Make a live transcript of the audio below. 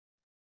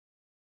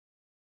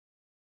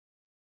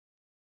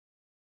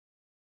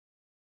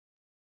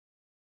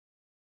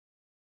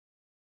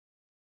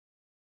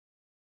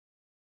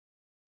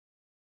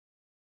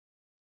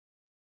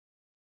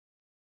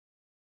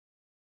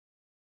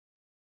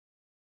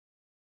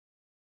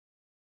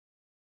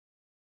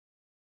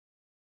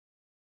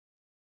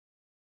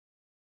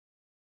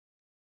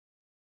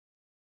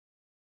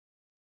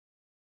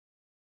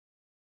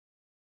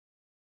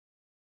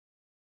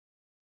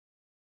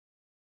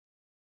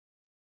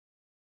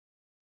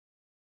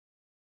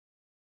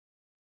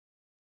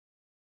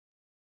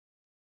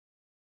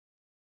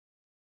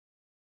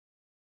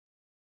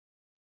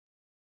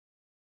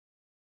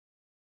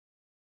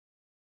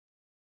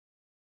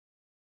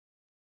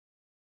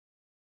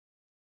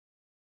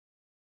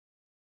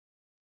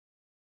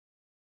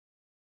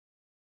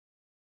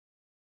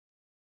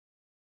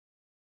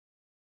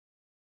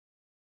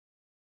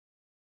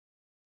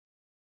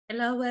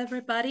Hello,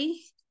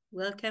 everybody.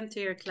 Welcome to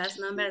your class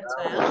number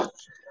 12.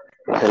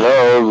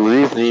 Hello,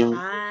 good evening.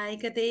 Hi,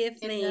 good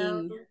evening.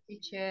 Hello,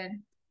 teacher.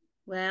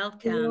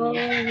 Welcome. Hello,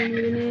 good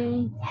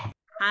evening.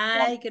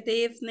 Hi, good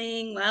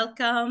evening.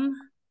 Welcome.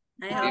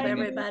 I hope Hi,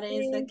 everybody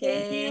is thank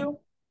okay. you.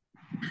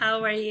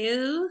 How are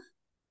you?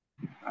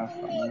 I'm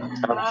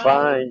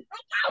fine.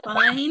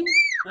 Fine?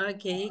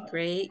 Okay,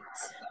 great.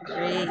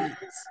 Great.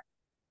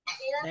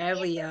 There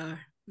we are.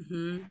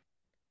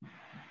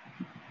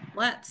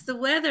 What's the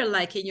weather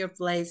like in your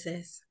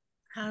places?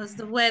 How's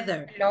the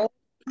weather? Hello.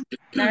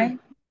 Nice.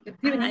 Good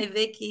evening. Hi,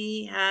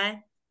 Vicky.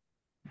 Hi.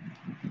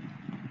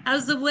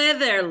 How's the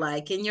weather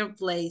like in your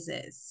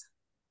places?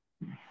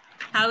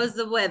 How is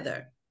the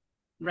weather?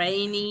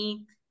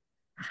 Rainy,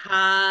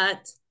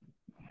 hot,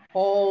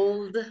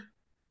 cold?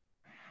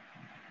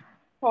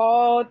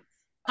 Hot.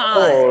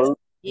 Hot.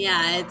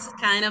 Yeah, it's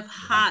kind of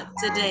hot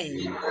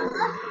today.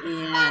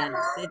 Yes,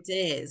 it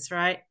is,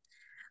 right?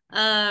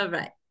 All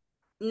right.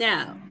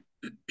 Now,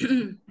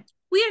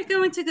 we are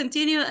going to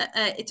continue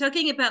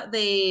talking about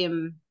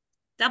the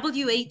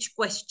WH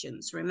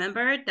questions.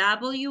 Remember,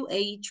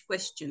 WH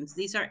questions.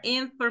 These are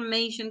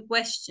information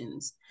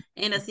questions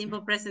in a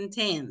simple present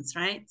tense,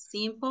 right?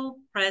 Simple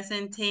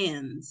present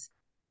tense.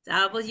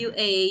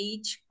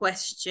 WH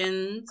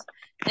questions.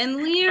 And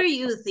we are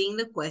using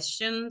the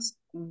question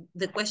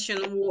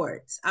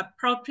words,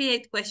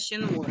 appropriate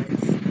question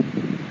words.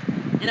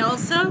 And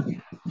also,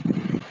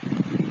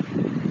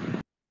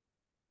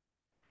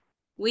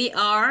 we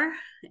are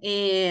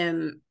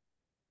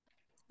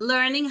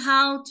learning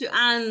how to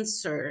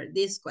answer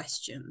these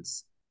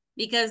questions,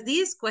 because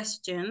these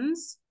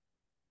questions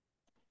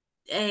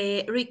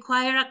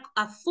require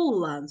a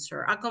full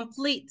answer, a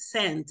complete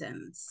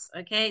sentence,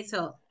 okay?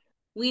 So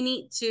we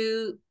need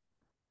to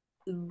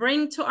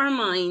bring to our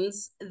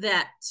minds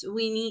that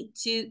we need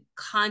to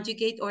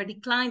conjugate or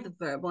decline the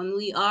verb when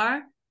we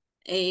are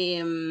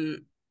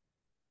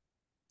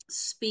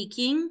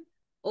speaking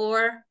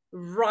or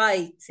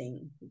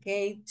writing,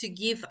 okay, to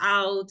give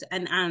out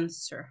an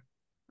answer.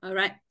 All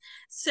right,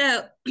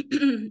 so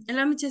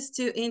allow me just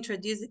to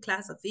introduce the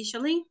class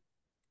officially.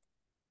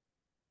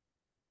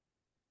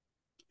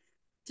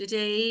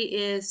 Today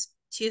is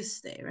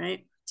Tuesday,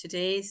 right?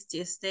 Today is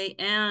Tuesday,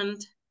 and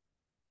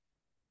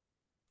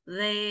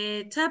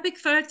the topic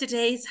for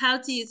today is how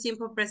to use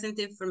simple present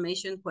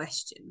information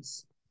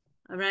questions.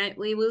 All right,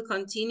 we will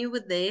continue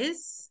with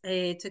this,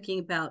 talking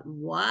about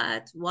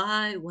what,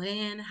 why,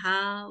 when,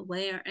 how,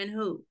 where, and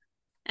who.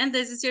 And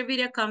this is your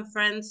video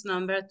conference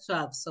number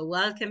 12. So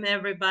welcome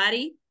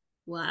everybody.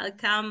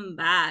 Welcome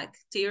back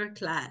to your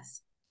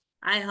class.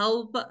 I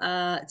hope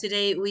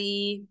today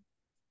we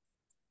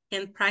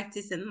can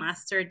practice and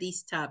master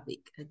this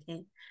topic,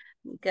 okay?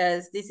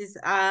 Because this is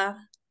a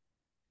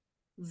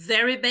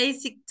very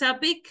basic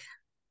topic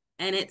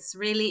and it's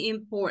really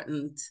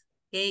important,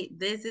 okay?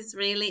 This is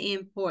really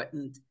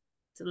important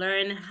to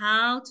learn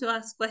how to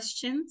ask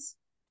questions,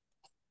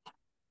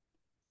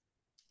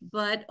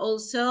 but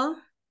also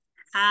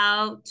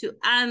how to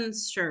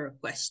answer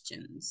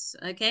questions,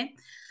 okay?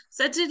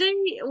 So today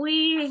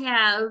we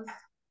have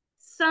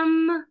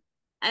some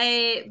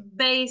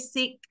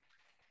basic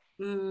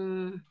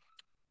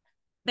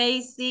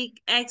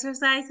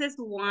exercises,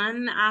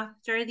 one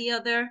after the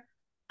other,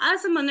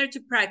 as a manner to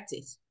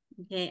practice,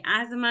 okay?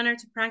 As a manner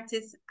to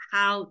practice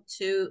how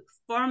to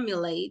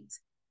formulate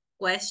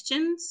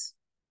questions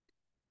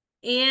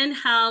and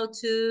how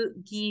to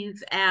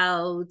give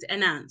out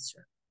an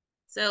answer.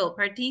 So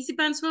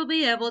participants will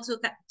be able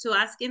to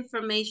ask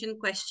information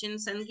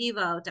questions and give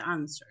out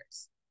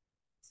answers.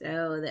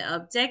 So the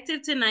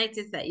objective tonight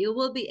is that you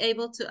will be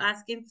able to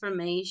ask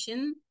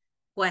information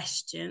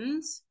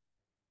questions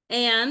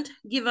and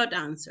give out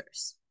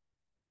answers.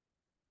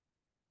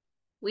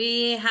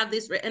 We have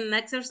this written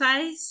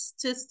exercise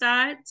to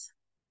start,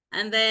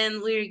 and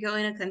then we're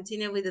going to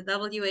continue with the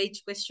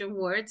WH question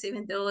words,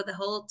 even though the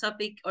whole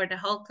topic or the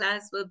whole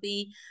class will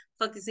be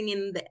focusing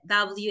in the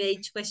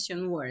WH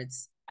question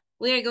words.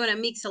 We are going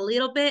to mix a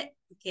little bit,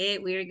 okay?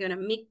 We're going to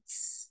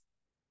mix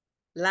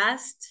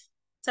last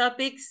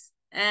topics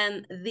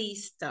and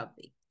this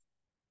topic,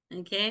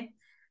 okay?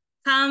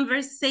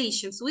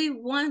 Conversations. We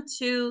want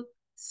to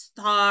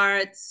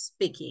start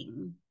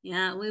speaking.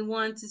 Yeah, we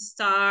want to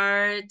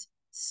start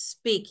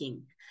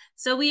speaking.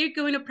 So we are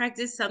going to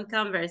practice some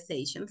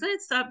conversations.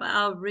 Let's start by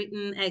our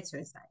written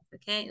exercise,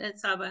 okay?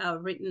 Let's start by our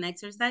written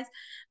exercise.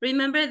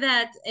 Remember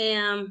that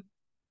in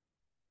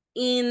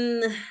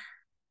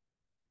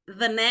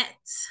the net,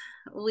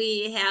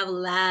 we have a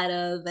lot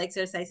of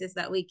exercises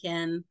that we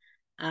can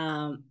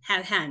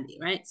have handy,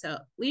 right? So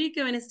we're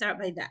going to start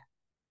by that.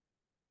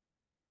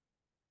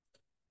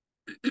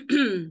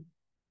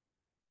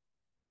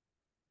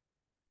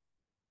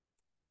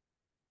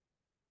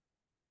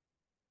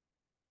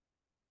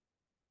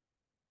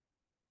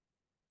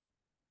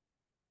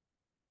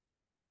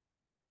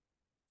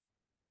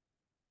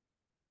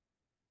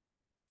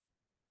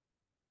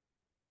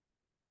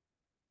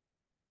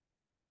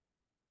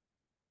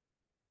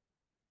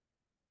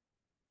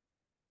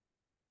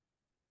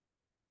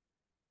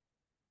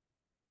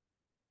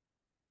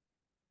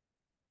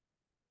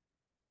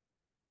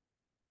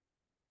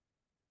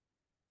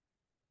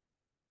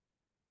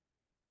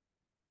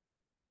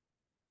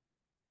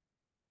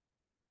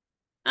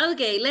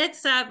 Okay, let's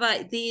start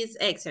by this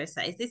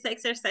exercise. This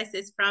exercise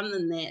is from the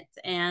net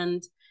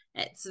and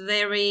it's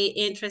very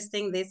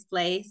interesting, this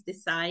place,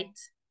 this site.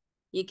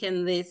 You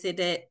can visit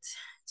it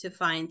to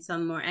find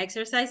some more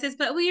exercises,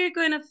 but we are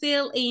going to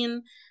fill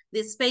in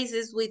the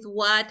spaces with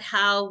what,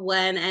 how,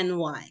 when, and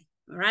why,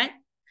 all right?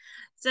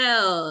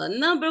 So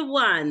number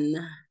one,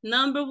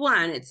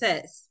 it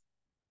says,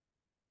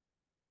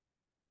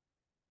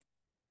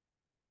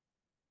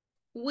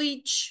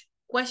 which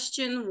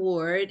question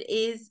word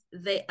is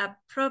the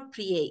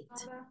appropriate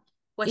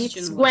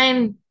question It's word?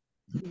 when.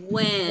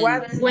 When.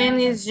 When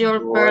is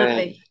your When.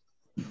 birthday?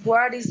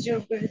 What is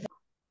your birthday?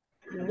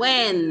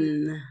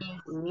 When.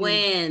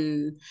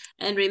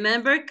 And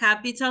remember,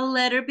 capital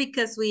letter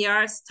because we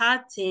are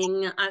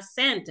starting a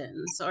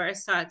sentence or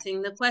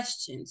starting the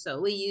question.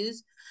 So we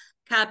use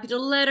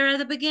capital letter at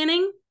the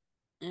beginning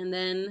and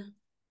then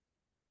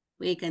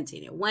we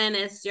continue. When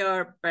is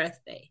your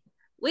birthday?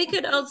 We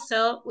could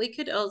also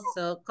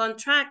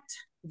contract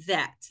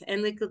that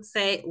and we could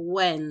say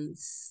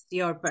when's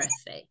your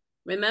birthday.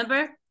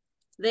 Remember,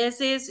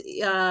 this is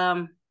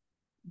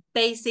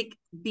basic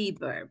be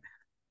verb.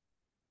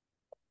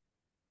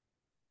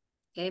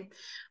 Okay,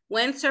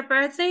 when's your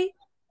birthday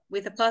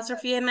with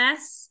apostrophe and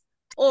s,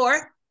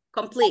 or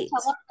complete.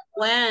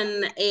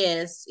 When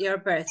is your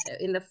birthday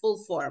in the full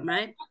form,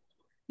 right?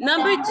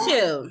 Number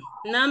two.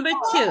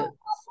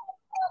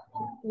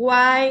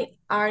 Why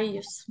are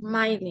you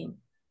smiling?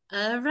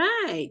 All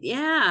right,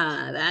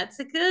 yeah, that's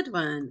a good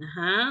one,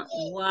 huh?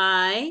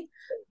 Why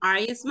are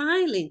you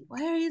smiling?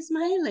 Why are you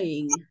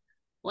smiling?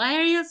 Why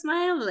are you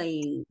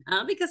smiling?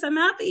 Because I'm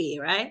happy,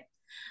 right?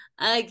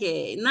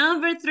 Okay,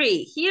 number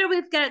three. Here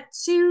we've got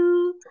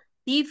two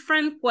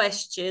different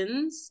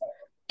questions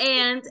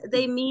and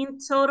they mean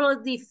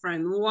totally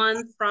different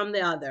one from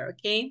the other,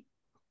 okay?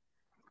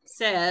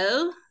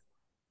 So.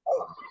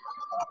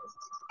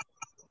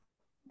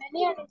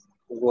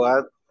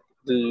 What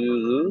do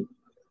you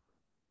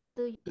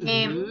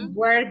do?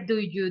 Where do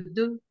you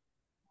do?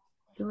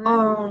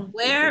 Or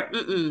Where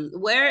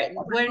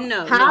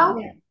no. how?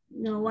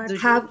 No, what?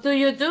 How do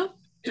you do?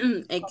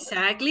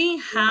 Exactly.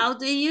 How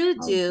do you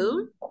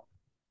do?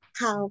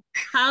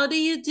 How do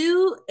you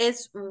do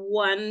is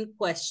one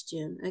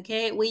question,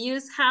 okay? We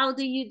use how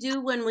do you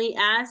do when we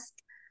ask,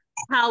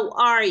 how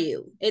are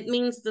you? It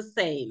means the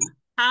same.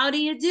 How do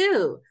you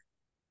do?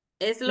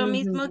 Es lo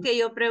mismo que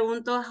yo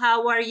pregunto,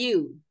 how are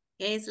you?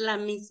 Es la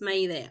misma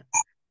idea.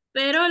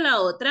 Pero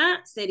la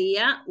otra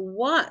sería,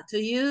 what do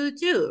you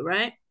do,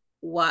 right?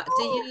 What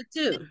do you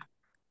do?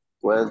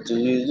 What do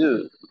you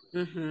do?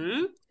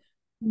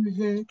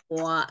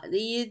 What do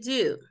you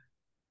do?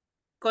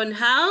 Con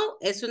how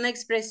es una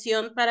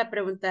expresión para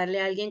preguntarle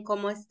a alguien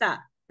cómo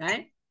está,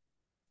 right?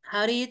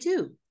 How do you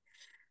do?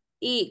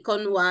 Y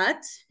con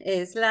what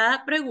es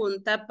la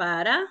pregunta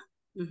para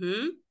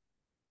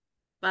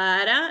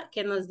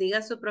que nos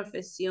diga su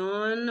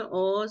profesión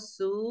o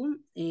su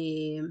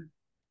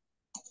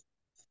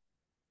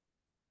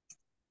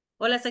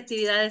o las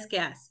actividades que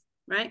hace,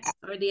 right?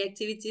 Or the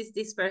activities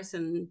this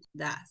person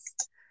does.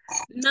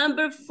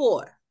 Number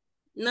four.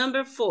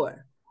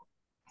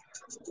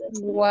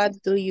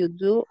 What do you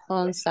do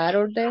on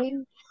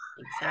Saturday?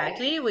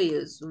 Exactly, we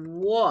use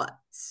what,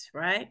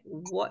 right?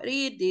 What do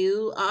you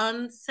do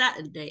on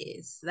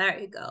Saturdays? There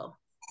you go.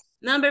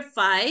 Number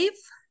five.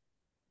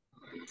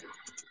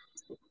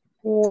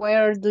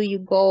 Where do you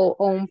go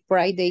on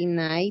Friday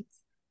night?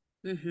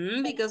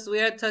 Because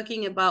we are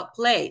talking about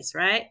place,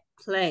 right?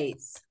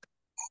 Place.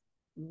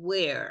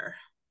 Where?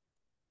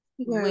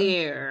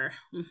 Where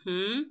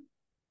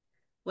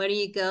do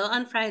you go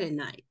on Friday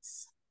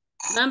nights?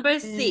 Number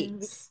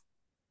six.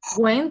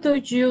 When do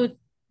you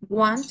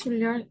want to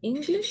learn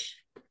English?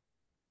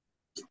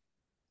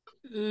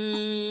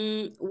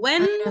 When?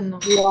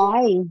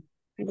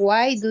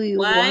 Why do you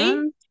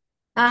want?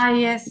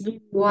 Yes.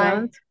 Why?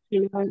 Want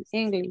to learn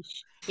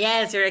English?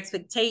 Yes, your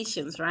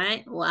expectations,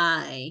 right?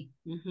 Why?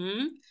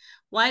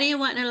 Why do you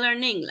want to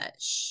learn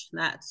English?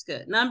 That's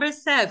good. Number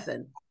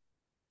seven.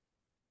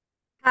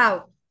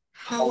 How?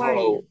 How are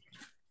you?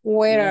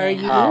 Where are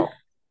you? How?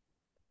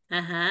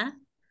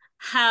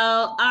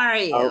 How are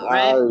you? How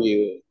right? are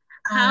you?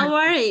 How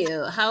are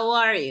you? How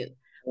are you?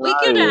 We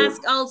could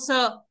ask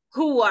also,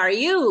 who are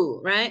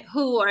you, right?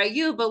 Who are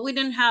you? But we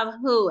don't have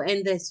who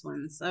in this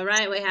one. All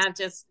right, we have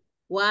just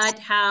what,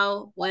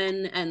 how,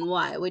 when, and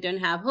why. We don't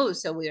have who,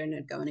 so we are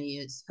not going to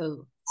use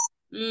who.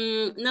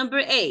 Number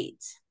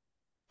eight.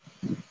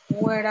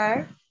 Where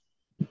are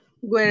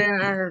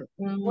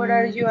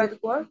you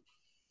at work?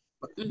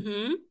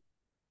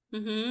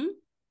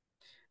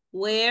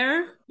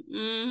 Where?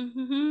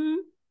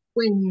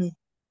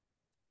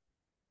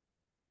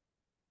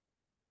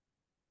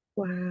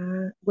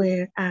 When?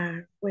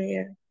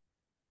 Where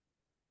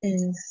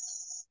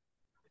is?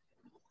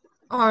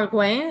 Or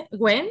when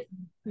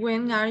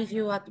are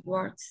you at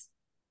work?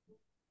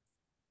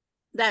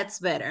 That's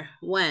better.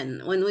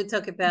 When we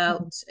talk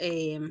about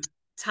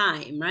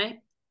time, right?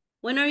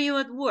 When are you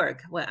at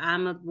work? Well,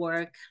 I'm at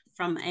work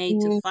from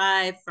 8 to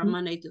 5, from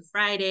Monday to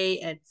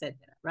Friday, etc.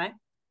 Right?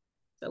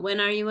 So when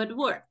are you at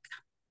work?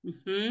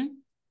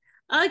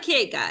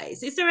 Okay,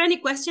 guys. Is there any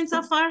questions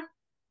so far?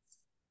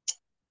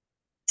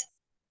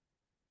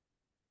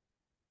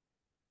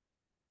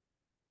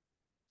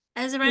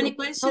 Is there any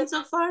questions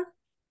so far?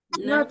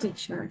 No,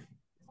 teacher.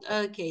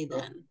 Okay,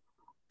 then.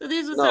 So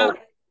this was No, our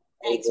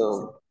I exercise.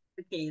 don't.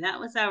 Okay, that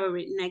was our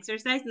written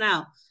exercise.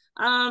 Now,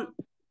 I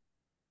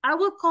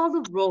will call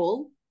the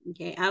roll.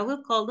 Okay, I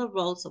will call the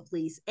roll. So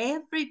please,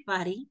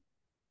 everybody,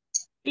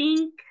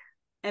 think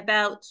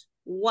about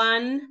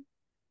one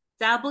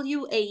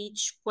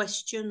WH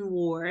question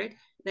word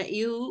that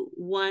you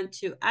want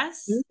to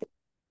ask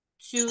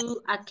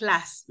to a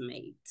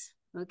classmate.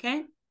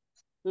 Okay.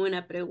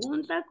 Una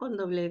pregunta con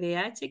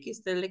WH que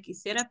usted le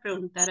quisiera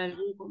preguntar a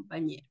algún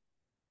compañero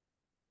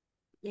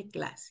de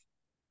clase.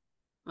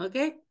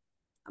 ¿Ok?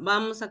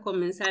 Vamos a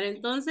comenzar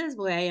entonces.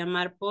 Voy a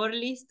llamar por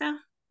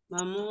lista.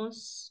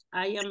 Vamos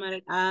a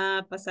llamar,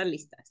 a pasar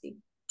lista,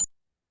 ¿sí?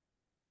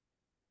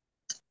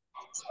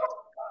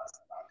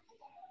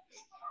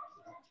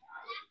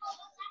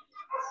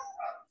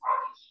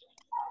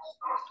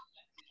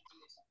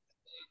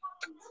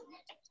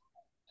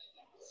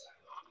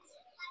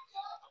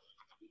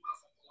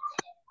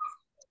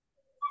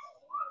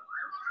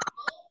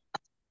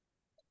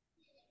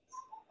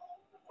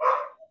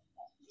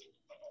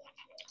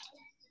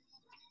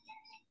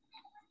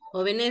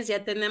 Jóvenes,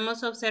 ya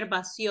tenemos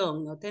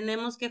observación. No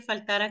tenemos que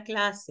faltar a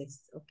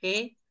clases,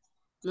 ¿ok?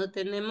 No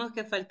tenemos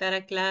que faltar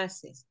a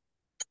clases.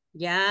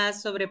 Ya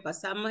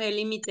sobrepasamos el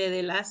límite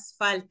de las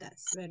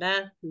faltas,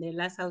 ¿verdad? De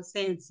las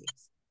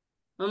ausencias.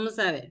 Vamos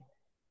a ver.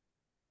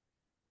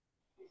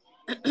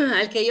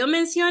 Al que yo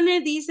mencione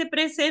dice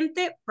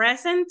presente,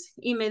 present,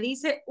 y me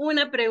dice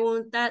una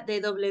pregunta de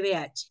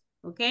WH,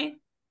 ¿ok?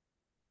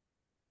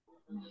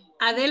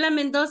 Adela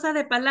Mendoza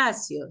de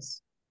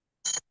Palacios.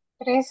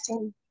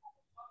 Present.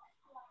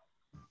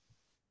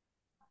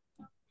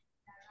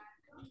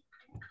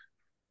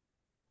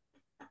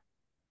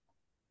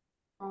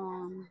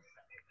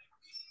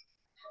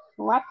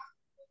 What?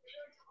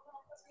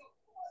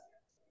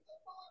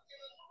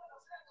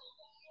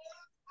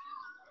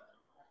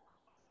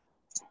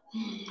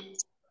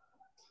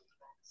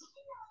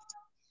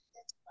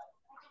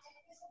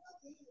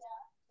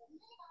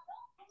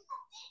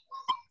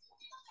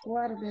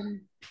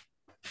 Guarden.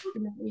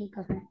 Y el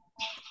café.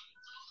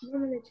 No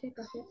me le eché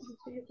café.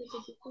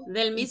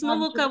 Del mismo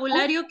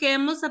vocabulario que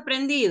hemos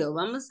aprendido.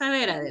 Vamos a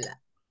ver,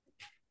 Adela.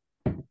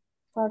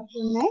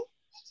 Fortunate.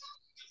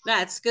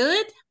 That's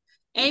good.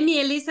 Amy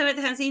Elizabeth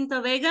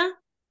Jacinto Vega.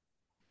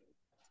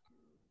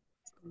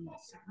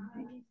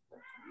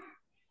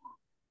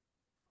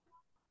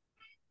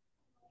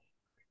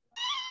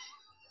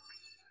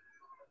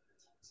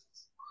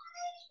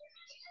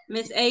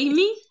 Miss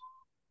Amy.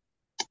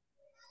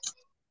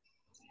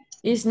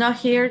 Is not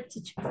here,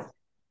 teacher.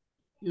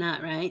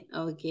 Not right.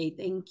 Okay,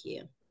 thank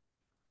you.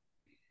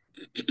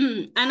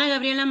 Ana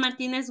Gabriela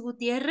Martínez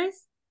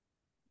Gutiérrez.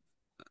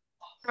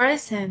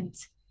 Present.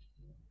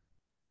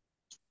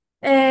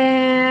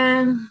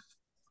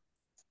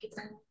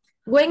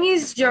 When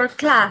is your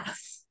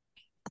class?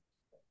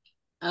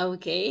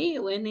 Okay,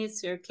 when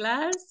is your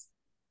class?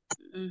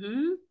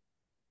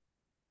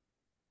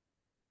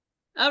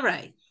 All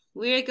right,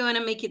 we're going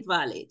to make it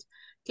valid.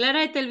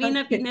 Clara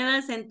Etelvina Okay.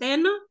 Pineda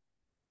Centeno.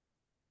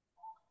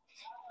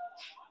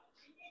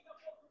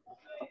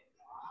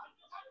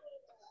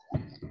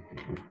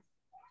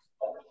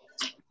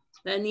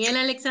 Daniel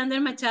Alexander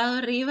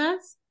Machado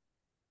Rivas.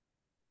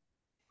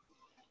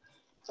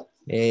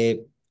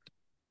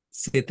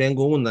 Sí,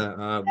 tengo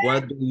una.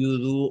 What do you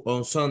do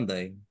on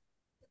Sunday?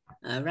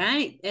 All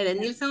right.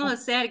 Edenilson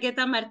José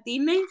Argueta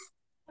Martínez.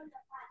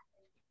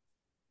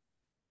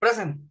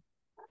 Present.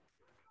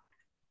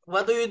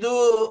 What do you do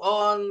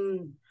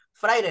on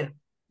Friday?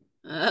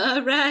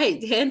 All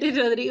right. Henry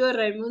Rodrigo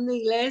Raimundo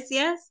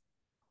Iglesias.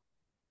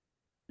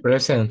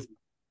 Present.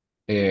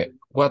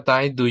 What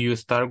time do you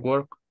start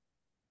work?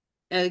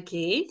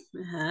 Okay.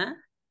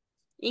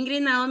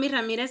 Ingrid Naomi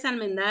Ramírez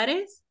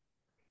Almendares.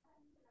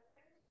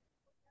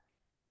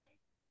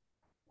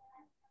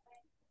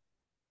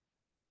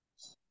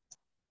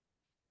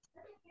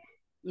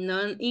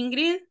 No,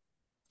 Ingrid.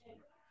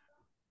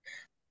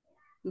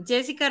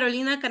 Jessy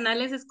Carolina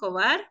Canales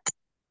Escobar.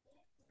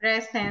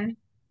 Present.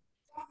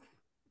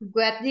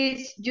 What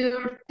is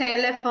your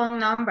telephone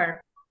number?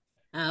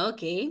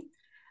 Okay.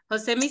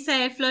 José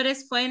Misael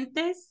Flores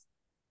Fuentes.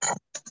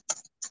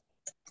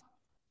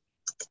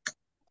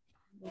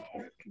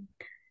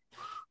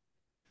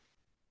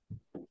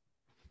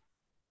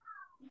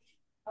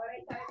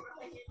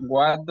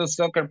 What do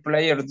soccer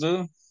players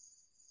do?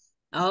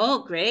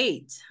 Oh,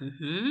 great.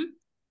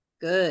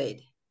 Good.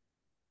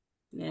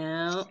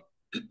 Now,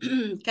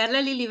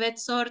 Carla Lilibet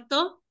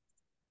Sorto.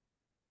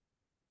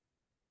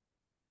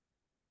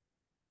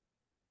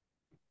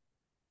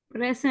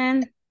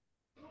 Present.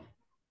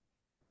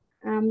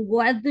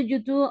 What do you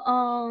do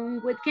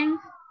on weekend?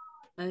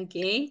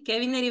 Okay.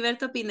 Kevin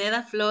Heriberto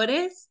Pineda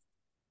Flores.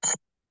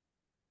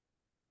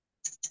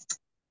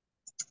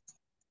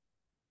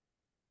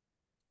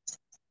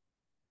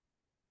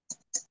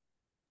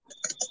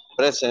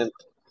 present.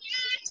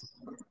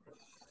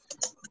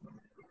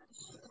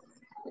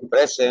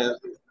 Present.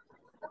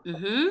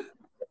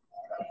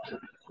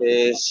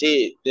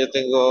 Sí, yo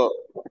tengo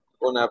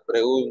una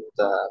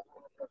pregunta.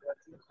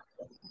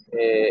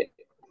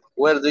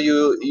 Where do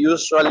you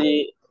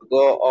usually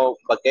go on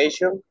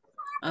vacation?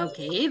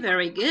 Okay,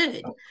 very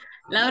good.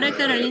 Laura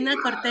Carolina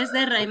Cortés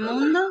de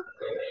Raimundo.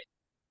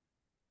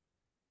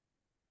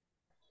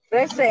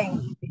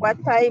 Present. What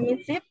time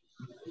is it?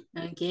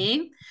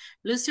 Okay.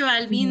 Lucio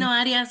Albino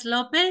Arias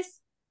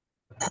López.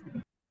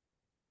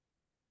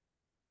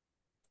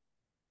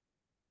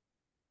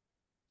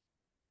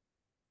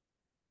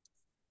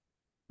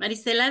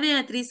 Marisela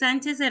Beatriz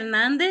Sánchez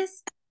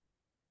Hernández.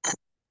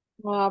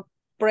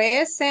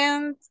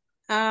 Present.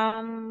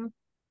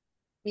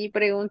 Mi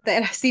pregunta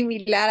era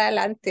similar a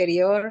la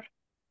anterior.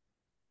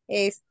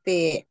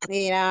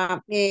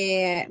 Era,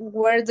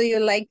 where do you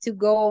like to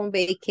go on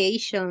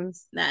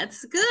vacations?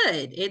 That's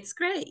good. It's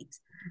great.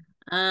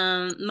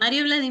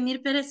 Mario Vladimir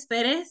Pérez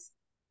Pérez.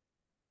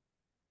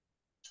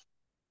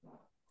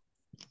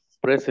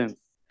 Present.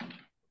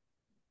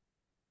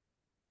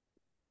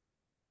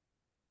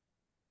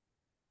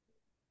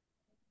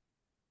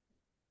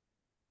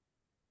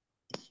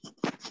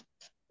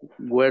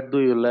 Where do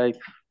you like?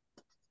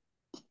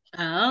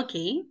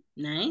 Okay,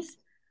 nice.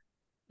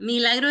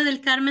 Milagro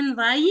del Carmen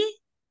Valle.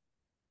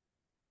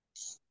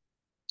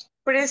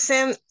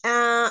 Present.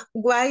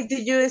 Why do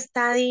you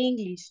study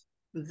English?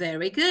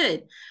 Very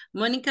good.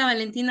 Mónica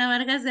Valentina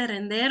Vargas de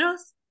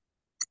Renderos.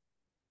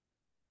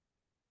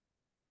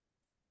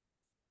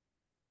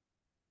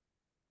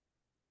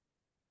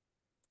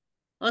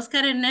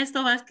 Oscar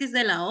Ernesto Vázquez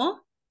de la O.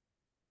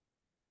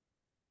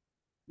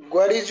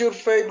 What is your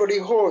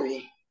favorite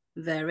hobby?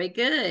 Very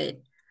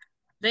good.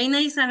 Reina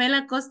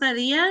Isabela Costa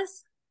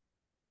Díaz.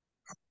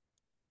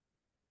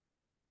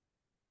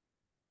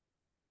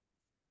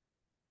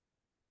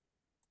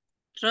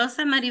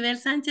 Rosa Maribel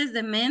Sánchez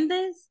de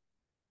Méndez.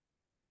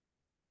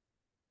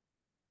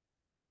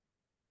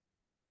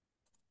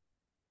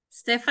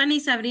 Stephanie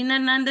Sabrina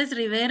Hernández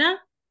Rivera.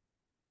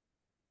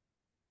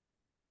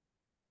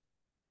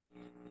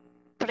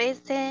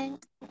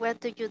 Present.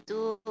 What do you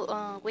do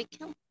on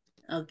weekend?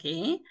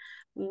 Okay.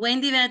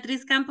 Wendy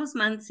Beatriz Campos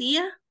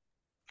Mancía.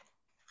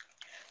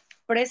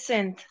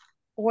 Present.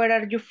 Where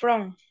are you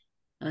from?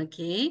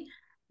 Okay.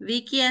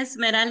 Vicky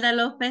Esmeralda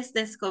López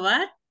de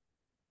Escobar.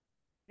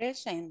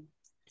 Present.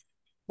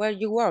 Where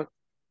you work?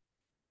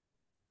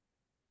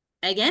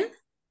 Again?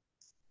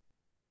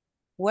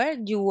 Where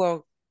you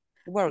work?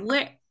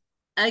 Where?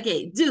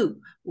 Okay, do.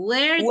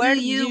 Where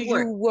do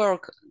you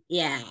work?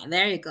 Yeah,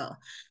 there you go.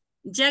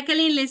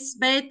 Jacqueline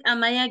Lisbeth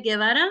Amaya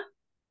Guevara.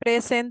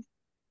 Present.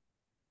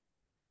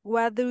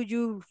 What do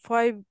you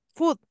find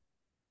food?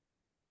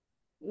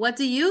 What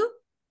do you?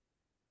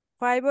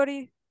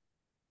 Favorite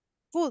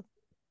food.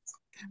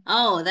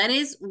 Oh, that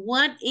is,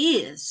 what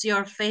is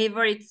your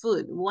favorite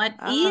food? What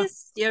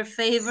is your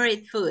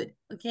favorite food?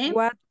 Okay.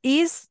 What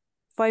is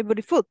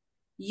favorite food?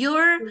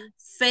 Your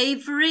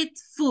favorite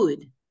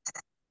food.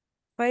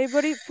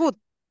 Favorite food.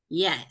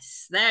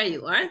 Yes, there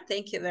you are.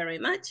 Thank you very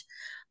much.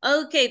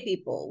 Okay,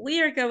 people,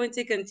 we are going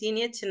to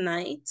continue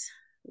tonight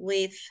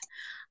with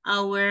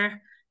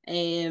our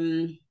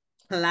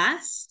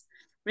class.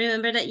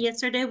 Remember that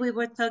yesterday we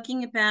were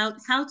talking about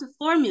how to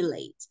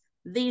formulate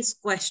these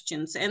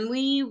questions, and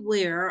we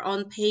were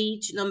on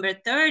page number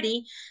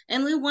 30,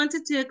 and we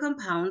wanted to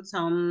compound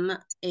some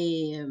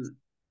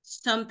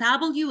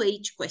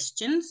WH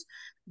questions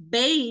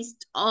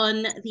based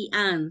on the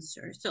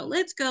answer. So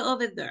let's go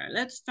over there.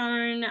 Let's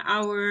turn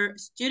our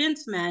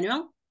student's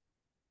manual.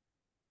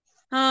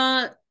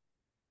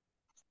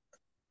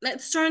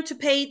 Let's turn to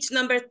page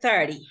number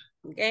 30,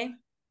 okay?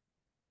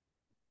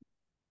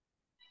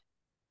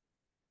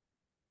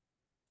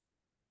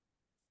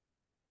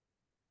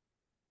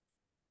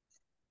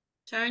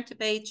 Turn to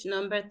page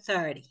number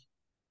 30.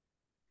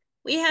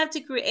 We have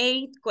to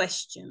create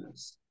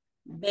questions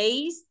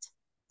based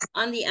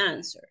on the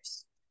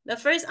answers. The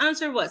first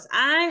answer was,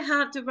 I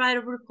have to write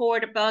a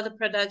report about the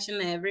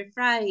production every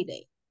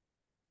Friday.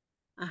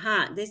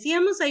 Ajá,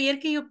 decíamos ayer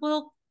que yo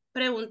puedo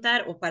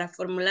preguntar o para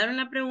formular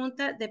una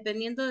pregunta,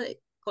 dependiendo de,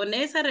 con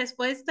esa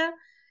respuesta,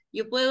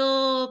 yo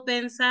puedo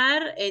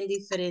pensar en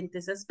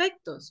diferentes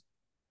aspectos.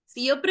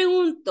 Si yo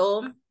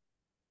pregunto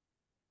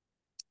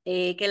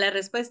que la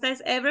respuesta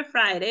es every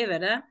Friday,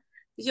 ¿verdad?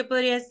 Yo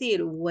podría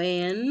decir,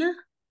 when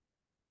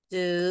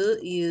do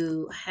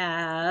you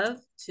have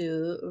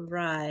to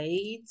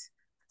write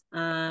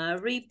a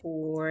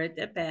report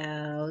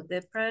about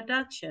the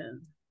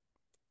production?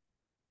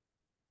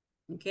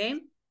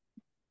 Okay.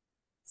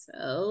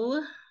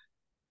 So,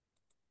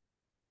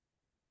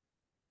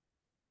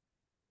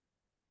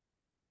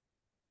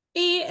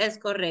 y es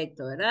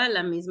correcto, ¿verdad?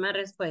 La misma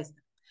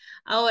respuesta.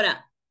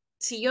 Ahora,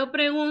 si yo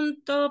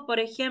pregunto, por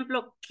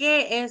ejemplo,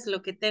 ¿qué es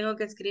lo que tengo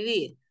que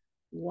escribir?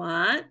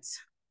 What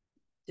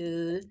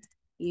do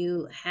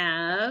you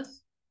have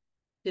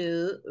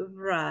to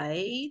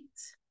write?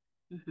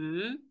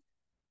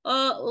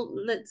 Or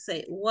let's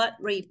say, what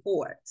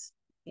reports?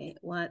 Okay,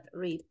 what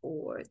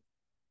report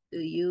do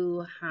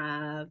you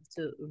have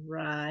to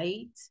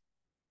write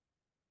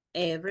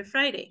every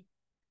Friday?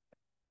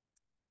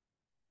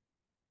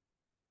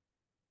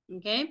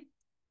 Okay.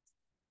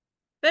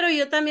 Pero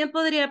yo también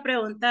podría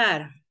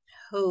preguntar,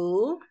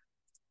 oops,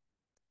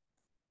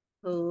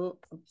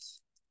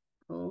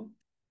 who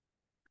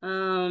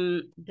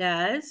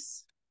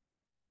does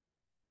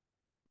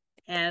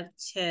have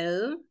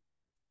to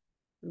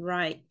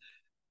write?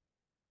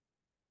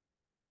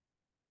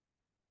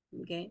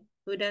 Okay,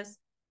 who does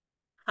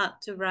have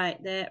to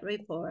write the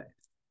report?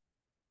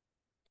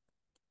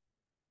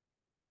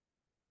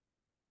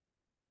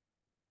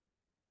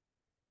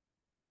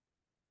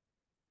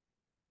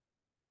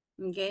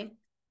 Okay.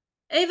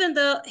 Even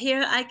though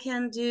here I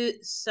can do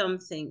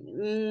something.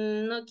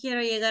 No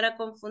quiero llegar a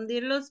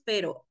confundirlos,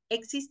 pero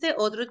existe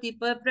otro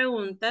tipo de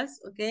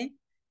preguntas, ¿ok?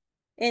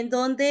 En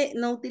donde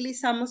no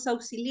utilizamos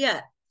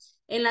auxiliar.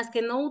 En las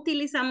que no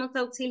utilizamos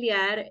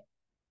auxiliar,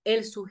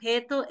 el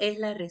sujeto es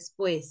la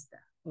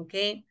respuesta, ¿ok?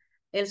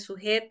 El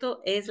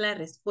sujeto es la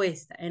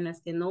respuesta, en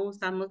las que no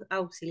usamos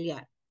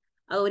auxiliar.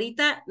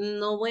 Ahorita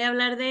no voy a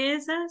hablar de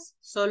esas,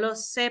 solo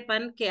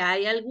sepan que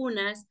hay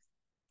algunas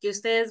que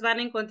ustedes van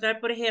a encontrar,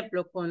 por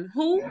ejemplo, con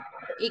who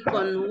y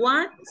con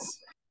what,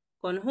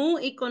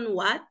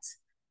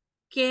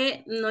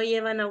 que no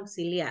llevan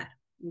auxiliar,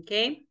 ¿ok?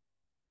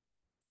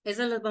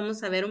 Eso los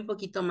vamos a ver un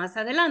poquito más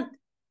adelante,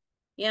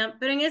 ¿ya?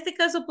 Pero en este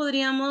caso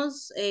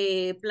podríamos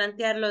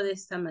plantearlo de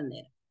esta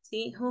manera,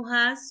 ¿sí? Who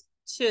has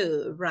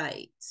to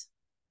write?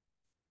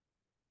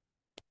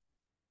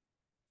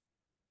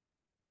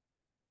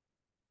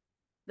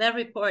 The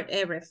report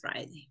every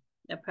Friday.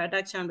 The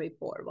production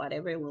report,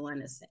 whatever we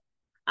want to say.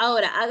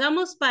 Ahora,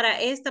 hagamos para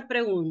esta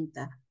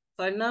pregunta.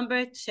 For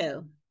number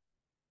 2.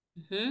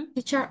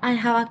 Teacher, I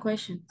have a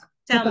question.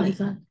 Tell me.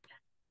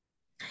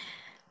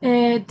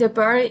 The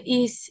verb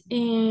is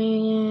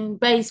in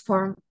base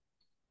form.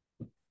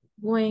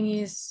 When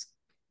is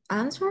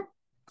answer?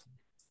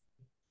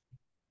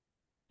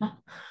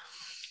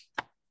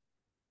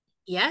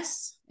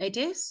 Yes, it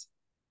is.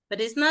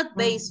 But it's not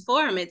base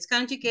form. It's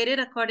conjugated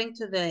according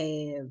to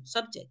the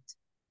subject.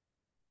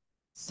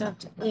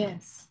 Subject,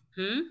 yes.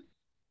 Hmm?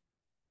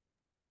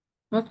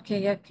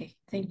 Okay,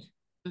 thank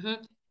you.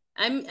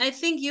 I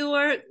think you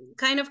were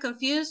kind of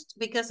confused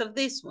because of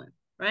this one,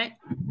 right?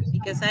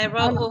 Because I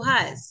wrote who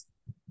has.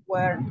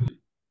 Where?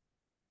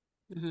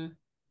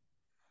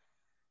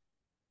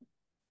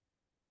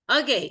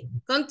 Okay,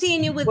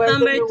 continue with Where do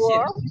number you 2.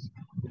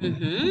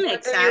 work?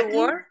 Exactly.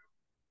 Work?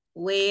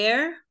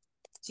 Where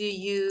do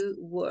you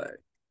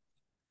work?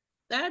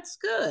 That's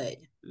good.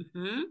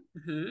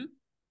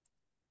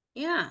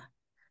 Yeah.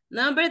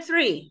 Number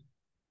 3.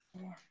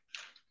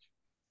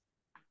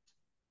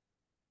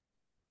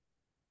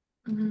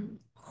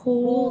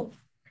 Who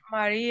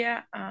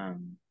Maria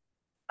and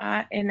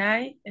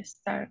I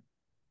start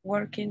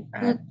working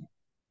at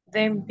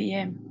 10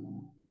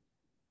 p.m.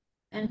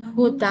 and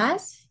who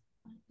does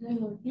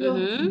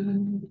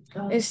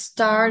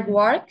start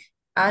work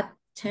at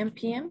 10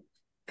 p.m.?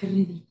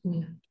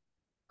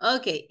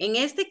 Ok, en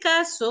este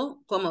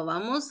caso, como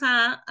vamos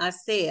a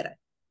hacer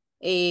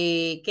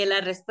que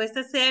la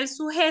respuesta sea el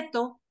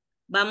sujeto,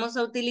 vamos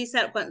a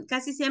utilizar,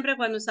 casi siempre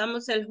cuando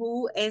usamos el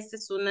who, esta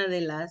es una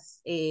de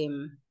las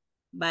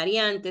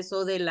variantes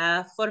o de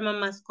la forma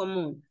más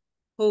común.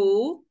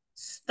 Who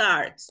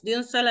starts, de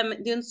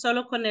un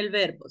solo con el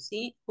verbo,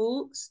 ¿sí?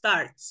 Who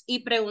starts.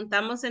 Y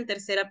preguntamos en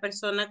tercera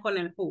persona con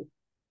el who,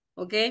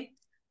 ¿ok?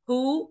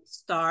 Who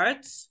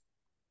starts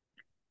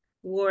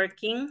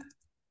working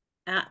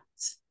at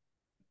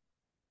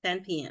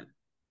 10 p.m.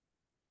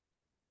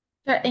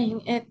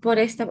 Por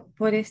esta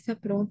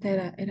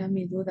pregunta era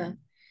mi duda.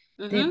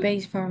 The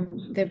base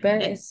form, the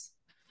verb es...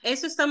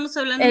 Eso estamos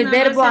hablando El nada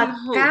verbo más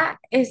en acá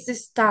es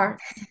start.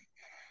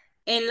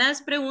 en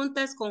las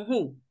preguntas con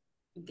who,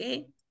 ¿ok?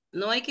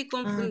 No hay que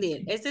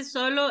confundir. Este es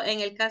solo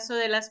en el caso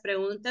de las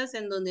preguntas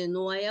en donde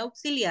no hay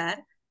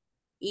auxiliar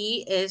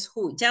y es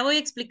who. Ya voy a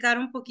explicar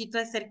un poquito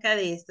acerca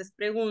de estas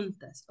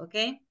preguntas, ¿ok?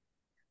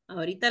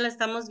 Ahorita la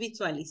estamos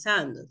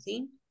visualizando,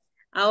 ¿sí?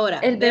 Ahora,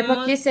 ¿El verbo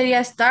aquí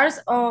sería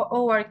starts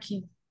o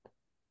working?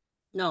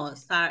 No,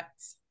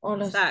 starts. O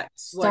los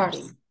Starts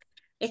working.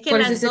 Es que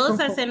Por eso las se dos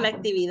confunde. hacen la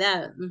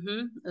actividad.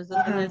 Los dos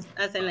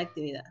hacen la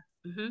actividad.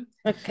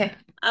 Ok.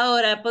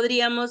 Ahora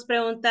podríamos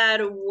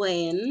preguntar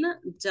when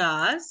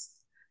does,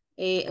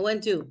 when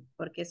do,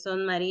 porque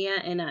son María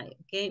and I,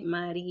 ¿ok?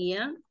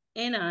 María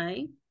and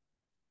I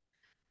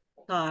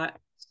start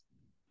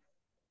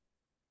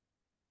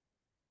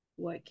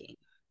working.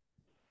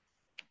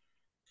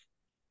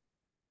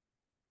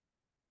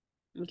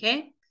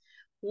 ¿Ok?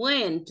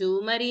 When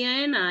do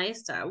María and I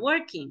start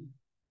working?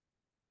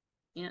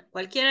 ¿Ya?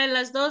 Cualquiera de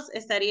las dos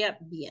estaría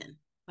bien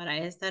para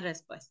esta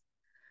respuesta.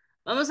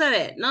 Vamos a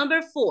ver,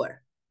 number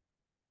 4.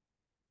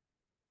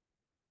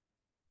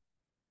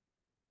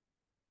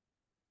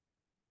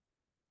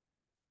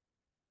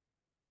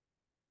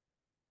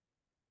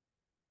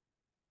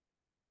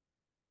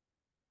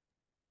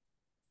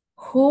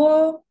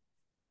 Who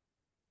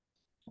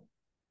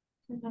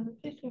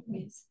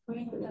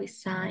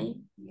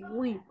Design.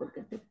 Uy,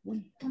 porque se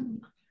cuenta.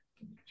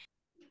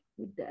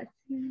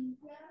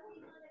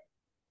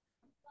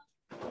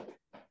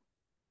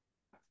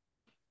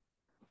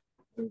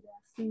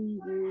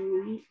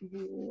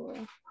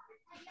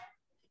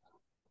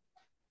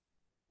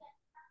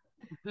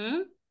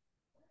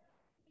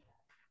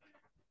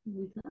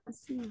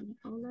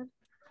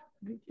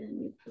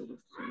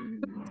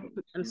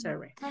 I'm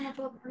sorry.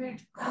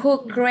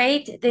 Who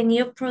create the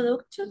new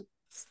production?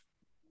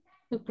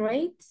 Who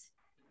creates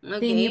the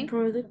new Okay.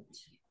 product?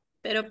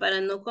 Pero para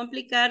no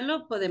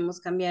complicarlo, podemos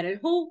cambiar el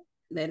who,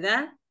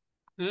 ¿verdad?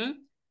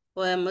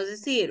 Podemos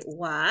decir,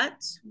 what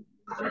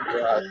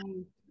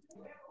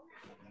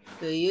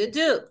do you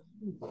do?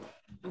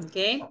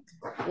 Okay.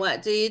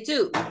 What do you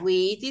do?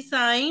 We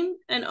design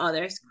and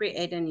others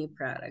create a new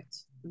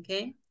product.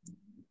 Okay.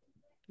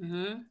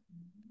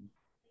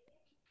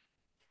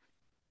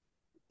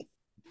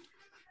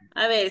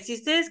 A ver, si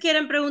ustedes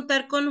quieren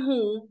preguntar con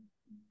who,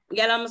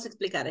 ya lo vamos a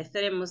explicar.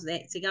 Esperemos,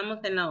 sigamos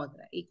en la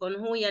otra. Y con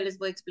who ya les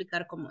voy a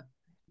explicar cómo es.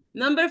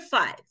 Number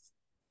 5.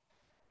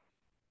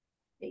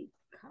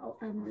 Because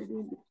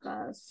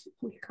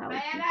we have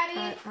to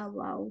talk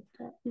about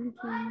the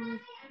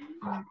internet.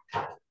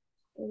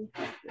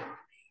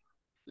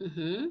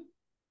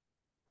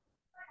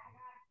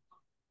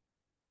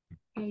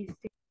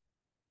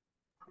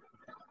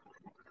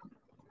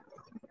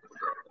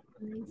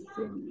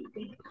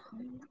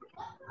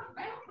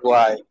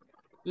 Why?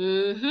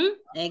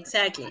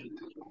 Exactly.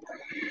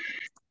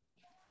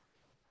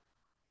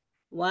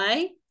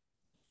 Why?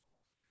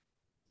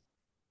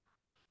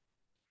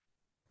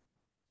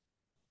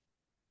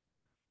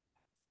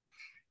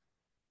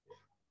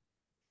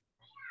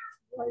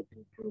 Why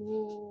did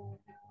you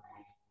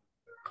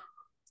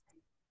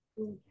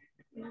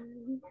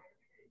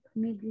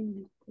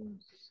meeting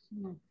because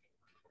no.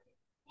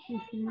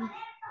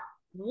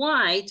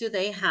 Why do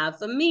they have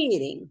a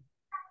meeting?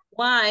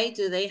 Why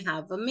do they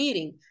have a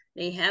meeting?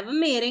 They have a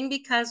meeting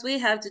because we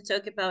have to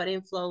talk about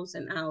inflows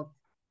and out.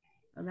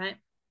 All right.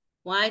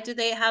 Why do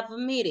they have a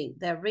meeting?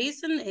 The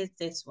reason is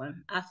this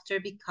one, after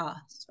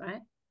because,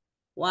 right?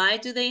 Why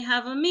do they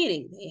have a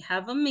meeting? They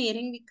have a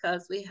meeting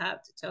because we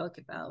have to talk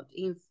about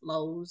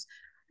inflows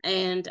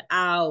and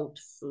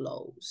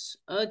outflows.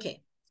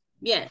 Ok,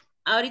 bien.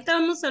 Ahorita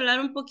vamos a hablar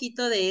un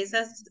poquito de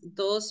esas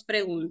dos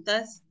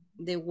preguntas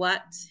de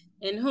what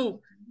and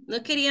who.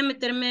 No quería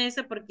meterme a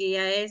esa porque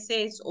ya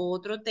ese es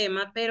otro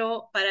tema,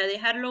 pero para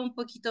dejarlo un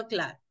poquito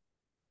claro.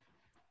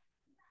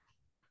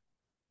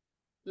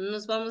 No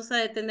nos vamos a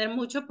detener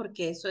mucho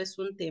porque eso es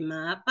un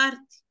tema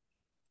aparte.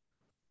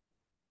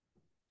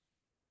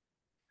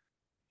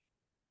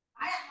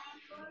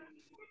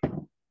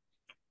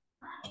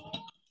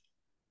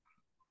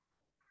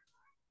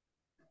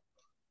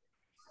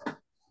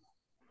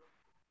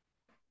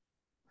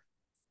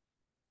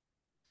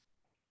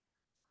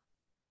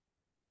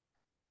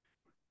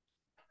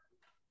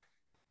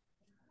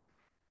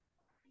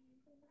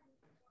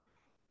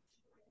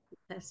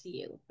 Así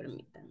llego,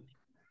 permítanme.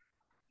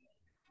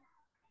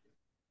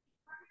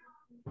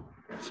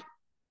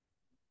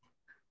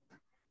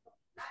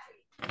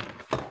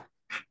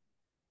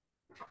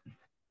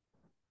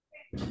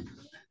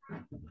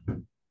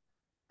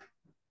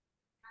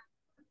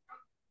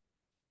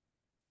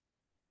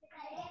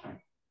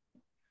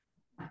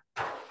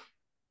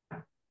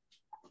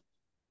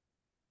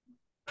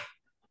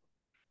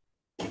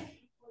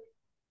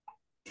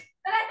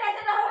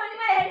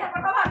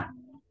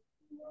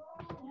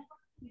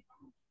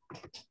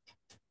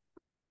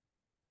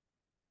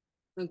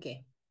 Ok.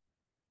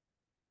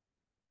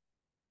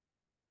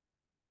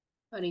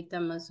 Ahorita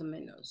más o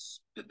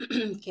menos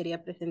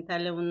quería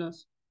presentarle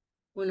unos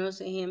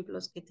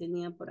ejemplos que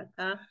tenía por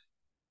acá.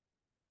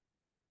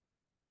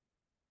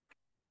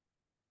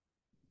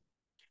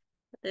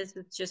 This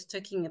is just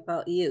talking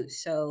about you.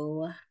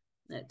 So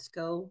let's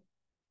go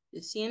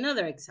to see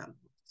another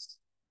example.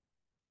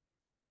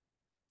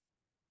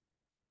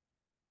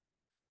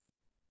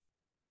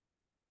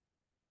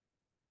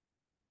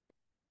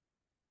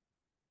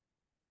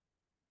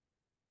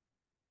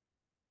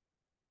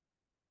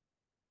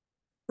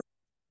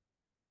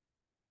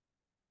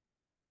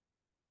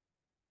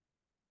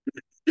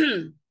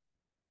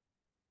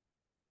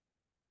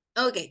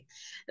 Ok,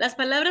 las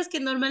palabras que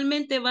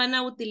normalmente van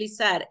a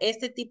utilizar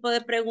este tipo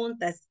de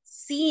preguntas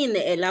sin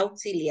el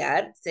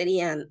auxiliar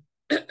serían,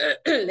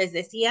 les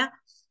decía,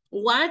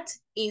 what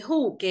y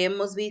who, que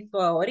hemos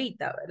visto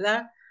ahorita,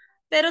 ¿verdad?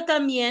 Pero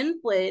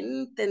también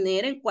pueden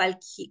tener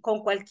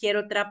con cualquier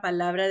otra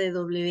palabra de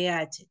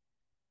WH.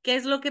 ¿Qué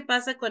es lo que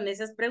pasa con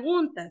esas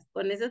preguntas?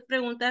 Con esas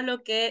preguntas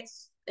lo que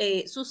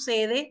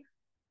sucede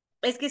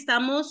es que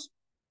estamos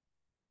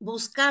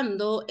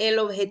buscando el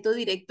objeto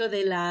directo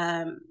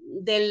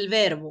del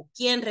verbo.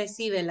 ¿Quién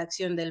recibe la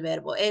acción del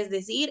verbo? Es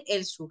decir,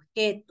 el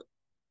sujeto.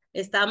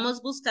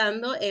 Estamos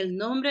buscando el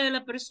nombre de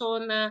la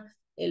persona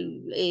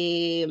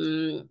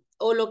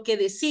o lo que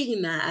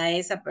designa a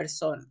esa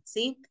persona,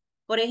 ¿sí?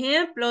 Por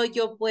ejemplo,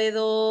 yo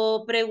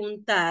puedo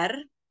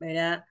preguntar,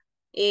 ¿verdad?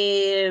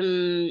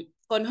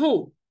 Con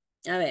who.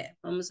 A ver,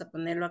 vamos a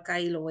ponerlo acá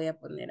y lo voy a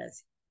poner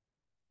así.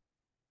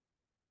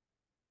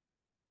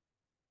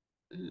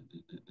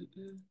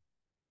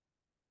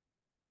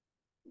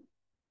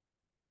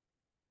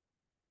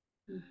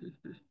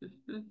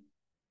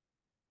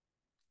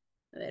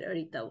 A ver,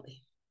 ahorita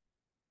voy.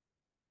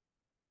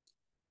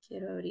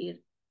 Quiero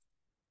abrir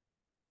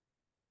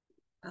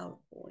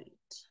PowerPoint.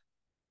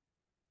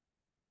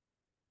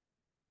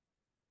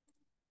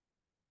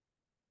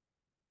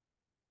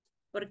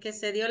 Porque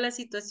se dio la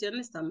situación,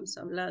 estamos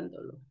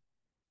hablándolo.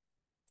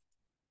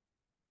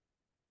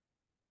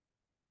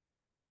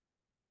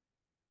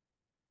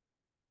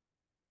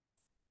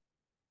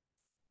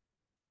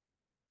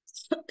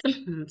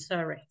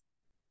 Sorry.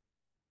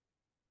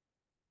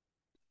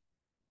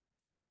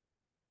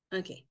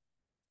 Okay,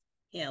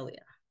 here we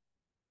are.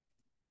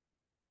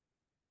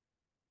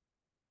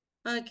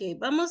 Ok,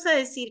 vamos a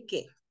decir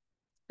que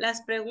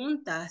las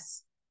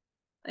preguntas,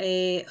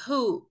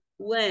 who,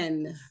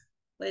 when,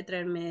 voy a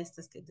traerme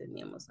estas que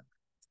teníamos acá.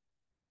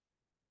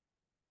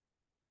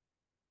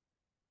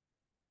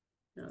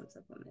 Vamos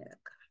a poner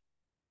acá.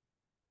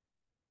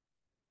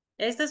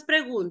 Estas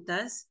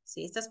preguntas,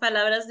 sí, estas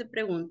palabras de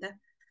pregunta,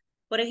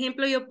 por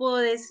ejemplo, yo puedo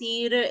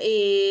decir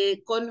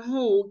con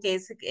who, que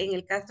es en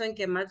el caso en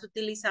que más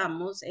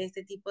utilizamos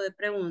este tipo de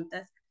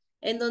preguntas,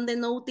 en donde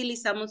no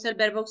utilizamos el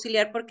verbo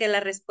auxiliar porque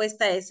la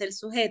respuesta es el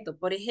sujeto.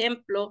 Por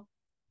ejemplo,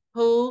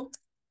 who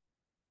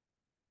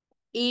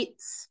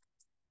eats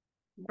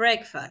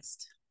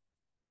breakfast?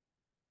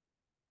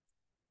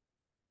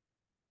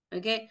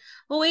 Okay.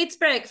 Who eats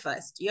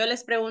breakfast? Yo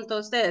les pregunto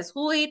a ustedes,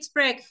 who eats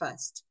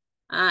breakfast?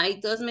 Ah,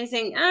 y todos me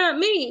dicen,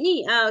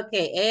 me. Ah, ok,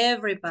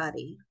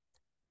 everybody.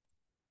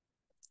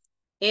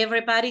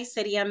 Everybody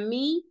sería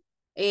mi,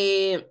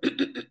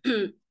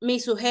 mi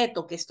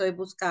sujeto que estoy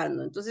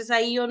buscando. Entonces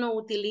ahí yo no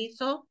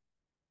utilizo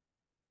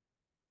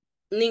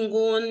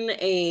ningún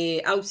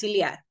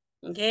auxiliar,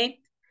 ¿ok?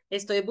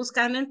 Estoy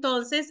buscando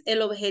entonces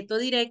el objeto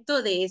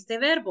directo de este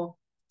verbo,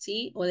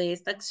 ¿sí? O de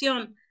esta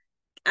acción.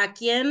 ¿A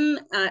quién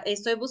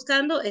estoy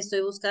buscando?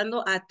 Estoy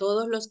buscando a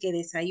todos los que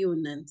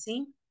desayunan,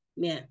 ¿sí?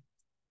 Bien,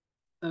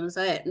 vamos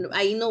a ver,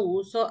 ahí no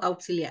uso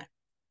auxiliar.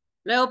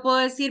 Luego puedo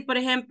decir, por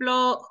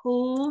ejemplo,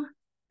 who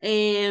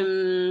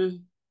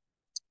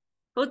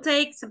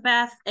takes a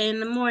bath in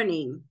the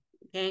morning,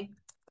 ¿ok?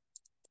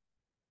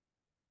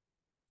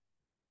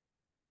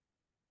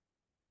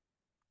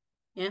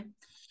 Bien.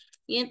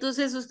 Y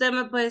entonces usted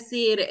me puede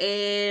decir,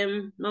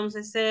 vamos a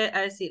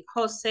decir,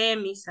 José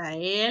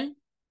Misael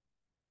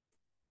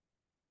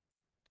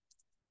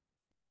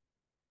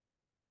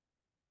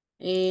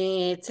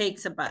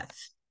takes a bath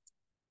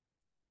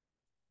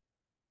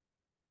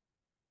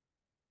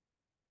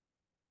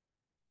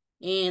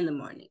in the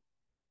morning.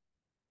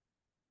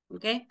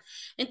 ¿Ok?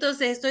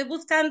 Entonces estoy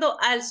buscando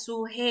al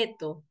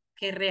sujeto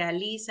que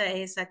realiza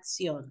esa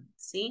acción,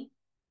 ¿sí?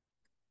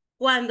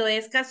 Cuando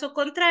es caso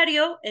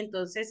contrario,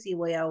 entonces sí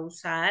voy a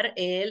usar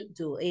el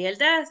do y el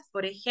does.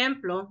 Por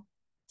ejemplo,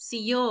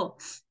 si yo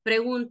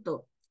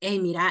pregunto, hey,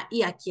 mira,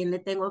 ¿y a quién le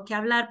tengo que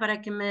hablar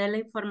para que me dé la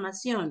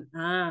información?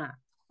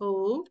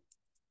 Who.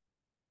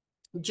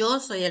 Yo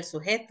soy el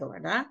sujeto,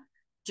 ¿verdad?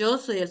 Yo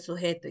soy el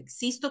sujeto,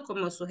 existo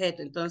como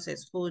sujeto.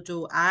 Entonces, who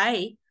do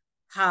I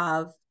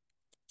have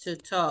to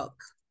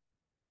talk?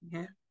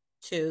 Yeah.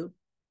 To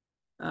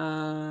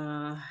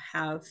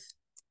have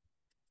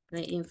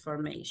the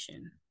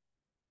information.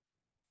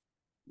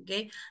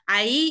 ¿Okay?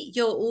 Ahí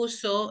yo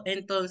uso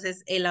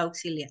entonces el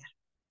auxiliar,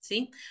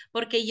 ¿sí?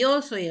 Porque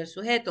yo soy el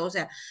sujeto, o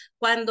sea,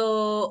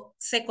 cuando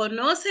se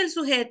conoce el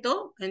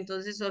sujeto,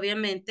 entonces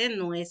obviamente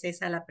no es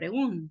esa la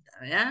pregunta,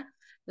 ¿verdad?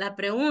 La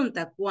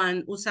pregunta,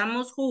 cuando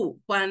usamos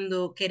who,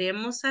 cuando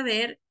queremos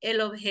saber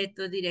el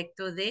objeto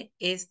directo de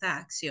esta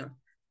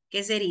acción,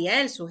 que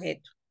sería el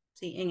sujeto,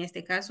 ¿sí? En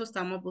este caso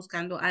estamos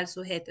buscando al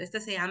sujeto.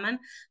 Estas se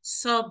llaman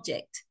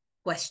subject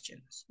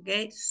questions,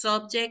 ¿ok?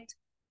 Subject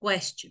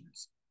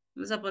questions.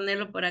 Vamos a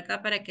ponerlo por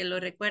acá para que lo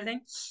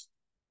recuerden.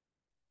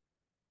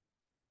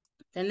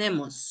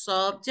 Tenemos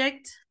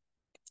subject,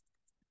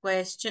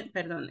 question,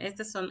 perdón,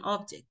 estas son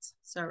objects,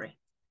 sorry.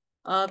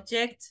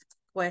 Object,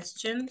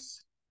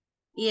 questions,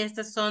 y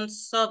estas son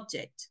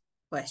subject,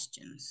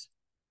 questions.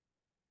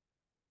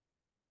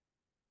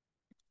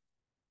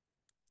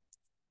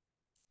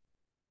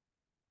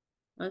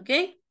 ¿Ok?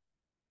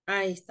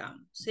 Ahí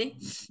estamos, ¿sí?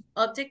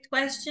 Object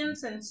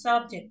questions and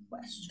subject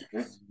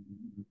questions.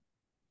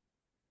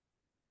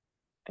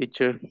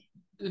 Teacher,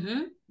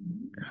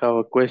 have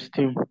a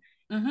question.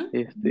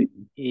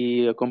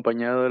 Y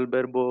acompañado del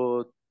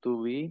verbo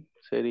to be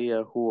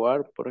sería who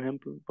are, por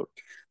ejemplo.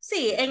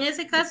 Sí, en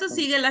ese caso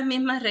sigue las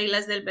mismas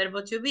reglas del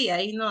verbo to be.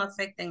 Ahí no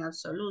afecta en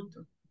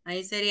absoluto.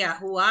 Ahí sería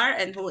who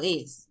are and who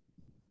is.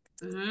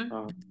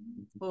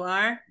 Who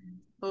are,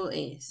 who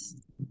is.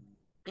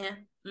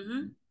 Yeah.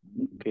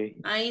 Okay.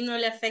 Ahí no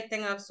le afecta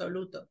en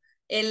absoluto.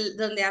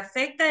 Donde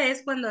afecta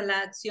es cuando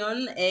la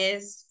acción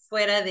es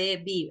fuera de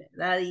be,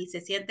 ¿verdad? Y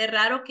se siente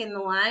raro que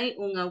no hay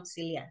un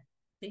auxiliar.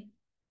 ¿Sí?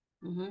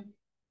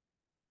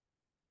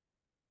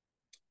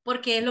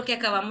 porque es lo que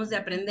acabamos de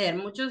aprender.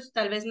 Muchos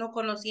tal vez no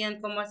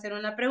conocían cómo hacer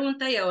una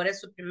pregunta y ahora es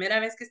su primera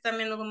vez que están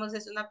viendo cómo se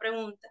hace una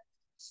pregunta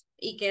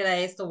y queda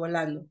esto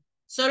volando.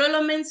 Solo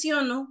lo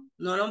menciono,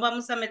 no nos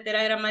vamos a meter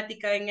a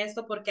gramática en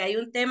esto porque hay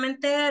un tema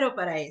entero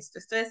para esto.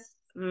 Esto es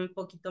un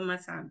poquito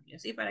más amplio,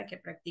 ¿sí? Para que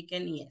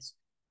practiquen y eso.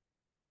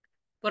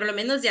 Por lo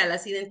menos ya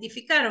las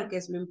identificaron, que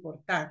es lo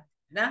importante,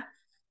 ¿verdad?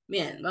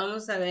 Bien,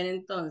 vamos a ver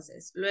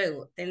entonces.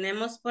 Luego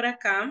tenemos por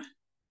acá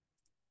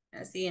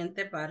la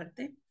siguiente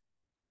parte.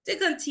 To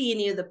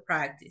continue the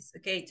practice,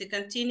 okay? To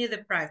continue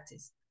the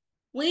practice,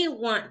 we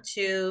want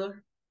to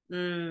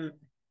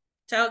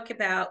talk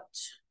about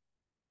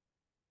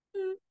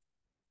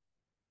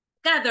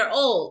gather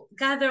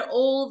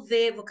all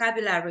the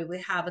vocabulary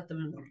we have at the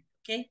moment,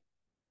 okay?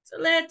 So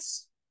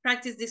let's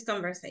practice this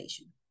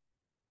conversation.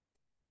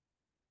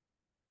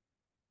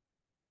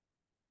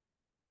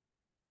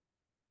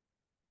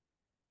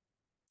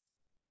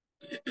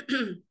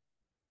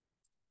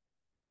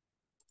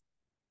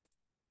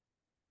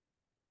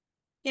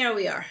 Here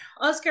we are.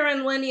 Oscar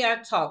and Wendy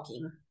are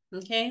talking,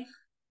 okay?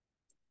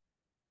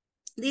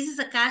 This is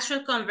a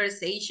casual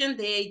conversation.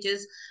 They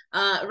just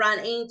ran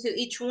into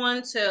each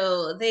one,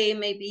 so they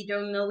maybe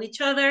don't know each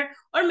other,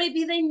 or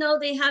maybe they know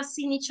they have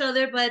seen each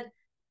other, but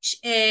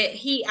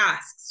he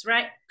asks,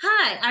 right?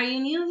 Hi, are you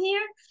new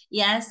here?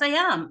 Yes, I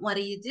am. What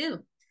do you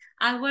do?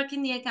 I work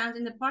in the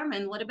accounting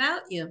department. What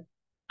about you?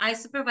 I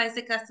supervise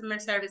the customer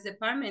service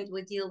department.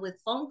 We deal with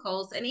phone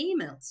calls and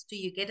emails. Do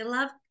you get a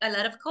lot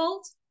of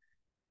calls?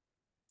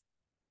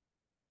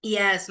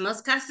 Yes,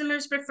 most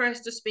customers prefer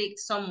to speak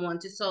to someone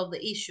to solve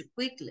the issue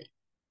quickly.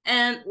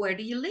 And where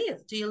do you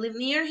live? Do you live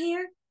near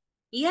here?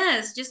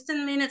 Yes, just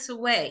 10 minutes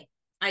away.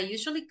 I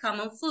usually come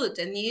on foot,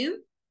 and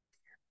you?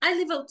 I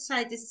live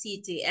outside the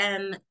city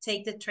and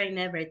take the train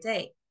every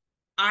day.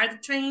 Are the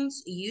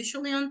trains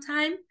usually on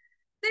time?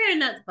 They're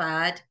not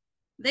bad.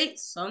 They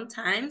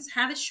sometimes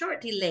have a short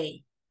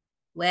delay.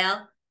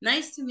 Well,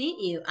 nice to meet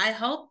you. I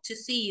hope to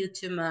see you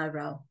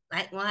tomorrow.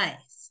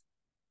 Likewise.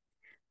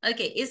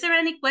 Okay, is there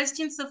any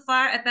questions so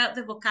far about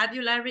the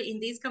vocabulary in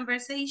this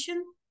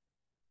conversation?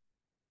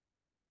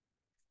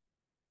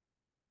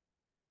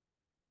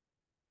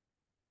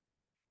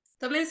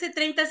 Tómense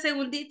 30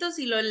 segunditos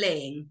y lo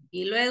leen.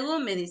 Y luego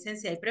me dicen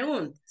si hay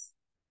preguntas.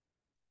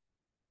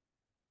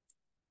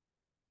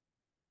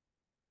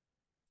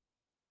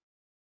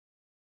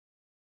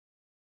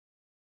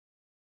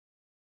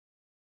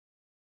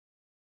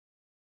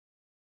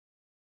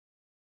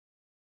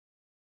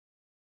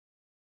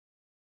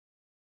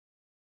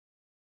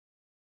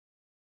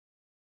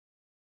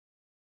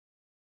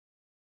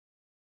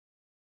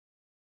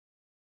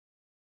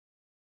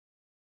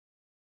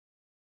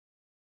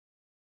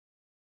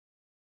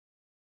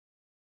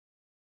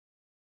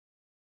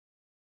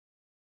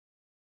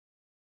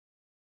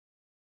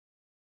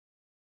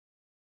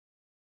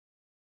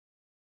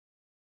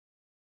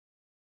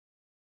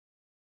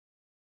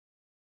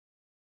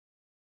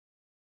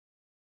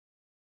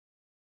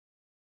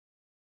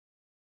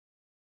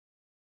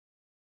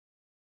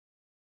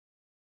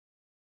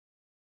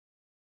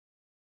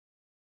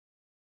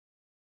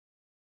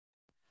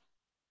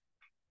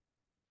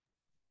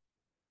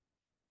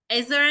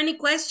 Is there any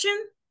question?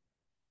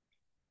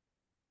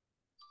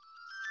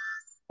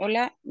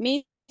 Hola,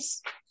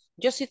 Miss.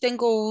 Yo sí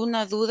tengo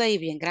una duda y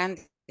bien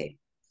grande.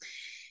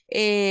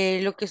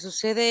 Lo que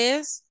sucede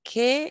es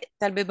que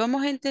tal vez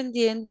vamos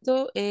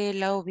entendiendo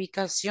la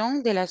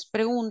ubicación de las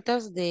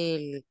preguntas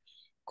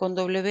con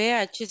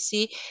WH,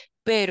 sí,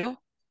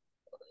 pero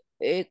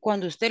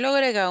cuando usted lo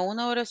agrega a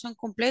una oración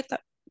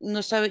completa,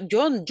 no sabe,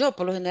 yo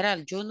por lo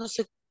general, yo no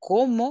sé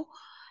cómo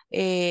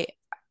eh,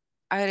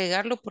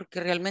 agregarlo porque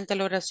realmente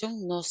la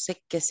oración no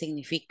sé qué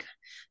significa.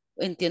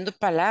 Entiendo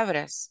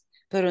palabras,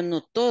 pero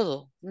no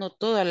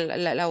toda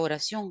la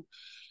oración.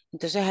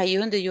 Entonces ahí es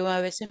donde yo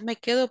a veces me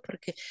quedo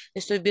porque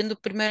estoy viendo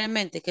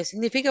primeramente qué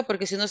significa,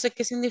 porque si no sé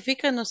qué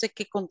significa, no sé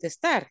qué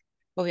contestar,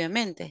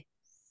 obviamente.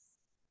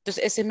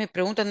 Entonces esa es mi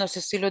pregunta, no sé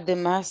si los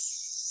demás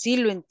sí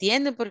lo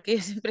entienden, porque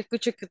yo siempre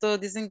escucho que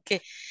todos dicen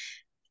que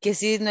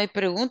sí, no hay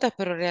preguntas,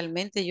 pero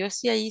realmente yo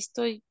sí ahí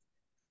estoy.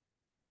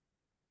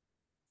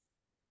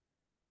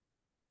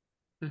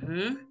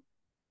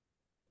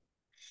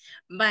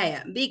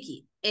 Vaya,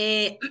 Vicky,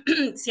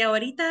 si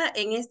ahorita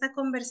en esta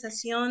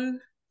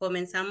conversación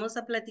comenzamos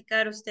a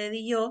platicar usted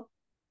y yo,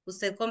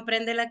 usted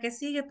comprende la que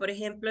sigue. Por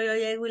ejemplo, yo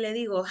llego y le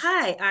digo,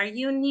 hi, are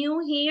you new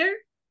here?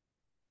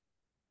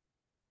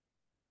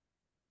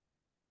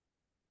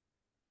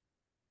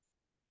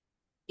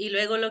 Y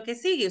luego lo que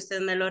sigue, usted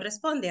me lo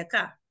responde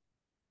acá.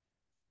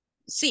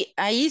 Sí,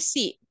 ahí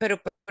sí,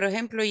 pero por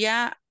ejemplo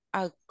ya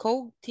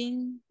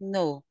accounting,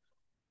 no.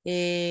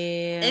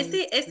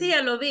 Este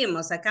ya lo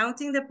vimos.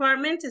 Accounting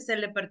Department es el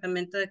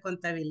departamento de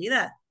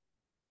contabilidad.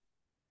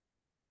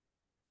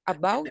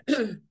 About.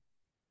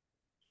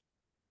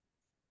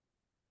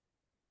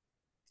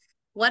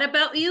 What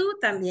about you?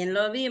 También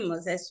lo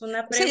vimos. Es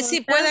una pregunta.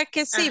 Sí, puede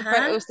que sí.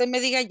 Ajá. Usted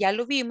me diga, ya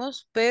lo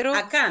vimos, pero...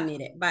 Acá,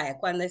 mire, vaya,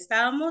 cuando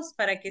estábamos,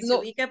 para que se no.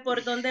 ubique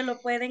por dónde lo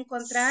puede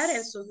encontrar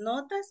en sus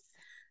notas,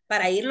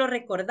 para irlo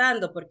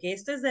recordando, porque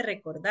esto es de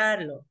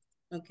recordarlo,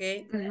 ¿ok?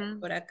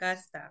 Por acá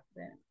está.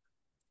 Vean.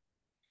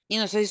 Y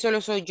no sé si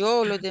solo soy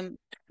yo o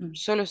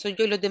solo soy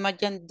yo y los demás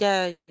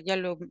ya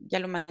lo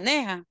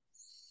manejan.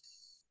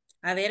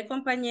 A ver,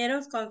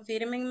 compañeros,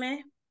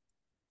 confírmenme.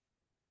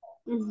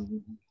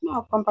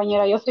 No,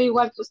 compañera, yo soy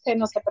igual que usted,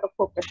 no se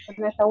preocupe,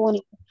 no es la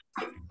única.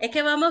 Es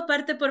que vamos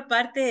parte por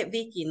parte,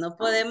 Vicky, no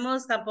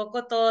podemos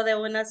tampoco todo de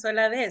una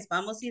sola vez,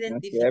 vamos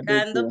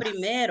identificando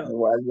primero.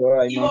 Igual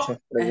yo hay muchas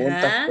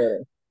preguntas, Ajá.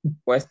 pero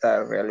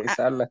cuesta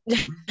realizarlas.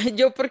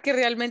 Yo porque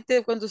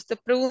realmente cuando usted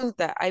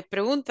pregunta, hay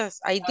preguntas,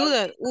 hay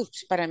dudas,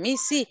 para mí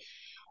sí.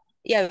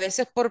 Y a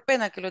veces por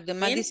pena que los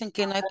demás dicen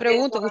que no hay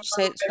preguntas,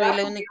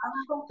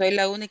 soy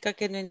la única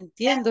que no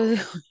entiendo.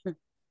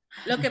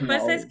 Lo que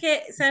pasa es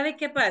que, ¿sabe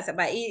qué pasa?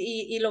 Va,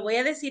 y lo voy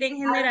a decir en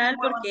general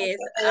porque es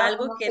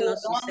algo que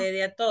nos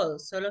sucede a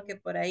todos, solo que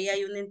por ahí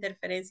hay una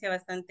interferencia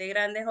bastante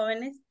grande,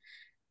 jóvenes.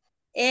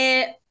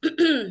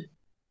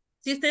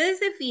 Si ustedes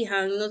se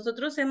fijan,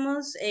 nosotros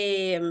hemos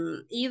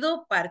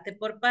ido parte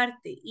por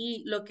parte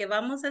y lo que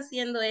vamos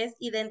haciendo es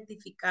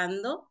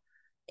identificando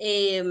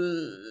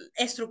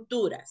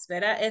estructuras,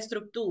 ¿verdad?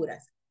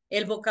 Estructuras.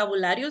 El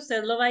vocabulario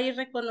usted lo va a ir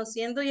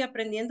reconociendo y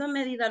aprendiendo a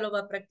medida lo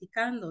va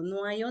practicando.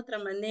 No hay otra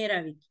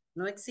manera, Vicky.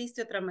 No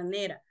existe otra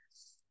manera.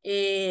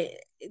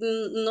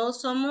 No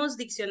somos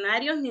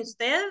diccionarios ni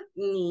usted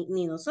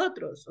ni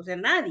nosotros, o sea,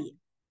 nadie.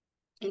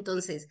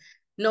 Entonces,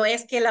 no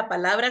es que la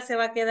palabra se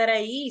va a quedar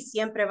ahí y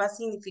siempre va a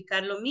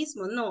significar lo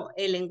mismo, no,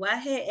 el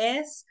lenguaje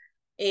es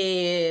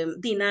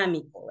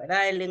dinámico,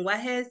 ¿verdad? El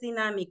lenguaje es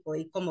dinámico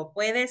y como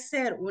puede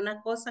ser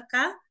una cosa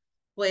acá,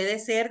 puede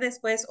ser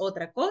después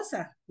otra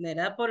cosa,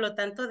 ¿verdad? Por lo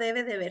tanto,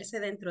 debe de verse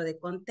dentro de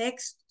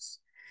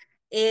contextos.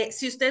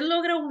 Si usted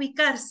logra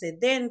ubicarse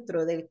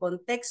dentro del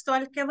contexto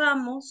al que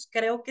vamos,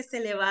 creo que se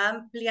le va a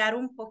ampliar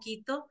un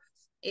poquito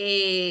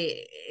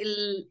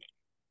el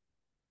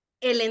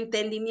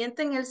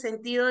entendimiento en el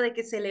sentido de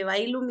que se le va a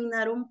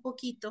iluminar un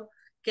poquito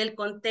que el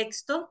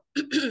contexto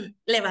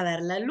le va a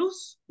dar la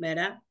luz,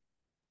 ¿verdad?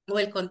 O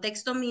el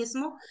contexto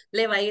mismo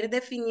le va a ir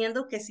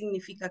definiendo qué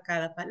significa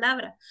cada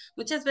palabra.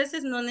 Muchas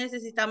veces no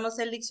necesitamos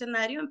el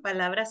diccionario en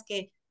palabras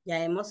que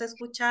ya hemos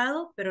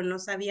escuchado, pero no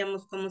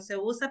sabíamos cómo se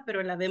usa,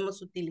 pero la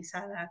vemos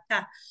utilizada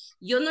acá.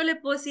 Yo no le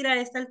puedo decir a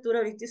esta altura,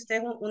 ahorita usted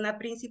es una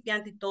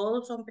principiante y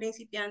todos son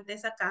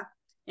principiantes acá,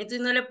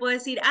 entonces no le puedo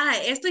decir,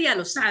 esto ya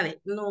lo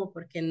sabe. No,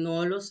 porque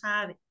no lo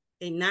sabe.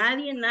 Que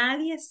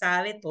nadie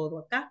sabe todo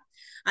acá.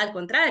 Al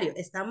contrario,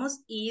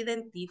 estamos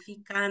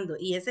identificando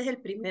y ese es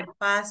el primer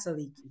paso,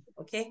 Vicky,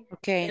 ¿ok?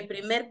 El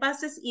primer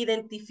paso es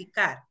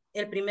identificar.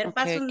 El primer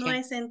paso no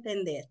es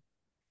entender.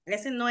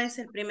 Ese no es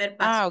el primer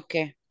paso.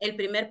 El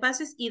primer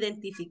paso es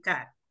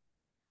identificar.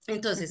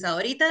 Entonces,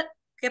 ahorita,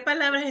 ¿qué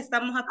palabras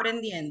estamos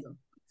aprendiendo?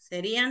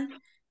 Serían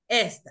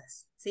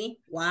estas,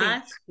 ¿sí?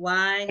 What,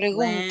 why,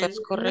 Preguntas,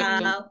 when,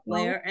 correcto. how,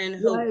 where,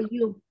 and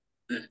who.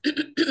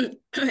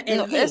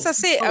 No, es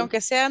así,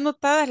 aunque sean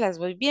anotadas, las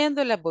voy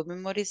viendo, las voy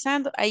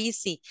memorizando, ahí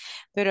sí,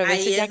 pero a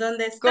veces Ahí es ya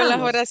donde con las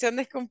estamos.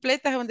 oraciones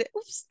completas, donde,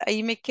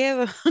 ahí me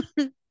quedo.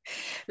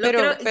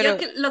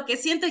 Lo que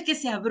siento es que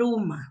se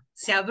abruma, o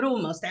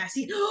sea,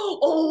 así,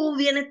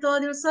 viene todo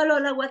de un solo,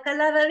 la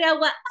guacalada de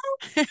agua.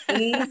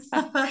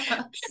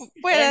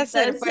 Puede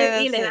ser.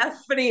 Entonces, y le da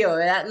frío,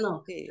 ¿verdad?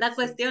 No, Sí, la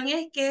cuestión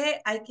es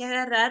que hay que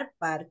agarrar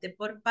parte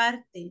por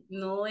parte,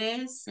 no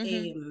es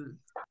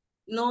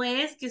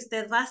que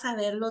usted va a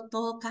saberlo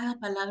todo, cada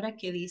palabra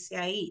que dice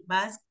ahí,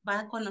 va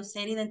a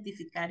conocer,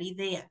 identificar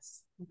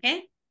ideas, ¿ok?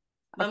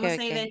 Vamos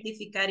a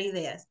identificar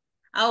ideas.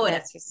 Ahora,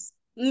 gracias.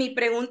 mi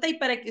pregunta, y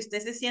para que usted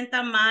se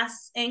sienta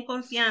más en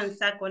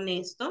confianza con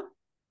esto,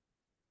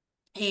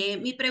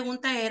 mi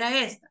pregunta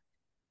era esta.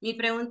 Mi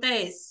pregunta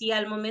es, si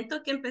al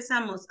momento que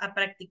empezamos a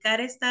practicar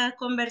esta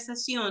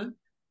conversación,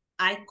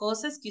 hay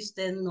cosas que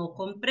usted no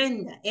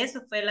comprenda.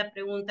 Eso fue la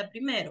pregunta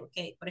primero,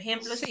 ¿ok? Por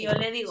ejemplo, si yo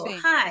le digo,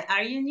 hi,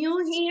 are you new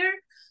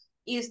here?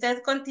 Y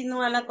usted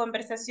continúa la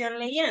conversación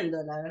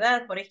leyendo, la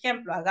verdad. Por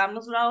ejemplo,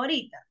 hagámoslo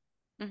ahorita.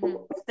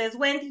 Usted es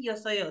Wendy, yo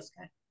soy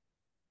Oscar.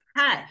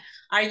 Hi,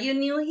 are you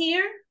new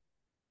here?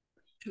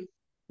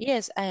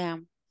 Yes, I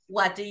am.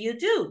 What do you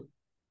do?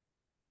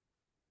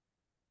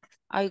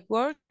 I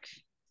work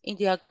in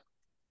the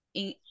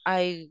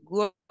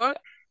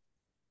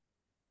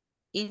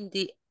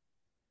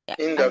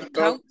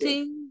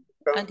accounting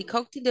and the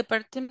accounting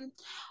department.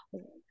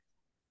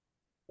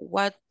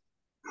 What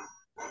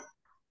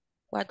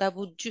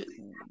about you?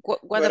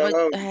 What about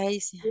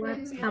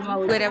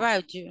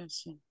you?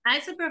 I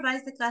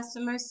supervise the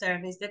customer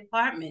service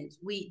department.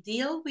 We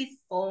deal with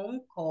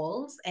phone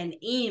calls and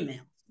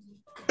email.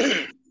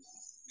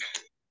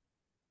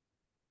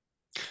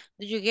 Do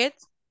you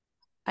get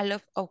a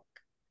lot of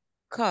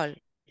call?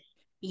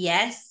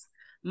 Yes.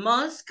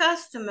 Most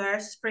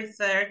customers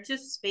prefer to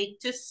speak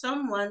to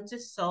someone to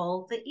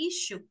solve the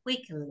issue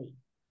quickly.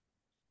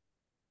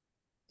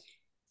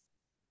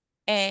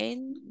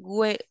 And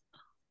where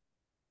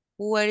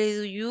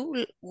do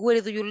you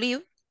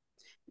live?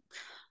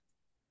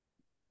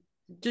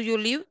 Do you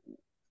live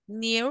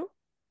near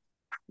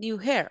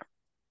here?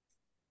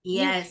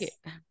 Yes.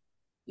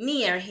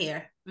 Near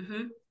here.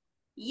 Near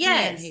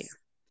Yes. here.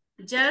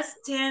 Just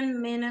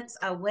 10 minutes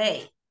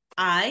away.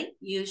 I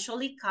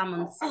usually come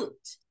on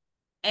foot.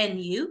 And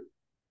you?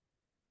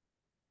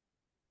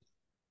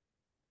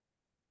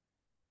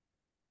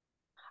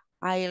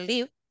 I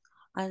live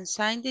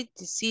inside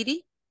the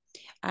city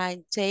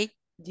and take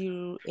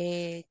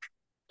the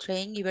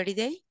train every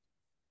day.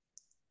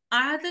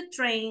 Are the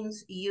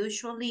trains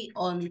usually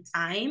on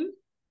time?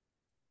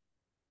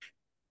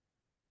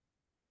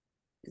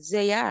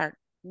 They are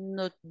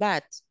not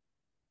bad.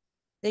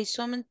 They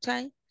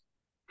sometimes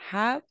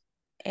have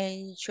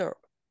a short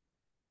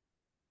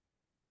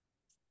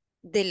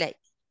delay.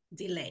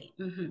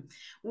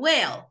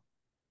 Well,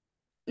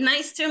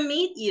 nice to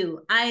meet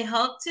you. I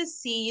hope to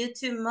see you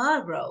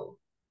tomorrow.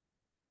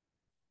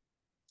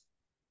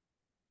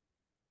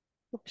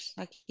 Ups,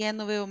 aquí ya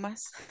no veo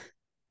más.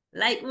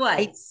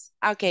 Likewise.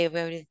 Okay,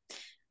 very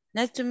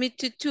nice to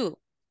meet you too.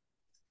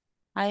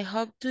 I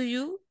hope to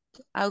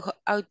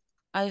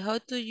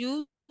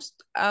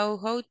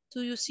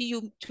see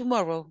you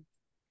tomorrow.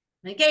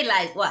 Okay,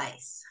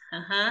 likewise.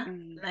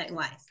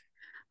 Likewise.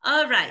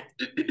 All right.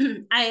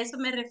 A eso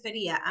me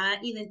refería, a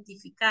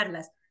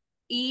identificarlas.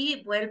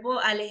 Y vuelvo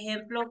al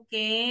ejemplo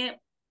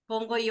que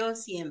pongo yo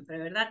siempre,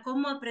 ¿verdad?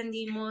 ¿Cómo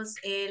aprendimos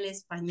el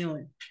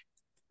español?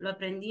 Lo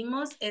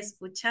aprendimos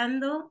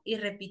escuchando y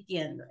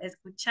repitiendo,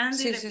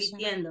 escuchando y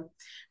repitiendo.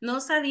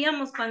 No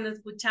sabíamos cuando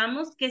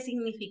escuchamos qué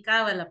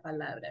significaba la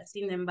palabra.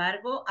 Sin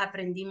embargo,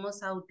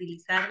 aprendimos a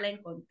utilizarla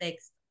en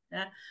contexto,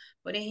 ¿verdad?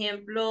 Por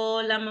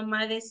ejemplo, la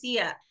mamá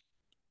decía,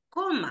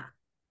 coma.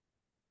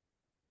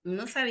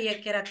 No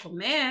sabía que era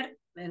comer,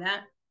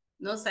 ¿verdad?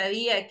 No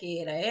sabía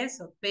que era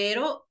eso,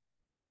 pero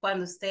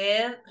cuando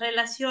usted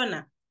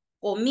relaciona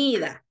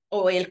comida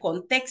o el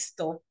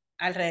contexto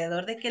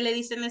alrededor de qué le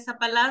dicen esa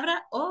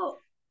palabra,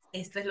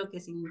 esto es lo que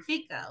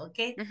significa, ¿ok?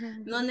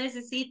 No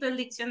necesito el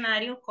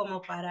diccionario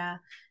como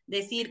para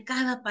decir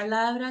cada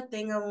palabra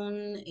tenga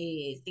un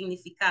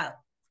significado.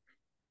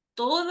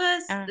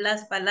 Todas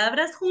las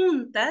palabras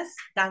juntas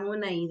dan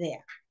una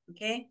idea,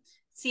 ¿ok?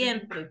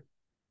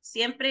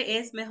 Siempre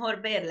es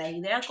mejor ver la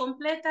idea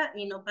completa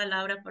y no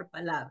palabra por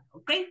palabra,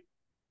 ¿ok?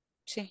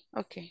 Sí,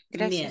 ok,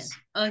 gracias.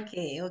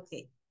 Bien,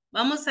 ok.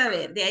 Vamos a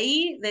ver, de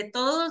ahí, de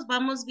todos,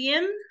 ¿vamos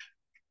bien?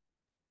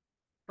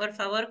 Por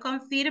favor,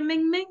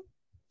 confírmenme.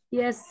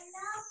 Yes.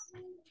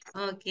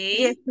 Ok.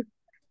 Yes.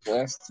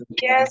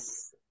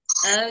 Yes.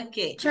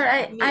 Ok. Sure,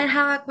 I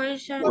have a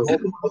question.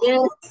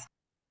 Yes.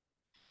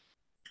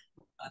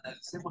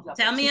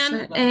 Tell me,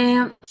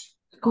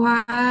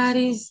 what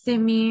is the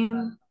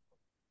mean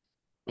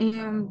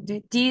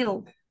the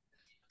deal?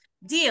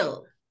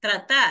 Deal,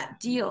 tratar.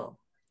 Deal.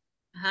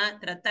 Ajá,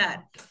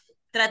 tratar.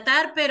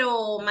 Tratar,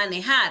 pero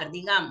manejar,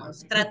 digamos.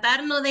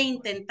 Tratar no de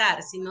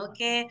intentar, sino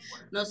que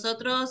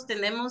nosotros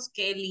tenemos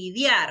que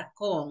lidiar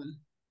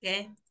con,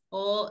 ¿ok?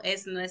 O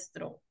es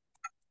nuestro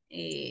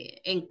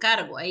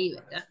encargo ahí,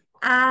 ¿verdad?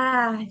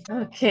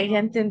 Ok, ya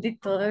entendí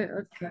todo.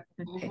 Ok,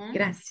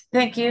 gracias.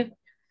 Thank you.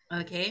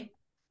 Ok.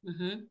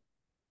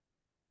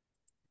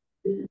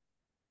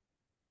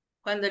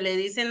 Cuando le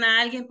dicen a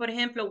alguien, por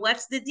ejemplo,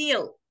 what's the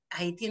deal?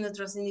 Ahí tiene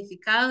otro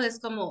significado, es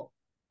como,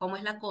 ¿cómo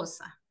es la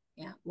cosa?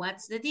 ¿Yeah?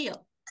 What's the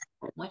deal?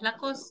 ¿Cómo es la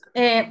cosa?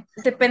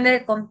 Depende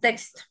del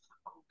contexto.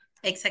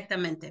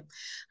 Exactamente.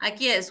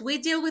 Aquí es, we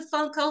deal with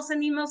phone calls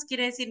and emails,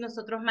 quiere decir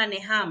nosotros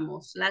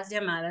manejamos las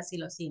llamadas y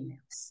los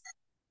emails.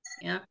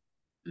 ¿Yeah?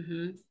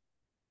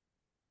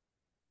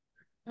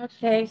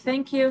 Okay,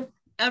 thank you.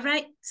 All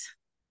right.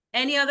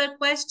 Any other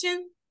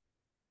question?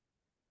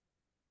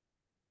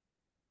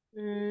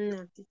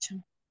 No,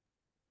 teacher.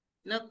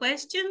 No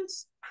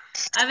questions?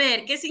 A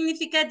ver, ¿qué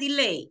significa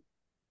delay?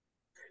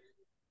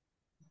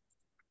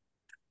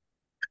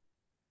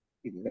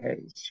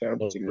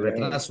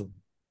 Retraso.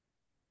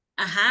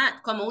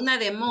 Ajá, como una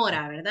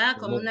demora, ¿verdad?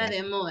 Como una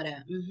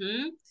demora.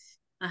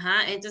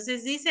 Ajá,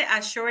 entonces dice a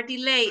short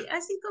delay,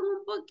 así como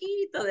un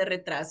poquito de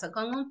retraso,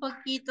 con un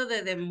poquito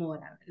de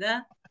demora,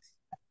 ¿verdad?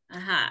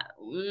 Ajá,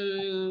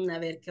 a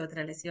ver qué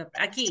otra les iba.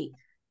 Aquí,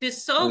 to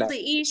solve the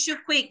issue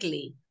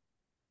quickly.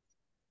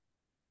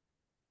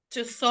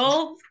 To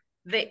solve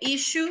the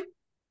issue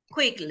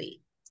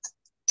quickly.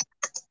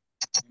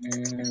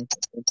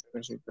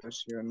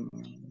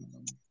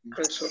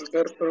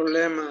 Resolver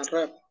problemas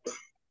rápido.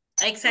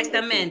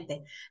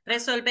 Exactamente.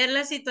 Resolver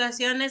las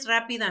situaciones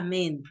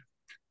rápidamente.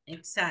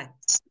 Exacto.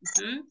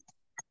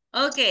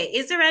 Okay,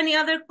 is there any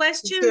other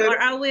question or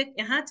are we,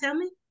 tell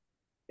me.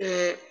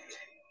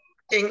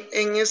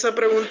 En esa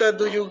pregunta,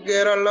 do you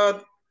get a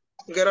lot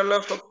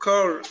of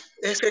calls?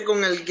 Es que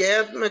con el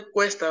get me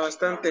cuesta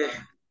bastante.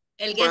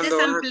 El get es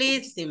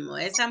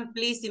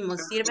amplísimo,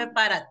 sirve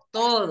para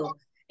todo.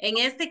 En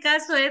este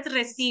caso es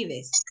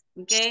recibes,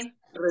 ¿ok?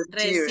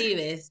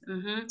 Recibes.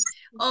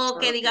 O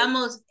que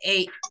digamos,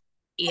 y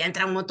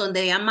entra un montón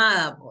de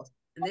llamadas, pues.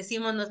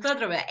 Decimos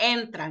nosotros, ¿verdad?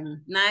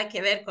 Entran, nada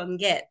que ver con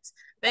get,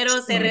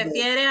 pero se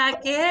refiere a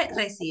que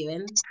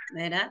reciben,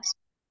 ¿verdad?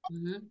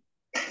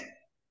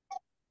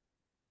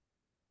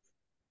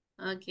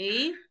 Ok.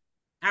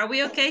 Are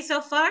we okay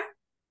so far?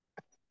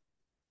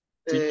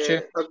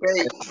 Teacher.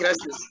 Okay,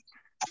 gracias.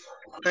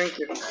 Thank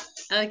you.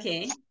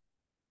 Okay.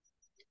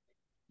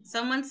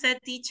 Someone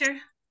said teacher.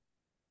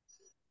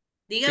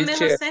 Dígame,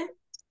 Teacher, José.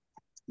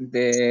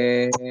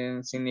 de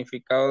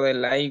significado de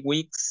like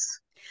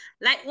weeks.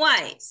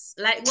 Likewise.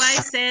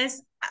 Likewise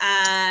es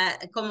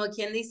como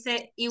quien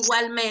dice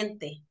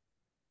igualmente.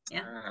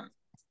 ¿Ya?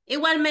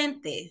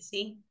 Igualmente,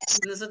 ¿sí?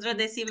 Nosotros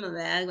decimos,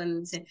 ¿verdad? Cuando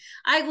dicen,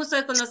 ay, gusto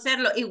de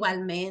conocerlo,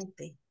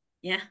 igualmente.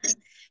 ¿Ya?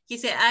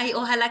 Dice, ay,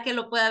 ojalá que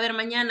lo pueda ver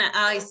mañana.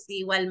 Ay, sí,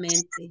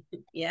 igualmente.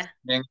 ¿Ya?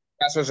 En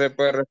caso se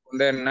puede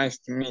responder nice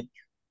to meet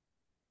you.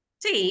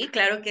 Sí,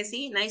 claro que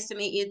sí. Nice to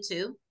meet you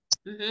too.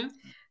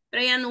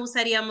 Pero ya no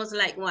usaríamos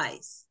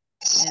likewise.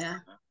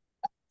 ¿Verdad?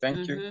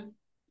 Thank you.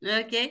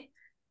 Okay,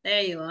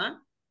 there you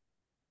are.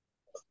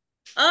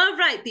 All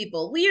right,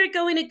 people. We are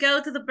going to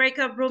go to the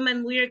breakout room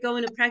and we are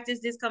going to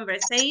practice this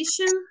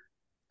conversation.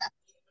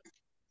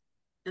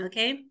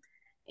 Okay.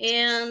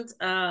 And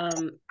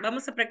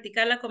vamos a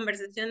practicar la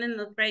conversación en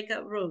the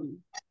breakout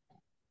room.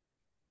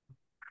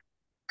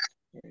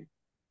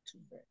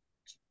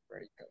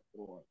 Breakout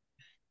room.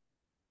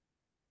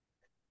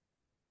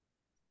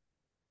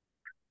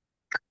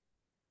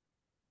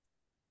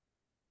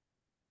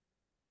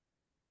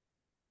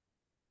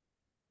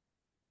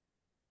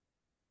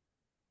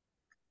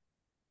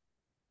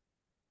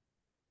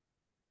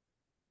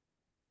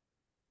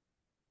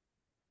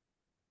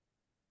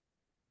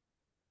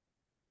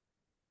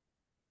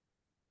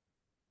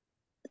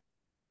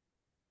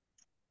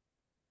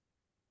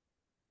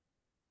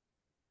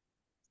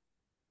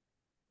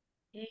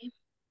 Okay.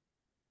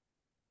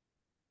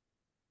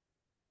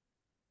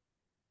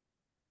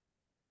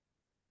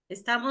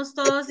 Estamos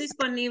todos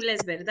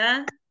disponibles,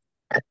 ¿verdad?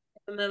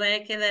 No me vaya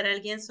a quedar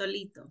alguien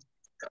solito.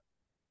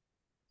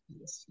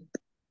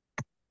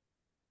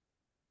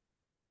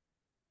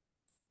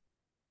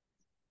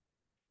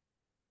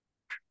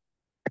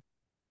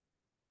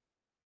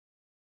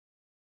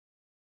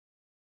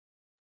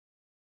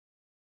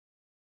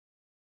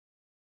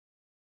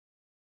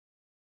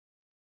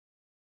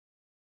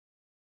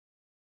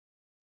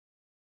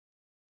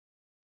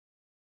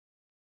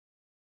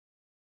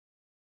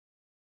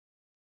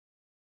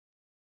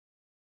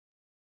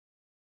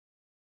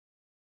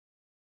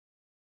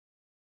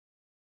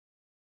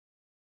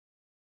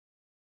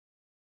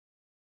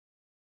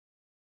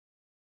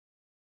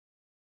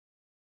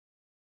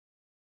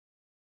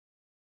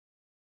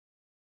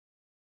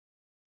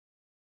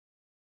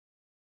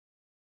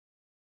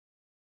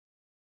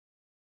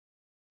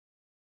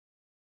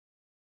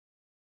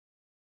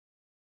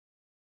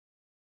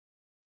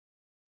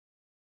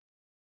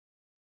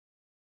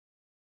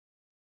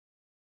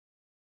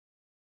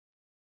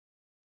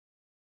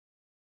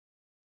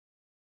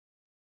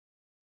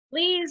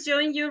 Please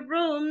join your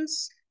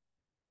rooms.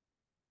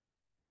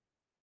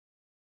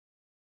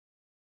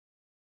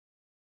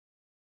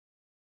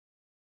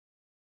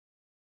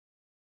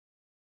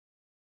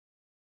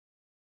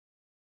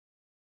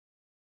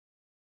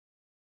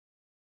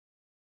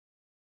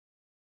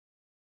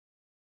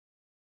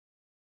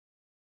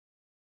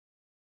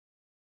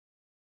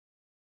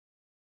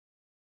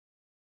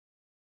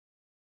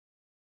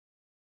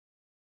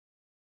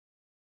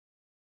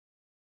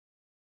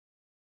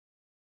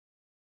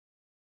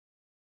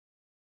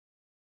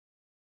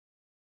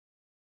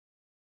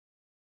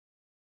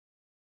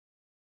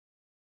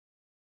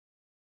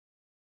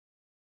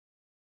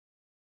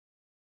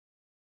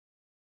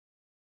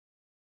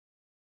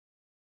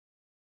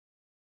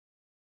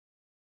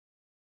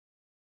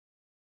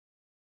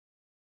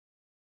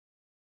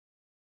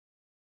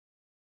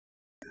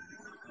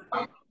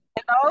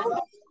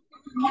 Hello.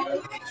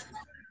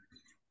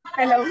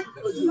 Hello.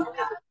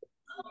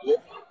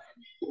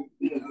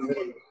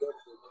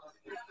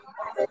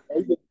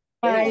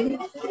 Hi.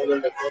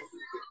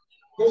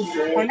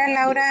 Hola,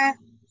 Laura.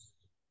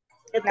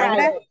 ¿Qué tal?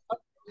 Laura.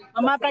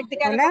 Vamos a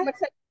practicar la Hola.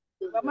 conversación.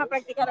 Vamos a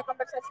practicar la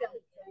conversación.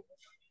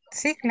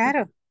 Sí,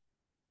 claro.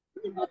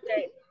 Ok.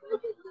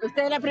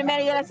 Usted es la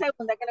primera y yo la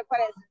segunda, ¿qué le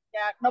parece?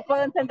 Ya no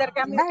puedo entender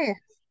cambio de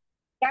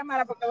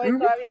cámara porque voy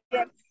todavía.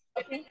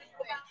 ¿Okay?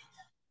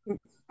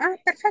 Ah,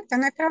 perfecto,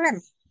 no hay problema.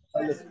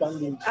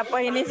 Ah,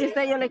 pues inicia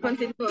usted, yo le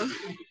continúo.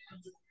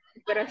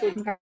 Pero sí.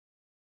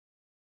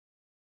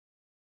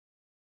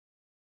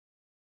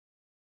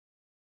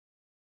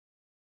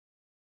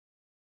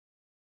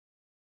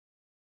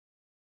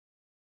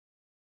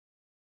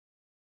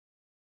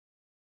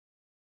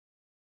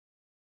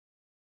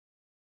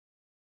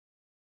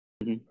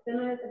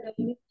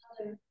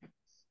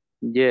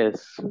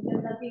 Yes.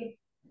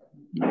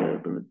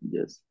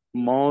 Yes.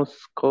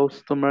 Most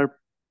customers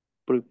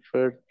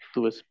prefer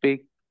to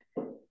speak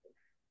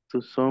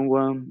to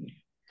someone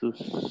to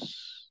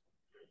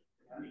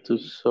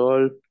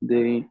solve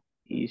the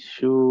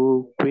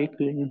issue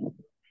quickly.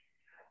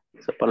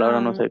 Esa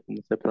palabra no sé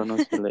cómo se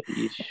pronuncia, la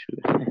issue.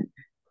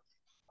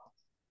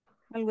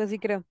 Algo así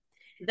creo.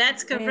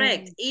 That's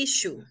correct.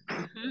 Issue.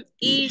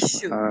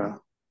 Issue.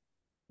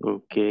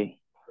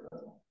 Okay.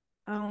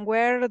 And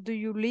where do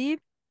you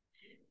live?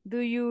 Do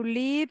you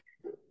live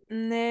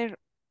near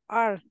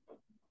R?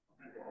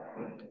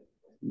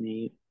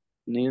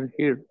 Near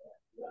here.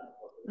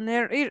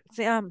 Near here.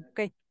 Sí,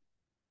 okay.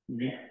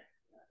 Mhm.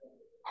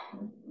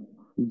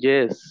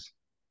 Yes,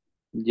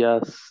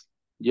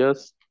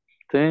 just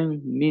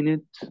 10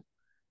 minutes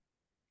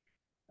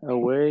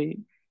away.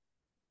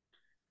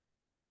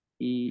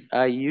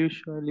 I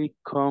usually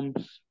come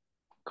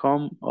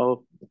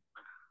of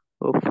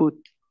food.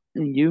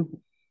 And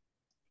you?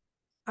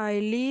 I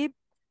live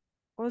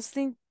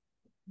Austin,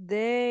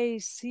 the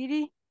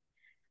city,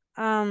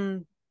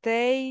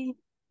 they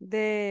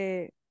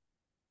the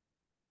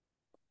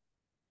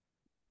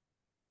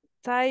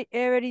tie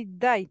every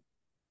day.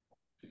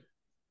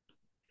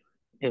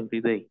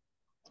 Every day.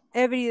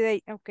 Every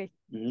day, okay.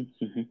 Mhm.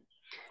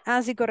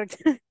 Sí, correcto.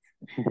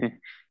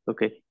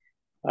 Okay.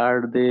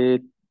 Are the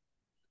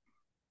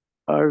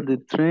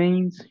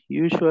trains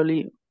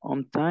usually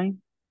on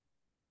time?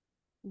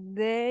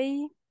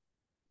 They,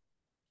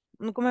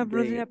 ¿cómo se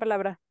pronuncia la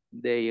palabra?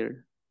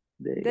 They're.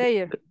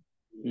 There.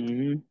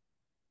 Mhm.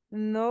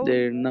 No,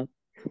 They're not.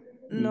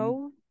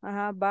 no,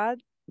 but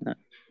No.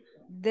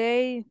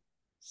 they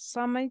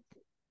summit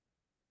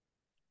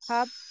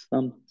have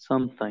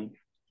Sometimes.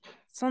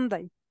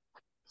 Sunday.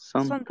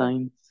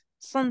 Sometimes.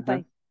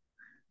 Sunday.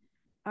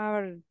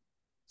 Our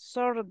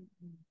short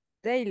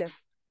daily.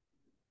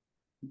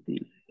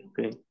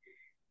 Okay.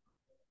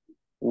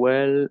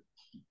 Well,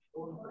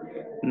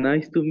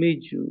 nice to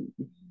meet you.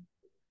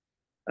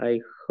 I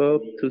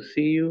hope to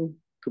see you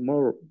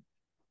tomorrow.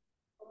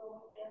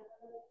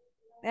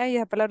 Ay,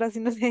 esa palabra sí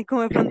no sé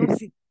cómo se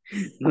pronuncia.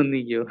 No,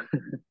 ni yo.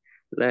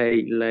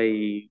 Like,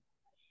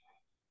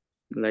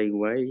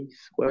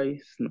 wise,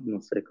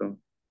 no sé cómo.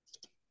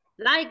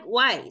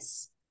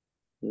 Likewise.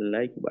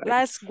 Likewise.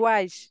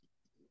 Likewise.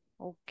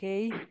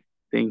 Okay.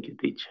 Thank you,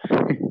 teacher.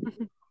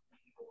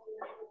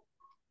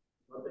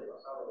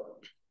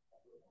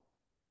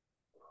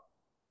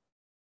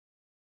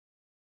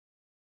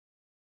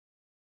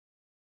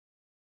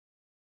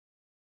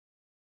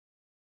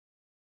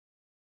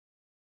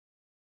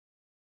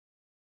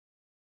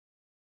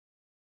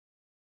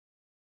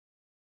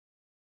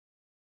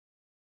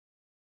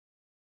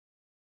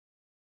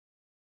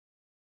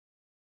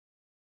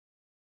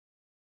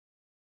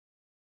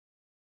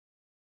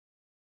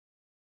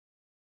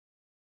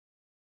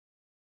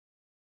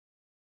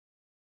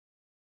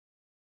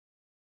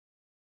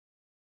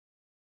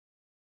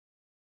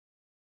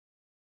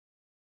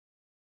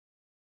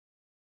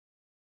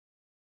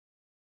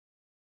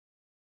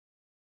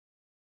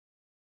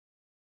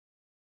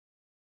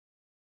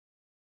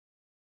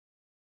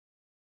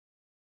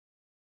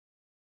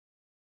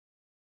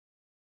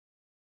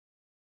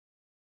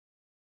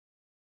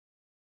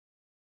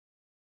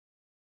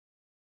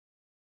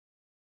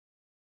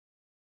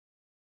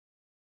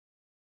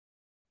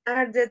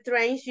 Are the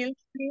trains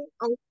usually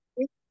on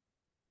time?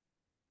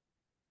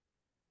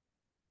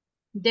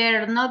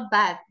 They're not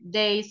bad.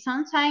 They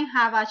sometimes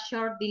have a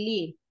short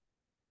delay.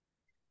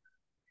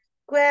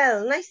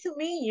 Well, nice to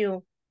meet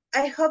you.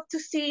 I hope to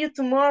see you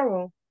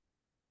tomorrow.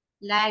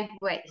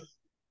 Likewise.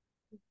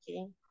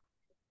 Okay.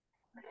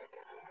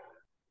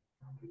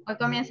 Hoy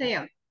comienzo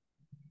yo.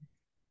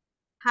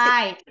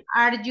 Hi,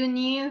 are you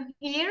new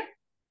here?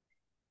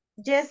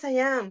 Yes, I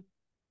am.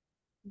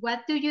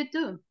 What do you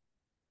do?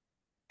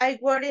 I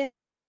work in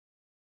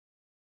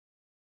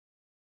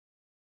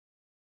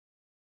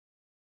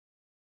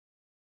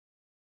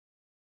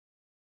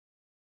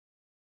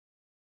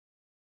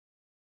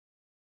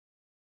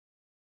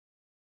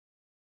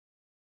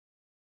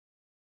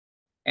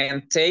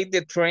And take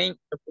the train.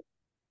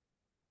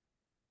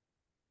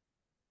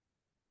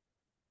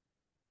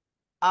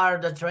 Are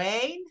the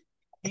train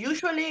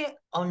usually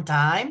on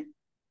time?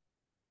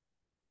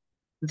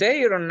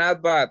 They are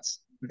not bad.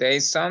 They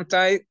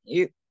sometimes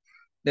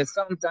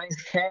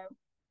have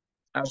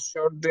a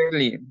short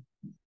delay.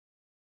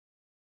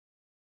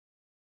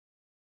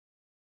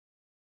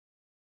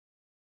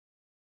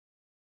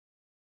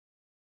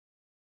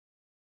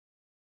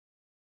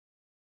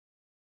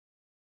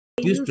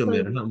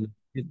 Customer, ¿no?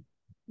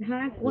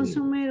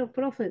 Consumer o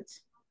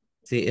profits.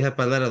 Sí, esa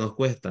palabra nos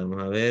cuesta.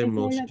 Vamos a ver, Esa es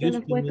most la que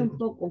nos cuesta customer. un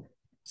poco.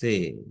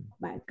 Sí.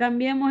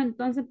 Cambiemos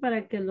entonces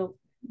para que lo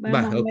Va,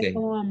 vamos a ok. ver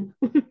cómo vamos.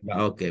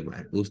 Va, ok,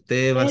 va.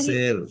 Usted va a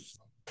ser.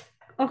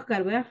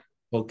 Oscar, ¿verdad?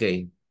 Ok.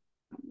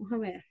 Vamos a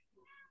ver.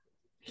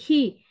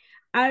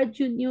 Are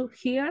you new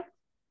here?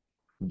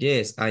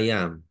 Yes, I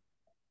am.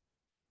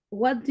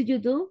 What do you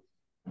do?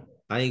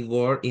 I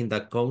work in the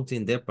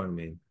accounting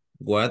department.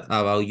 What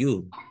about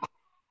you?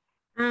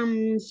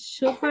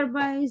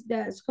 Supervise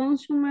the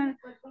consumer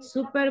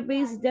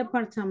supervise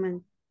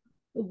department.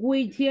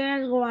 We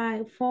deal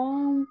by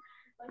phone,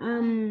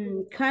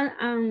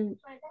 call,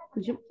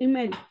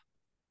 email.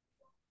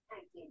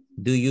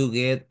 Do you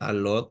get a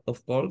lot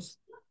of calls?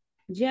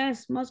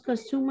 Yes, most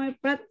consumer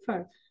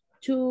prefer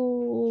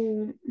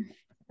to...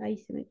 Ahí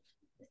se me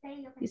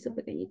hizo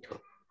pequeñito.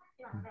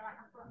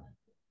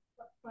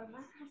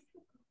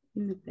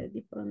 Me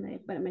perdí por donde.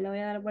 Espera, me le voy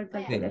a dar vuelta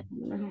al Sí,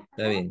 teléfono.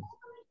 está bien.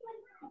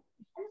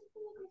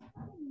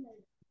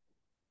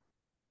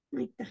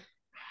 Ahí está.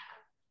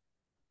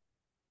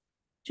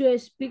 to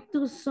speak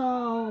to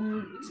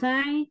some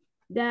sign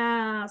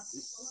that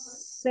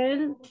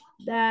sell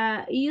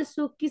the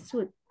isu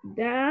kitsu.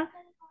 That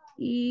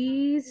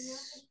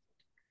is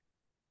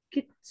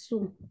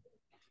kitsu.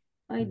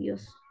 Ay,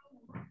 Dios.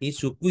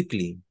 Issue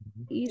quickly.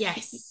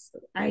 Yes.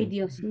 Ay,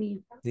 Dios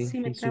mío. Sí, Sí,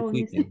 me issue trabo en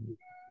quickly.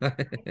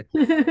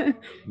 ese.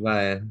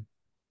 Vaya.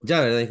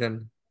 Ya, ¿verdad, hija?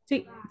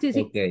 Sí, sí,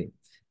 sí. Okay.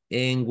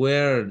 And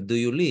where do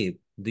you live?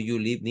 Do you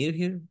live near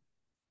here?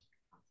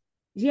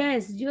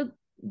 Yes, you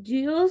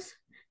just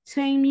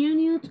 10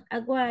 minutes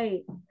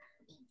away.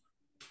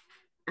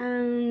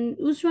 And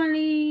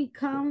usually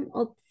come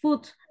on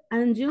foot.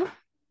 And you?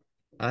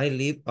 I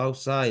live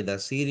outside the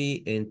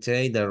city and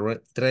take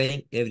the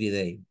train every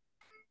day.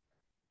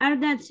 Are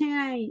the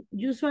train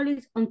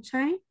usually on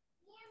time?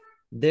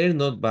 They're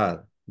not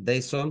bad.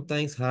 They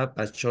sometimes have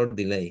a short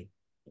delay.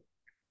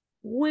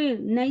 Well,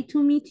 nice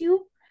to meet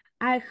you.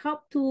 I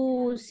hope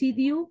to see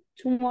you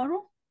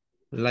tomorrow.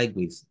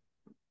 Likewise.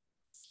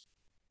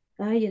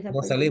 Ay, esa No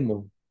parte.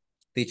 salimos,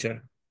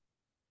 teacher.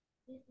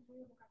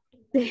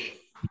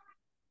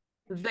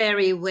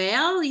 Very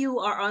well. You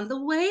are on the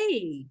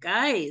way.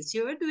 Guys,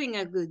 you're doing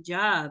a good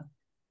job.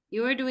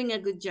 You are doing a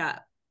good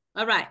job.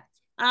 All right.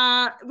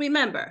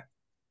 Remember,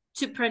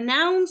 to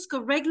pronounce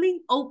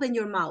correctly, open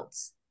your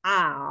mouths.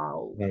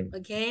 Ow.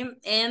 Okay.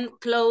 And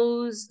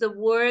close the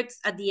words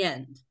at the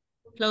end.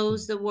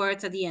 Close the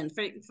words at the end.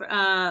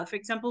 For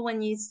example,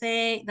 when you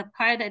say the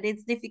part that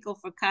it's difficult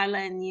for Carla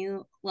and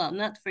you, well,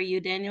 not for you,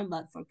 Daniel,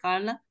 but for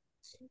Carla.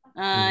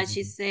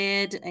 She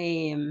said,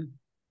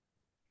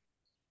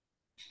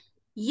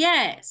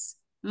 yes,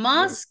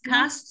 most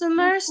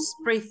customers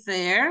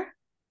prefer.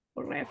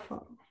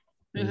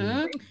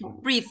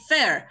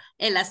 Prefer.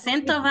 El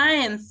acento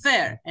va en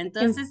fer.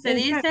 Entonces se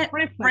dice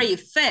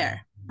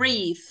prefer.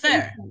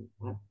 Prefer.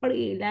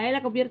 La E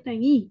la convierto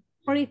en I.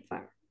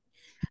 Prefer.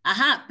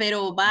 Ajá,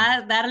 pero va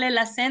a darle el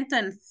acento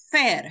en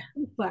fer.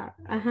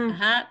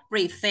 Ajá.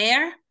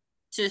 Prefer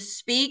to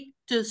speak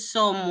to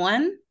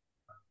someone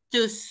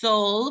to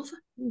solve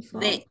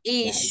the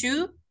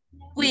issue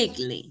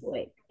quickly.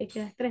 Es que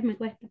las tres me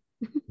cuesta.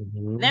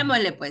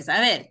 Démosle pues, a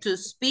ver, to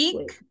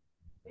speak.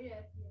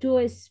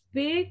 To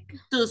speak.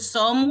 To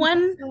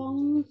someone.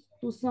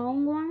 To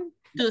someone.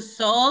 To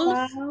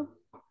solve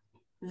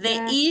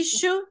the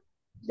issue.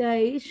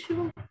 The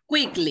issue.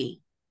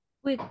 Quickly.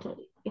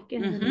 Quickly. Es que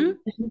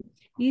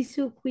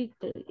issue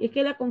quickly. Es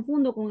que la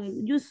confundo con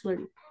el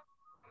usually.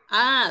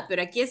 Ah,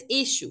 pero aquí es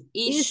issue.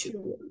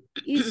 Issue.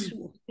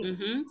 Issue.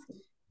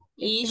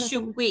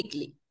 Issue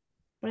quickly.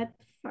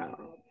 Prefer.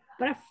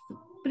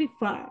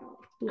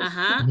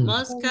 Ajá.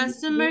 Most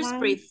customers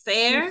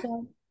prefer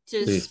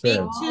to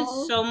speak to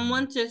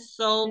someone to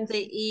solve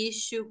the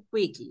issue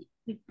quickly.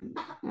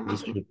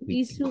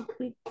 Issue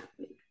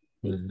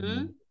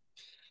quickly.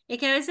 Es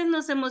que a veces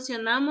nos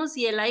emocionamos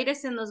y el aire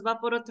se nos va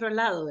por otro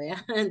lado,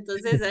 ¿vea?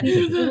 Entonces,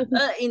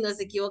 y nos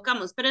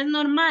equivocamos, pero es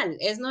normal,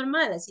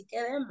 así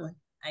que demos.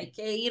 Hay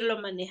que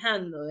irlo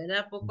manejando,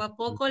 ¿verdad? Poco a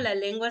poco la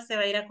lengua se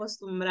va a ir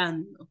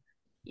acostumbrando.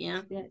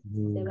 ¿Ya?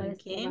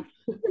 Okay.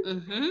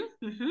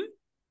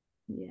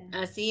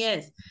 Así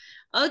es.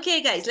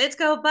 Okay, guys, let's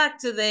go back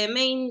to the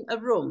main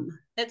room.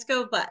 Let's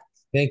go back.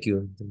 Thank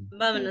you.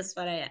 Vámonos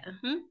para allá.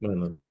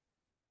 Bueno.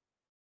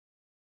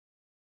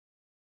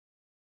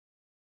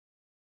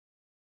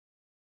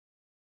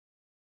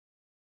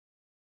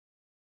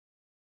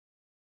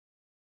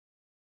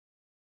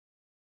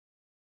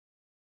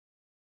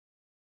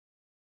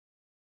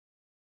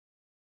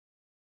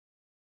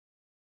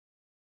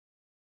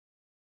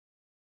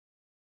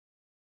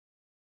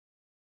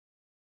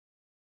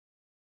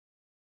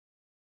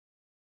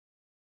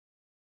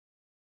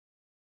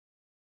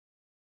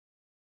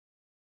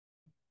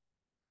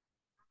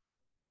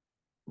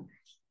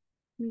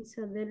 Miss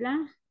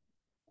Adela.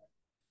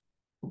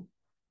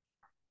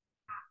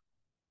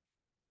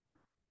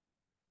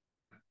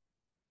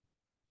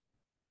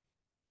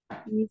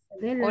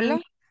 Hola.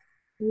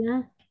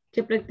 Hola.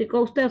 ¿Se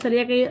practicó usted? O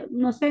sería que,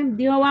 no sé,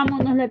 dijo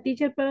vámonos la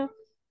teacher, pero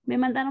me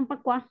mandaron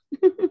para acá.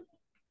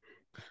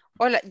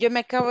 Hola, yo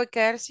me acabo de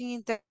quedar sin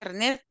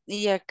internet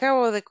y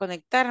acabo de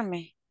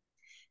conectarme.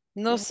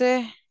 No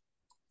sé.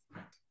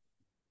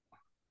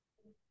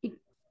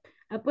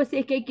 Pues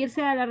es que hay que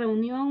irse a la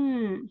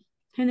reunión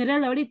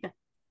general ahorita.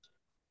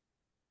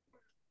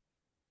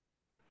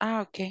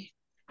 Okay.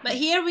 But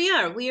here we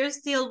are. We are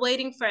still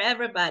waiting for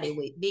everybody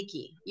with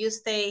Vicky. You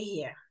stay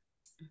here.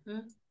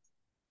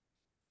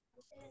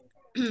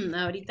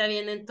 Ahorita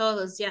vienen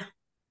todos ya.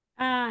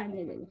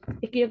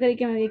 Es que yo creí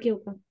que me había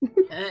equivocado.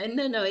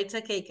 No, it's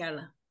okay,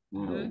 Carla.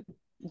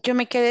 Yo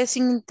me quedé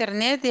sin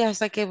internet y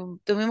hasta que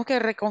tuvimos que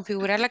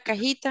reconfigurar la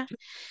cajita.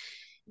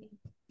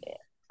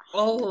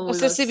 Oh, No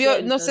sé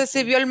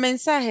si vio el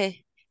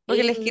mensaje,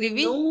 porque le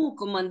escribí. No,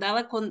 como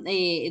andaba con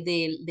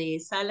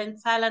de sala en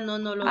sala, no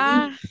lo vi.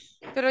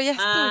 Pero ya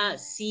estuvo.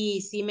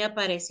 Sí me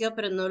apareció,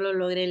 pero no lo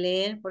logré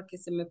leer porque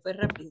se me fue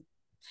rápido.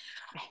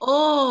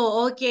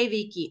 Oh, okay,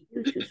 Vicky.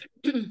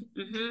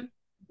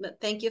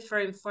 Thank you for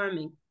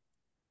informing.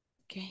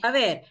 Okay. A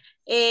ver,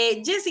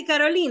 Jessy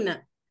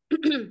Carolina.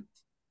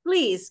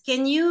 Please,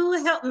 can you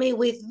help me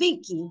with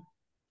Vicky?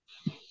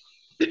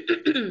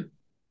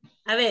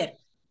 A ver,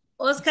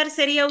 Oscar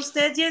sería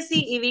usted,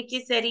 Jessie, y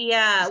Vicky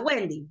sería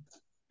Wendy.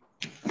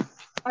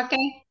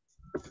 Okay.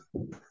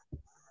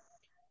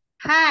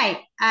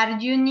 Hi, are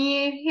you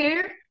near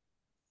here?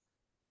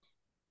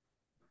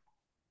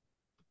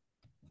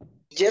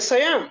 Yes, I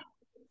am.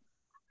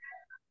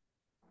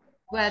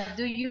 What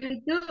do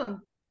you do?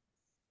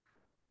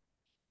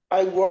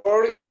 I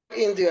work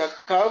in the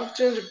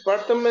accounting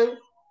department.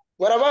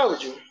 What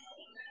about you?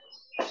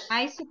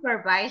 I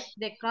supervise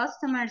the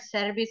customer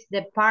service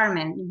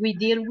department. We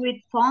deal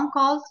with phone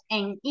calls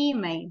and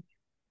email.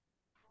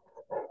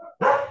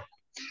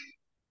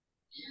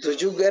 Do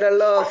you get a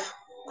lot of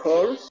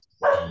calls?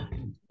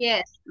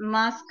 Yes,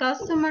 most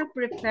customers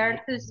prefer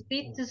to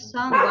speak to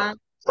someone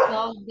to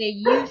solve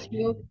the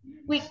issue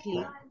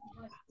quickly.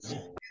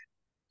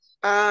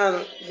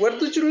 And where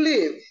do you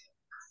live?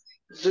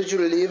 Do you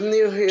live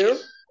near here?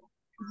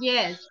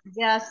 Yes,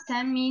 just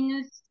 10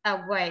 minutes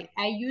away.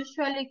 I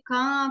usually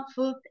come on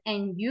foot,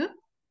 and you?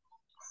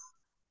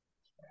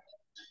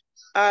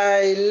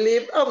 I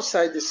live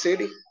outside the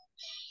city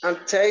and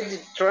take the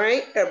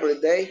train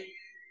every day.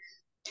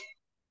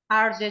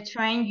 Are the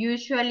trains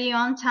usually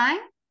on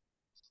time?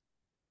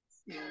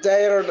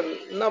 They are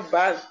not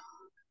bad.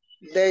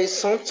 They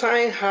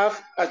sometimes have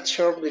a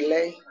short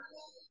delay.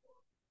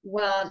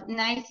 Well,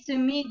 nice to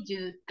meet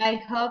you. I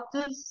hope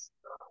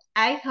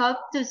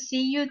to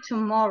see you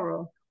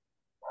tomorrow.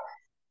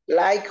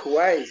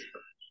 Likewise.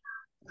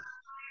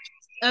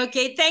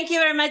 Ok, thank you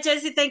very much,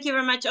 Jessie. Thank you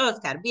very much,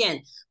 Oscar.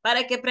 Bien,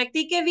 para que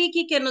practique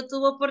Vicky, que no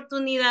tuvo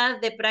oportunidad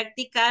de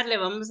practicar, le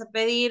vamos a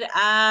pedir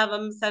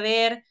vamos a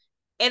ver,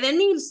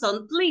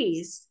 Edenilson,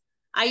 please.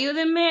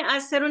 Ayúdenme a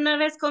hacer una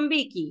vez con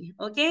Vicky,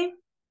 ¿ok?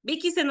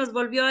 Vicky se nos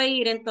volvió a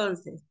ir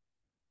entonces.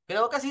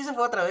 Creo que sí se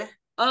fue otra vez.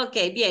 Ok,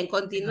 bien,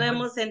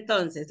 continuemos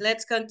entonces.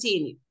 Let's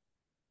continue.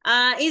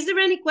 Is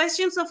there any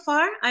questions so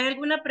far? ¿Hay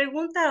alguna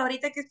pregunta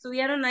ahorita que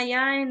estuvieron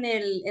allá en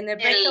el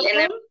breakout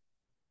room?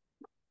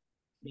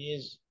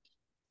 Yes.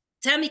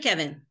 Tell me,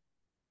 Kevin.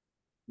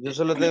 Yo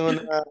solo tengo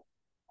una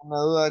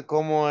duda,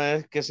 ¿cómo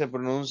es que se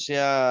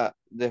pronuncia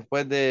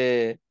después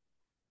de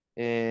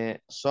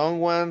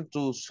someone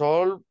to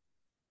solve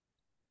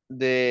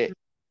the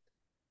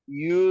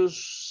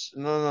use,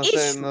 no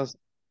sé, no sé.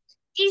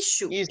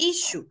 Issue.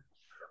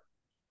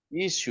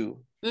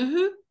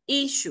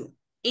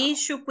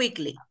 Issue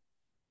quickly.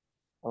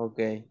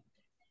 Okay.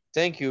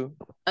 Thank you.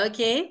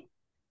 Okay.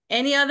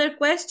 Any other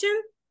question?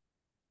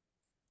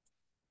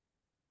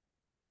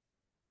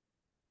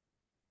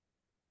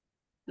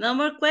 No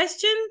more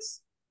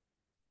questions?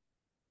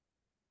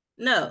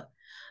 No.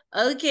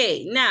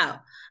 Okay,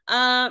 now,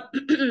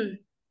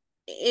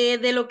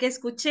 de lo que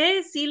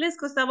escuché, sí les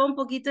costaba un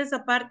poquito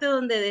esa parte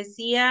donde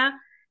decía,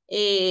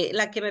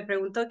 la que me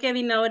preguntó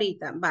Kevin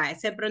ahorita,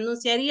 se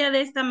pronunciaría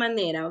de esta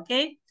manera, ¿ok?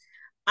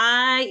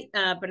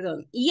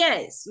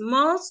 Yes,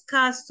 most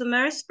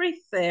customers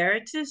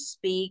prefer to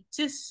speak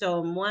to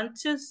someone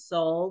to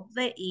solve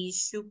the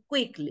issue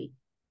quickly.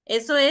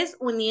 Eso es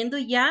uniendo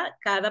ya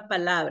cada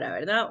palabra,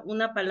 ¿verdad?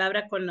 Una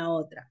palabra con la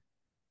otra.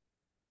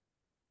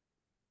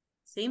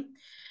 ¿Sí?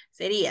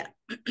 Sería,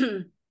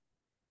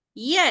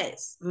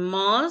 yes,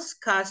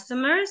 most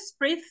customers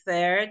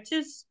prefer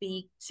to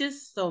speak to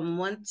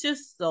someone to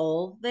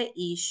solve the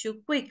issue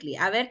quickly.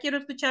 A ver, quiero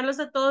escucharlos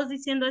a todos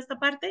diciendo esta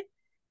parte.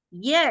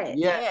 Yes.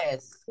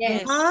 Yes.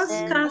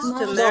 Most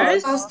customers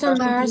prefer to speak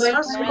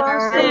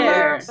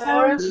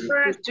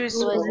to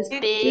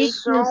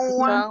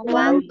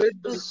someone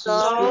to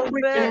solve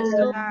the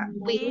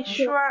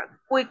issue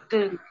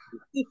quickly.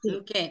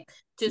 Okay.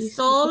 To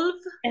solve,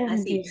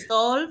 así,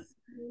 solve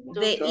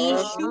the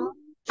issue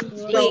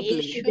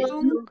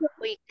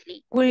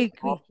quickly.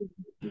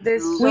 The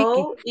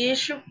solve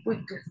issue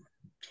quickly.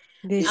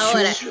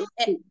 Ahora,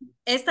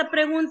 esta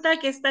pregunta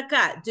que está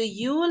acá, do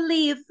you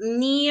live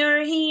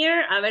near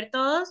here? A ver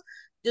todos.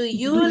 Do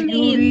you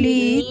live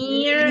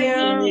near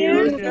here?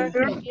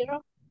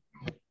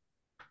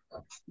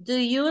 Do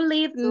you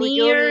live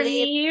near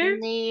here?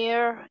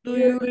 Do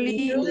you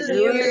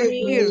live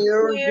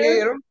near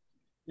here?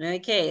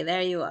 Okay,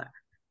 there you are.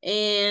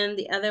 And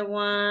the other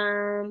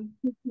one.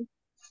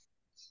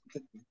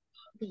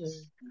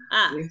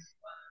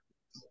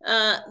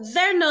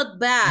 They're not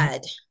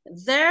bad.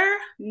 They're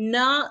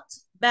not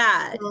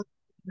bad.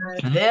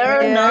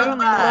 They're not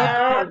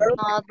bad.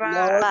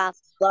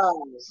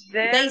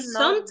 They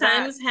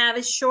sometimes have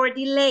a short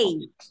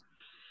delay.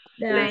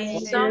 They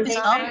sometimes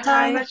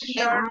have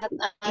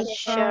a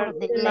short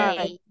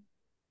delay.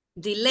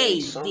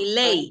 Delay.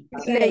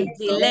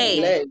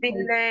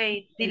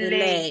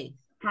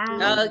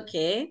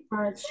 Okay.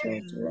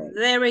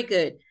 Very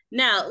good.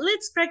 Now,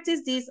 let's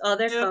practice this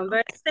other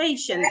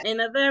conversation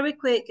in a very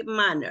quick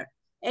manner.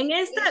 En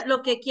esta,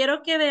 lo que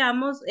quiero que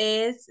veamos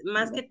es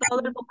más que todo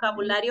el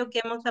vocabulario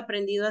que hemos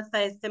aprendido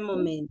hasta este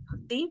momento,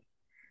 ¿sí?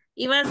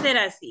 Y va a ser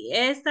así.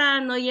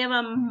 Esta no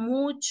lleva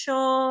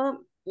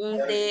mucho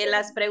de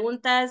las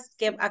preguntas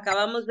que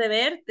acabamos de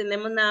ver,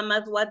 tenemos nada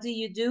más what do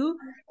you do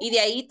y de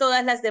ahí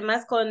todas las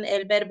demás con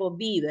el verbo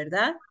be,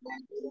 ¿verdad?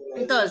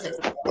 Entonces,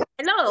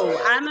 hello,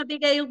 I'm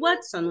Abigail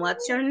Watson.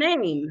 What's your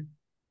name?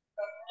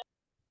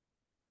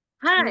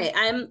 Hi,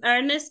 I'm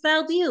Ernest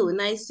Valview.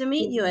 Nice to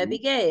meet you,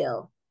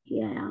 Abigail.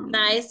 Yeah.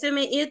 Nice to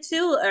meet you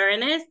too,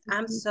 Ernest.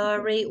 I'm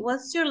sorry,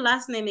 what's your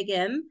last name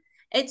again?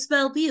 It's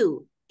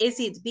Valview. Is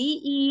it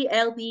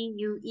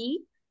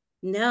B-E-L-B-U-E?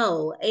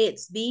 No,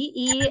 it's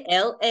B-E-L-L-V-I-E-W.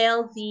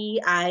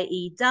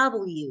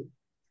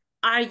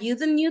 Are you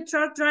the new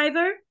truck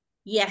driver?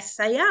 Yes,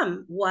 I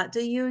am. What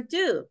do you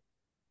do?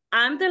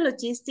 I'm the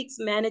logistics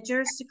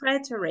manager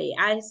secretary.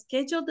 I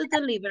schedule the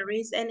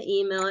deliveries and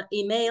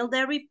email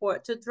the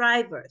report to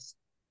drivers.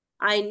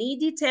 I need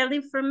detailed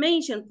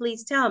information.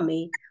 Please tell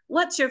me,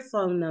 what's your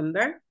phone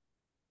number?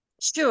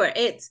 Sure,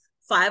 it's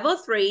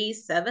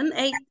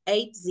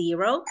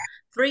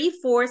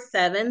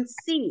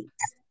 503-7880-3476.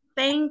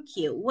 Thank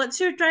you. What's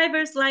your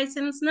driver's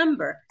license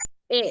number?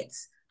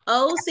 It's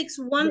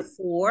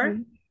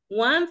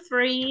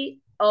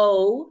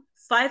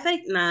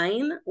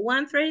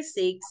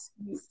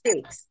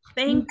 0614-130-589-1366.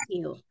 Thank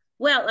you.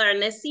 Well,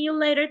 Ernest, see you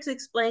later to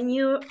explain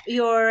your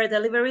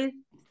delivery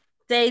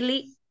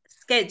daily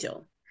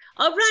schedule.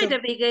 All right, Sure.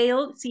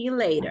 Abigail, see you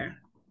later.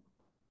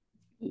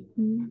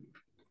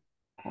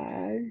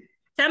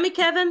 Tell me,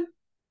 Kevin.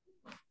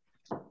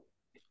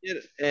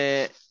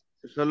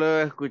 Solo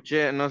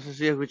escuché, no sé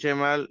si escuché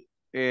mal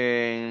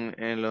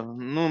en los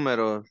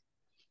números,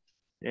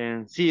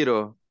 en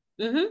zero.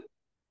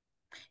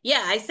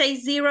 Yeah, I say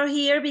zero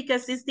here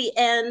because it's the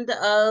end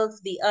of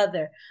the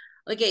other.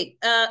 Okay,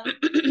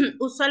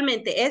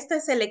 usualmente esta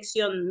es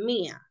elección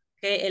mía,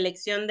 okay,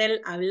 elección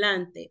del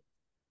hablante.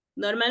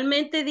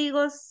 Normalmente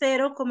digo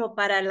cero como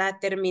para la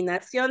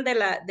terminación de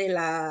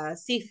la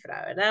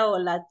cifra, ¿verdad? O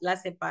la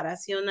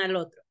separación al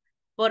otro.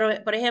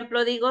 Por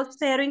ejemplo, digo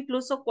cero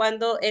incluso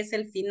cuando es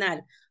el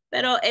final,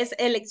 pero es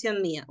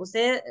elección mía.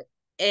 Usted,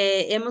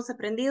 hemos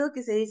aprendido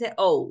que se dice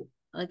O,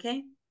 ¿ok?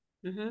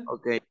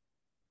 Ok,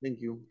 thank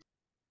you.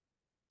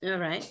 All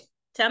right.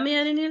 Tell me,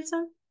 Eddie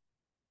Nilsson.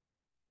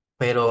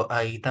 Pero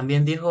ahí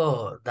también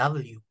dijo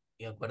W.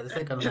 Y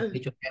acuérdese que nos han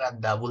dicho que era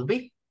double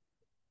B.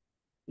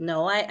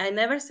 No, I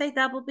never say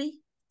double B.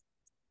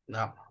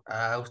 No,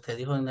 usted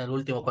dijo en el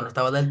último, cuando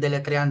estaba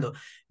deletreando,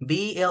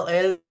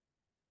 B-L-L.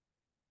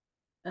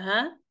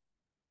 Ajá.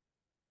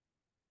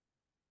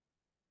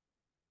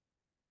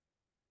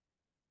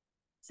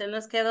 Se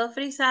nos quedó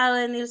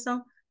frisado,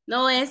 Nilsson.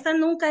 No, esta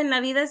nunca en la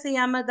vida se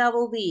llama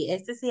double B.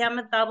 Este se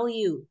llama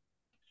W.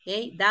 ¿Ok?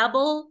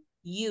 Double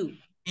U.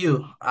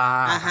 You.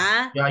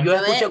 Ajá. Yo A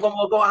escuché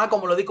ver.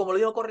 como lo dijo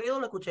corrido,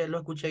 lo escuché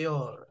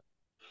yo.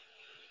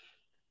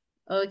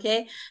 Ok.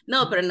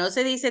 No, pero no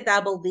se dice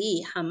double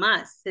B,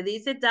 jamás. Se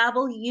dice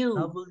double U.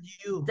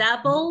 W.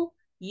 Double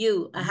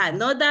U. Ajá.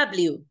 No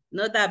W.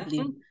 No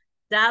W.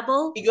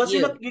 Double Y yo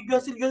sí, U.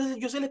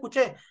 yo sí le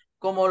escuché,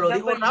 como lo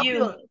dijo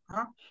rápido.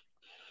 Ajá.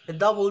 El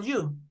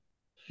W.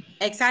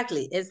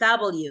 Exactly. Es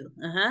W.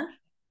 Ajá.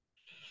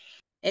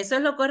 Eso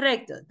es lo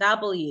correcto.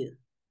 W.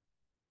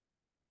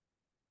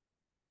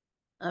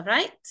 All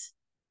right.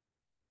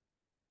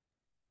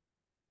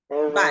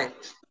 All right.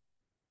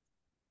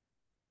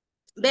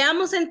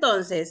 Veamos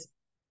entonces,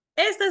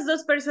 estas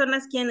dos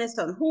personas, ¿quiénes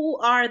son? Who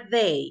are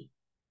they?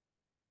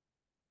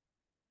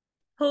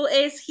 Who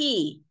is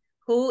he?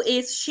 Who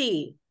is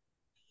she?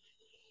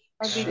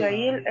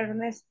 Abigail,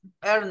 Ernest.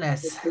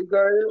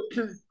 Abigail,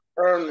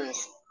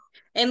 Ernest.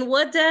 And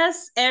what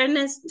does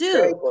Ernest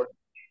do?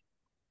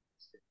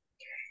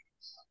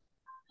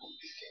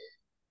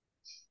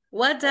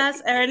 What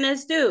does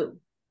Ernest do?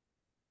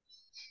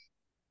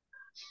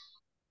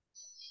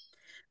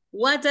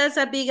 What does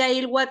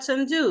Abigail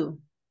Watson do?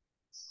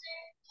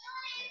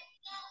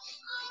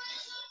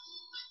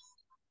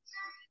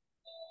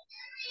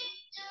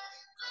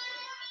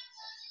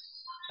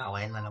 Está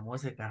buena la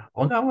música.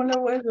 Pongámosle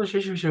bueno.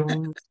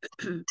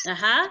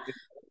 Ajá.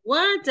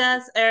 What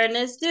does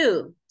Ernest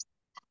do?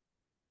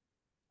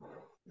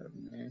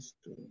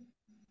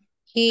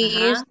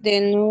 He is the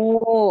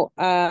new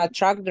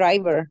truck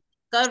driver.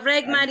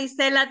 Correct,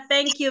 Marisela.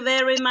 Thank you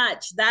very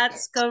much.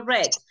 That's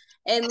correct.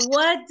 And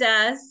what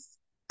does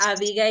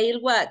Abigail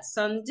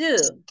Watson do?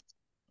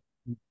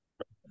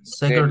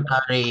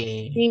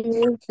 Secretary. He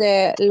is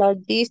the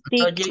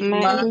logistic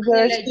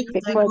manager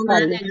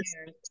secretary.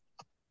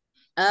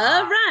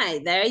 All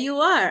right, there you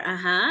are.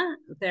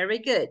 Very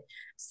good.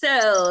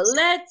 So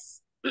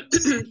let's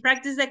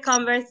practice the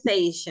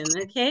conversation,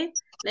 okay?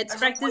 Let's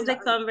practice the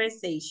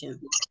conversation.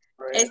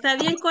 Está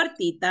bien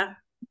cortita.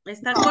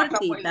 Está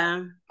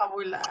cortita. Está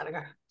muy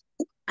larga.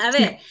 A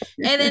ver,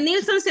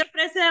 Edenilson se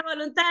ofrece de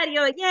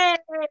voluntario. ¡Yeah!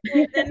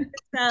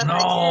 Edenilson, No.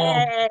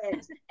 yeah.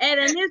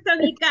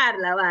 Edenilson y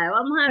Carla,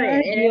 vamos a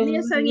ver.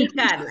 Edenilson y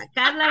Carla.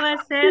 Carla va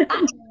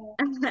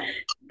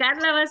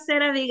a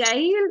ser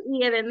Abigail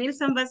y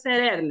Edenilson va a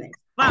ser Ernest.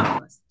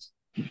 Vamos.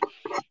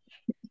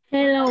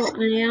 Hello,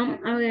 I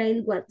am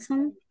Abigail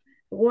Watson.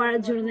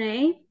 What's your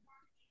name?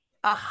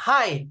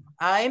 Hi,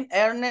 I'm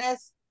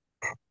Ernest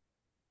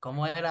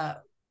 ¿Cómo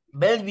era?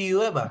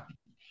 Bellevue, Eva.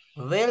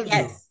 Bellevue.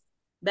 Yes,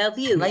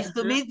 Bellevue. Nice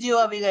to meet you,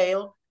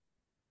 Abigail.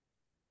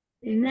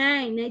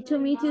 Nice to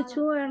meet you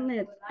too,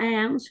 Ernest. I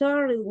am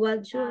sorry,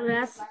 what's your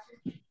last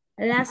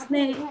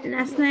name?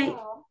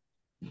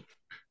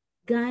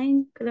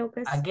 Game, creo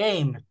que es. A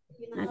game.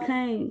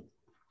 Okay.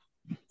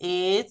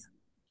 It's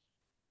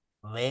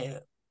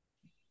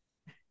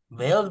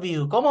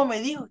Bellevue. ¿Cómo me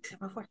dijo? Se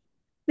me fue.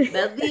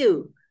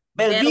 Bellevue.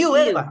 Bellevue,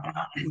 Eva.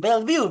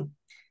 Bellevue.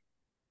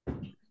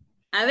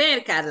 A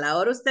ver, Carla,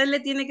 ahora usted le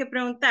tiene que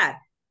preguntar.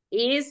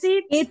 Is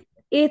it?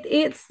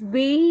 It's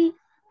B-E-L-B-O-E.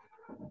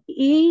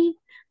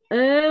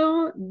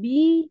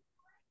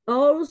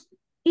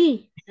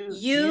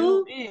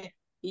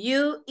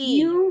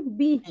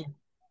 U-B.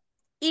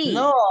 E.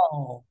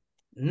 No,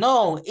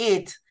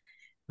 it's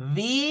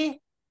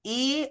V-E-L-L-V-I-E-W.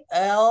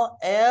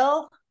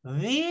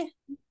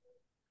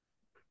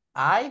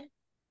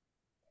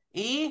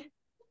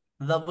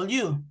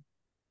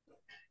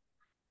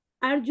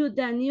 Are you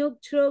the new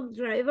truck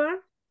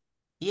driver?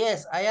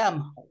 Yes, I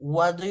am.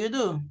 What do you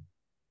do?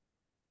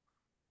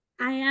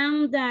 I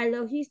am the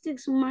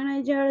logistics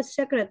manager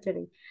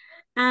secretary.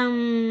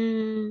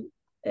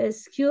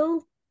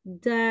 Schedule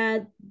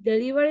the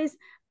deliveries.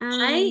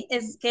 I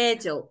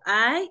schedule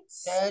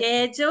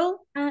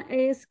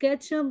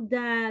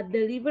the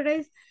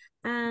deliveries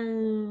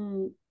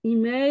and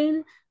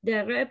email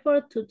the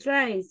report to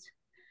trace.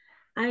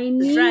 I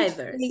need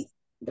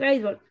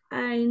driver.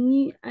 I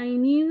need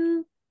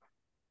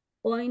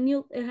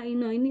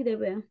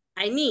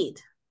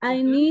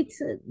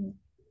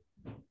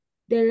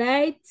the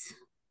lights,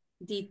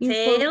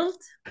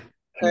 detailed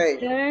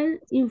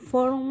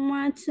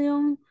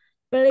information.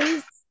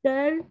 Please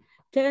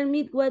tell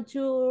me what's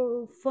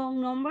your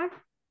phone number.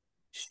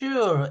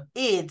 Sure,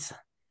 it's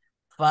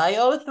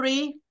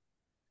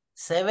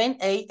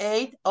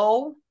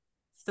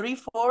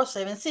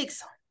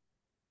 503-7880-3476.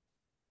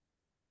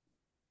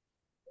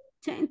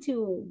 Thank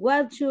you.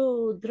 What's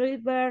your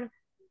driver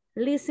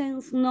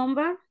license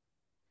number?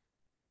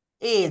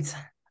 It's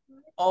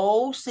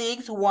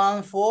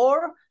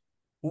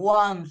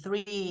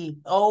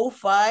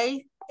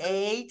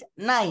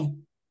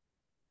 0614-130589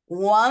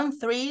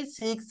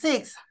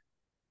 1366.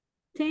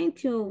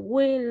 Thank you.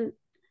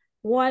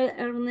 While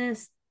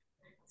Ernest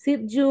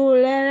sent you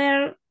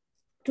letter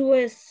to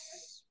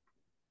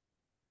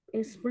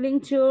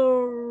explain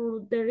your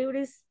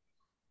deliveries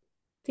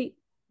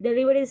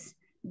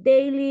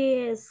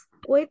daily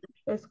school,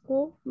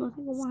 no sé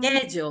cómo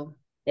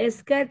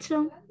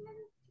schedule.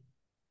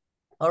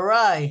 All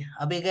right,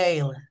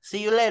 Abigail.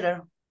 See you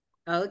later.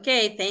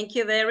 Okay, thank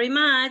you very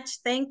much.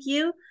 Thank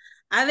you.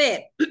 A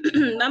ver,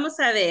 vamos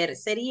a ver.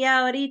 Sería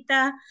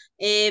ahorita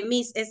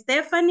Miss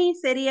Stephanie,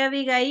 sería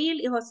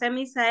Abigail y José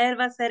Misael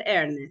va a ser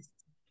Ernest.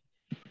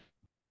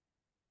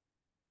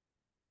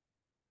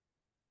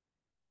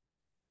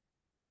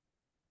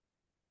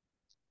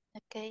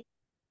 Okay.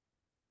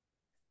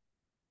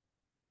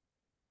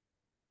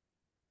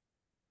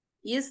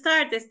 You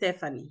start,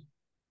 Stephanie.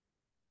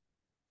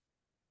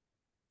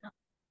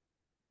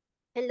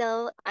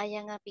 Hello, I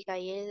am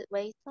Abigail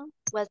Wayson.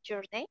 What's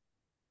your name?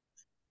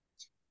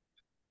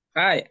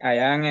 Hi, I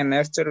am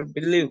Ernesto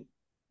Believe.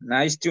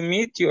 Nice to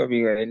meet you,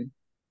 Abigail.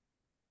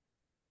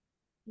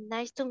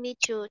 Nice to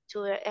meet you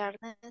too,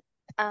 Ernest.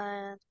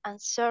 And I'm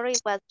sorry,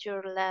 what's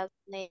your last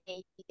name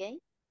again?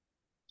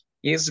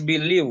 It's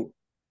Believe.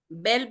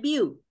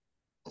 Bellevue.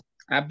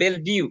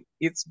 Bellevue.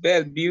 It's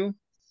Bellevue.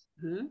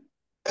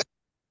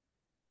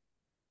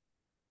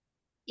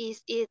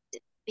 Is it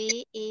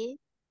B-E-L-V-U-E?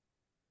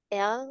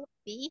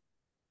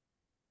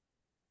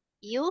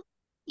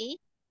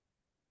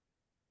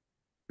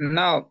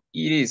 No,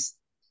 it is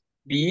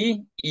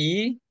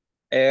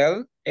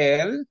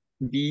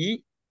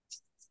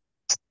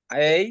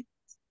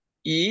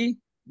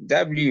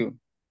B-E-L-L-V-A-E-W.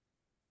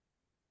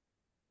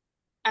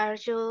 Are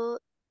you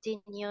the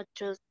new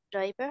truck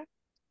driver?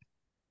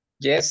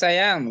 Yes, I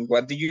am.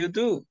 What do you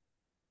do?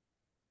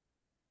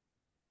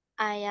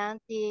 I am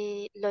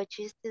the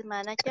logistics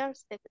manager,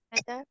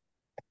 secretary.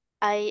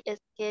 I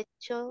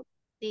schedule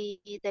the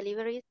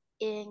deliveries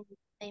and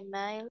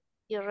email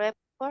the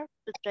report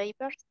to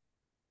drivers.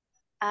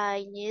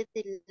 I need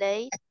the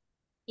late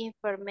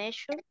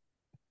information.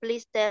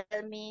 Please tell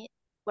me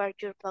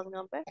what's your phone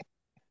number.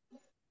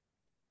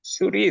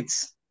 Sure,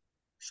 it's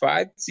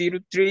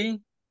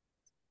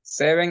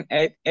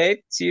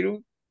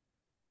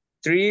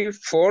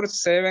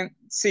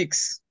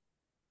 503-788-3476.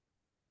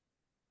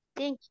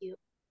 Thank you.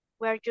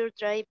 Where's your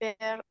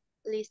driver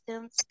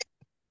license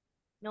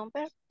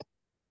number?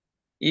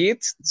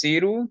 It's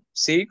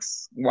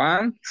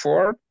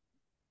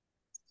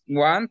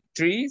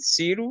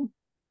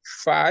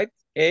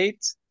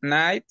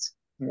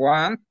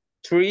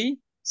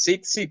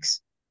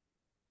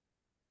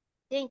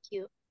Thank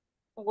you.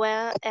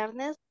 Well,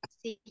 Ernest,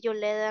 see you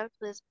later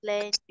to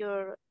explain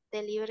your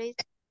deliveries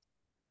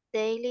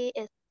daily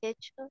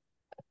schedule.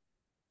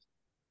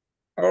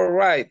 All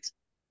right,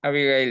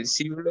 Abigail,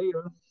 see you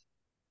later.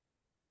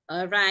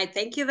 All right,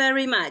 thank you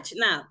very much.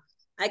 Now,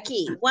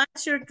 Aquí,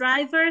 what's your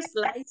driver's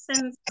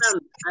license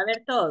number? A ver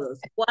todos.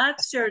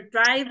 What's your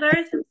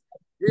driver's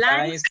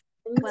license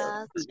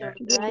What's your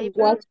number?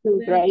 What's your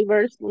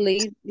driver's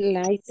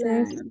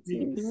License.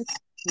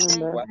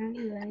 number?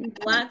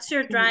 What's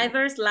your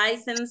driver's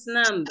license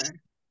number?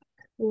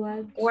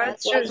 What's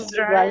your What's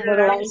your driver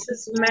driver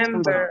license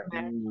member?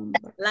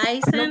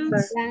 License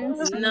number.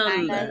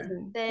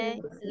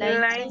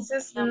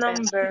 License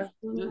number.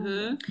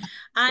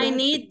 I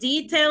need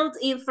detailed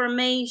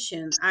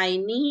information. I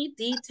need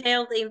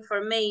detailed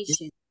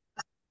information.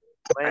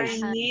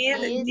 I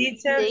need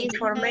detailed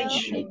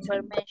information.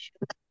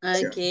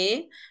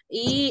 Ok.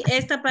 Y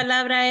esta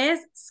palabra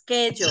es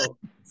schedule.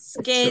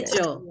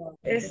 Schedule.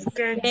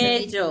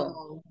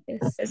 Schedule.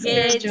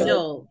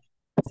 Schedule.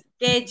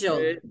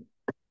 Schedule.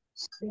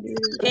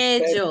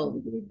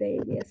 Schedule.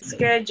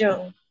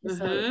 Schedule.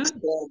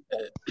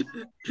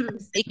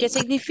 ¿Y qué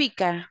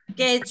significa?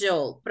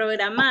 Schedule.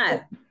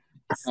 Programar.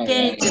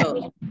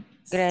 Schedule.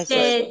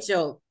 Gracias.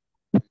 Schedule.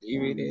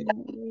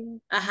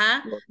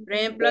 Ajá. Por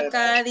ejemplo,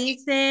 acá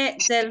dice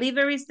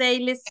Deliveries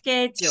Daily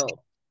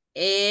Schedule.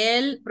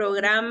 El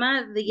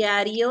programa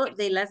diario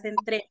de las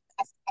entregas.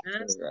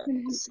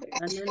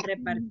 Andan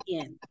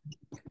repartiendo.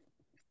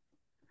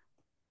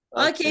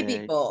 Okay,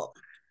 people.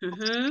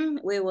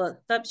 We will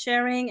stop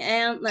sharing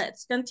and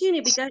let's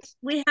continue because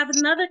we have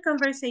another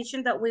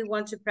conversation that we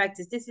want to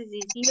practice. This is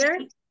easier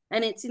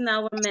and it's in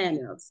our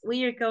manuals.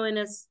 We are going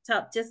to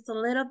stop just a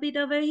little bit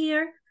over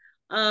here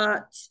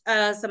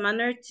as a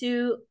manner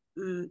to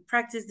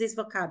practice this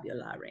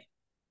vocabulary.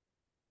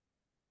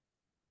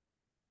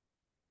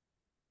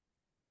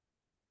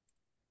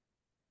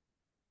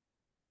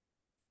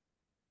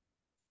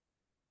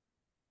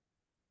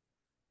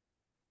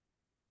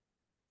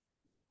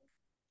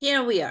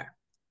 Here we are.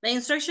 The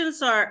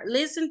instructions are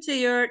listen to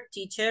your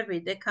teacher,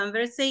 read the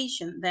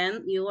conversation.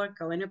 Then you are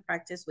going to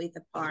practice with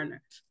a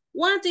partner.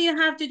 What do you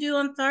have to do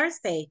on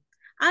Thursday?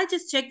 I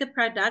just checked the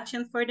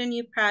production for the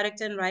new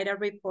product and write a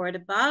report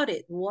about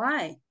it.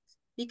 Why?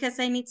 Because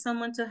I need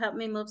someone to help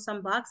me move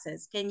some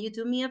boxes. Can you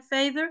do me a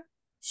favor?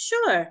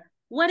 Sure.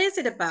 What is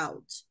it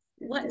about?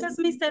 What does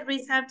Mr.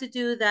 Reese have to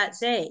do that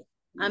day?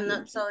 I'm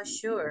not so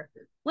sure.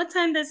 What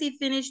time does he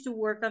finish to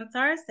work on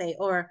Thursday?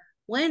 Or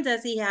when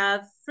does he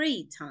have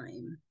free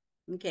time?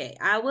 Okay,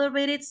 I will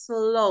read it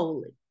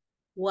slowly.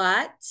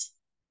 What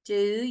do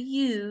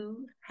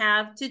you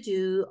have to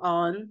do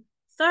on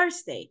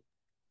Thursday?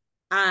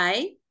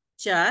 I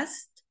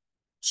just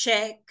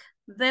check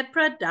the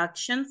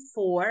production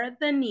for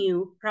the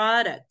new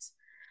product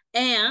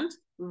and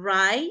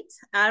write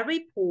a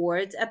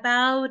report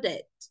about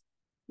it.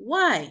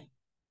 Why?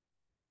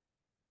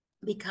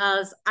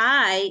 Because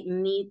I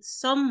need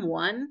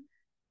someone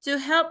to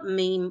help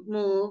me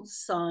move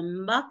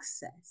some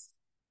boxes.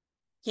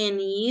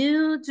 Can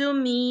you do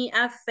me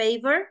a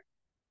favor?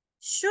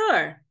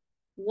 Sure.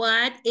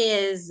 What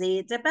is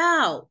it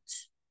about?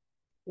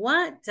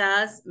 What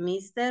does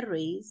Mr.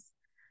 Reese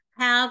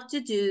have to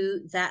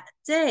do that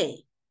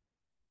day?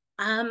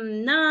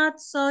 I'm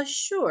not so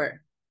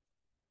sure.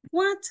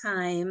 What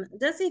time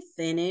does he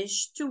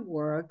finish to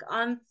work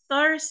on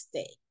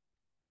Thursday?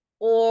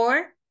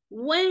 Or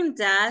when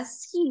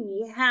does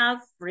he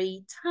have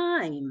free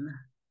time?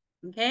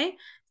 Okay,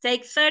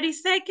 take 30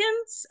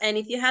 seconds. And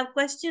if you have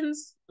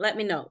questions, let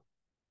me know.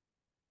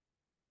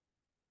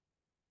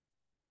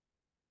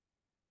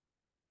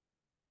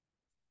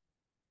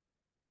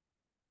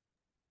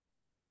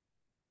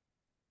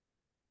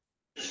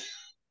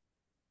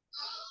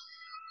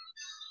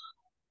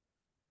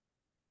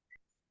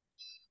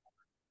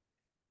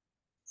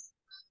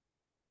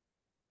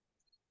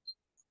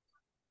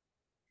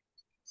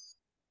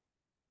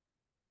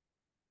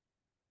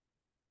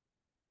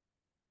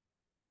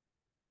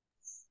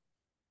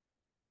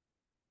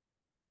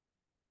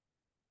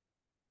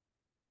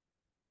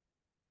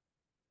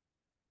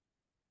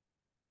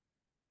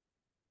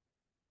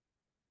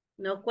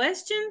 No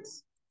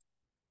questions?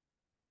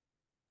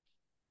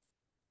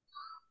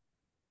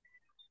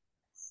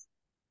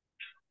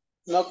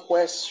 No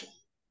question.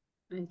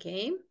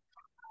 Okay.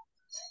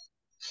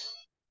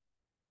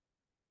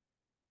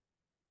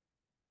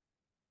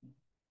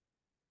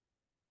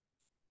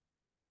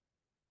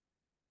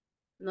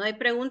 ¿No hay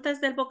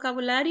preguntas del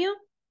vocabulario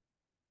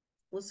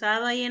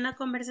usado ahí en la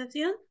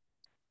conversación?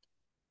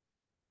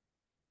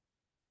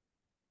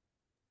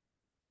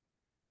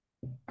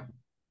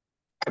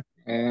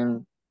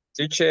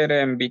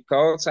 Teacher,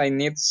 because I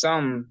need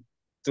some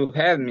to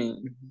help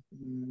me.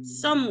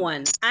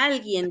 Someone,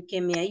 alguien que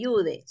me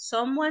ayude.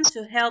 Someone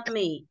to help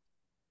me.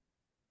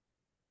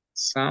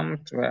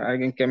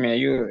 Alguien que me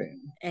ayude.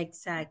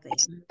 Exactly.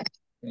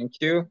 Thank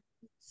you.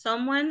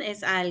 Someone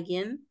es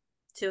alguien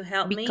to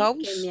help Because.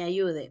 me, que me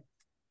ayude.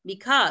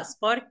 Because,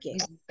 porque.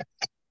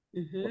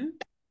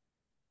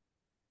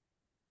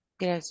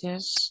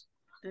 Gracias.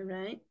 All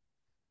right.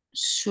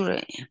 Sure.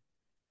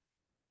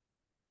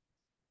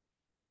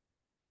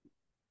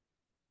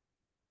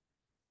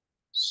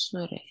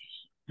 Sure.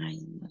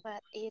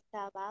 What is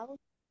about?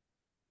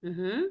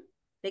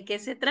 ¿De qué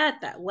se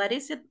trata? What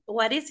is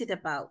it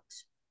about?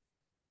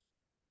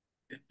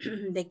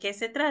 ¿De qué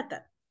se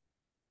trata?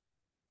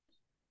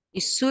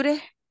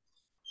 Isure.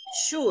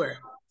 Sure.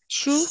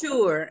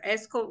 Sure.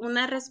 Es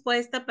una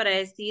respuesta para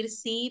decir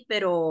sí,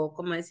 pero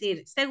como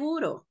decir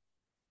seguro.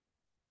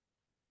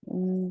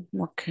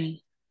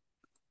 Ok.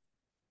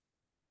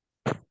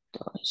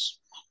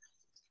 Entonces,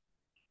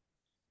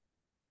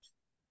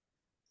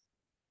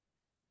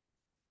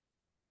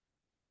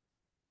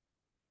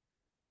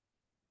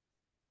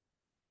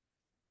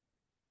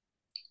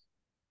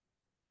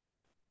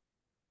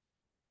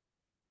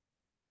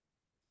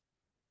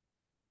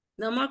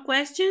 No more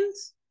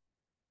questions?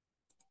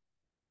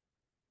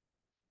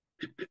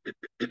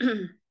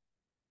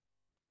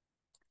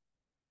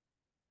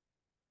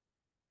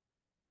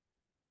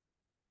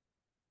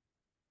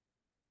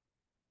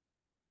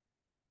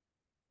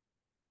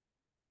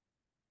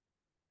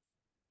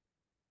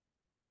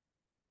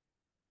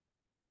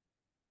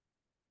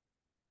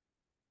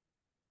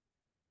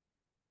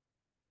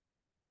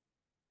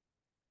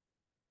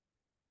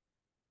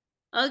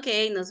 Ok,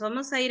 nos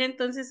vamos a ir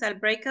entonces al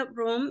breakout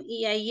room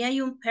y ahí hay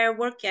un pair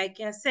work que hay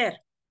que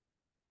hacer.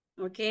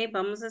 Ok,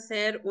 vamos a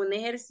hacer un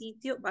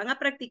ejercicio. Van a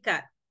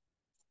practicar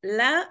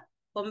la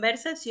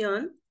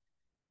conversación,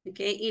 ok,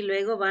 y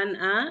luego van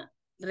a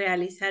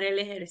realizar el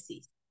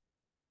ejercicio.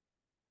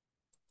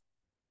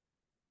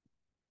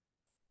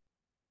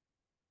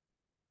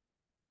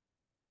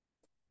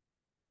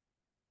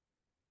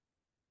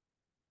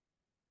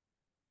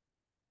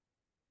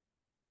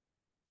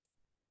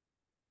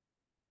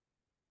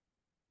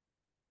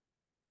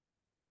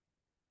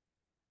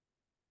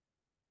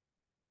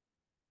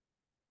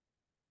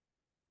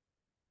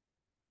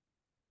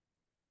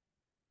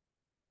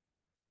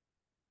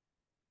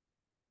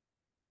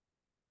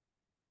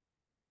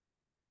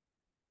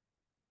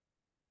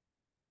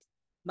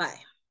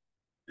 Vaya.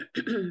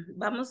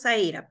 Vamos a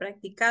ir a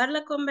practicar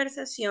la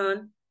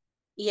conversación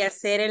y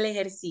hacer el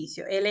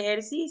ejercicio. El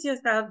ejercicio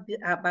está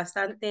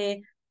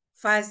bastante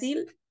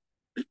fácil.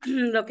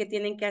 Lo que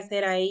tienen que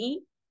hacer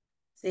ahí,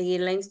 seguir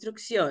la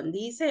instrucción.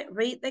 Dice,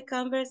 read the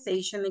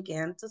conversation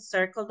again to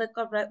circle the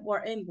correct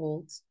word in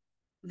bold.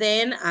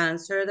 Then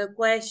answer the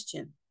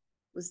question.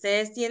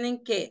 Ustedes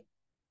tienen que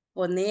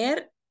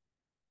poner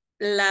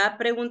la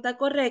pregunta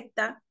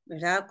correcta,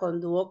 ¿verdad? Con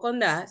do o con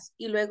das,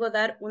 y luego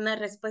dar una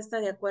respuesta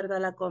de acuerdo a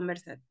la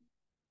conversación.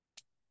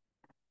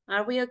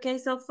 Are we okay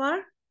so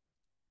far?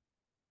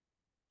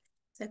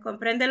 ¿Se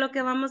comprende lo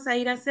que vamos a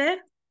ir a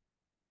hacer?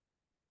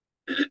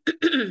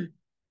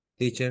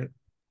 Teacher,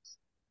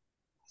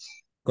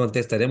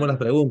 contestaremos las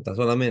preguntas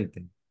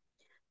solamente.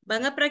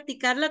 Van a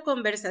practicar la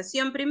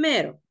conversación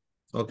primero.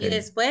 Ok. Y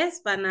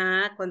después van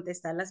a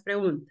contestar las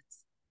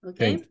preguntas. ¿Ok?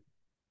 Thank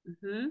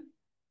Ujú.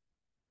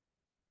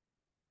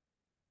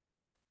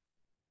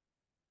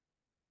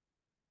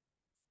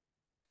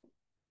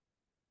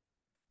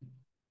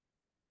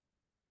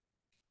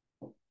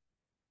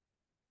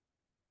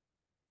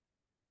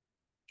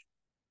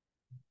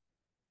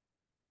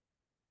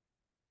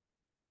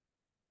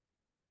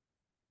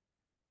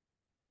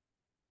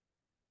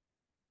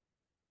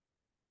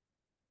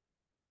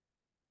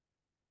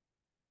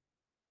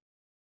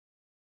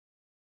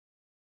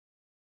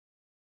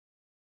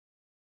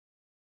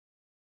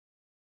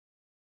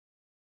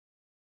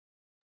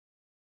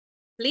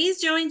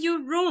 Please join your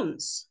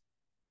rooms.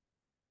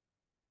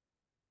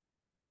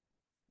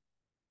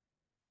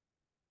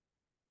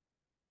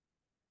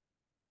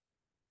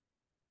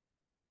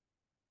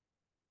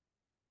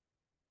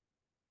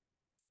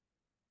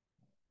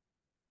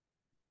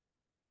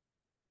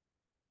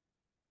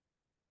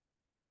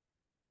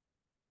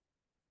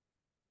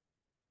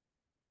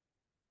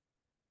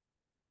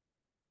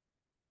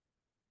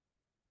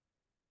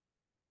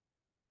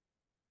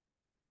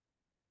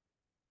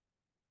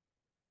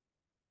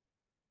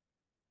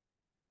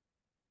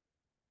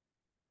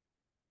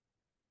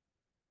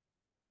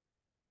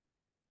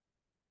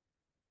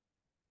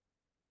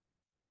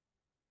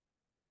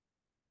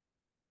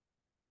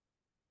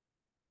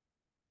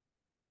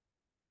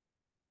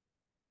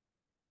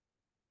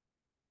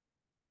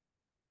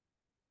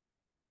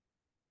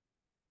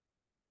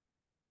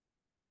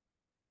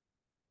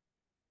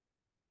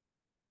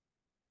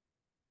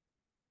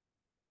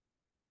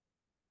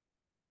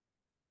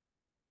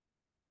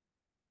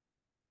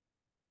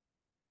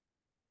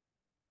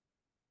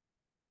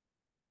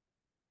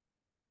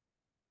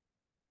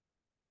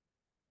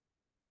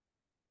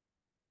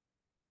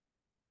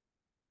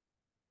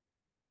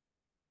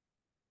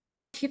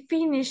 He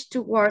finished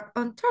to work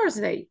on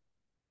Thursday.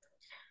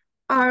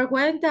 Or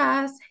when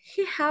does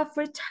he have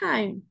free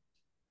time?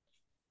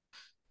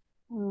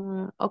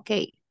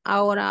 Ok,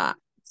 ahora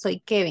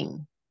soy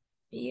Kevin.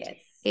 Yes.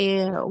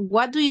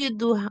 What do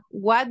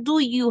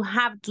you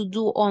have to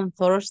do on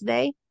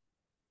Thursday?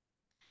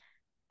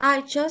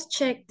 I just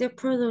checked the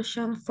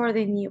production for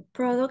the new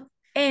product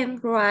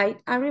and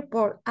write a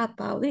report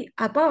about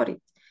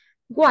it.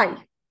 Why?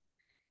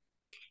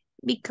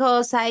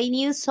 Because I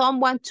need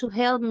someone to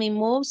help me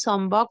move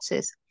some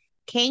boxes.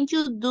 Can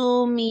you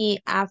do me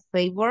a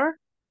favor?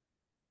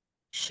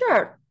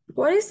 Sure.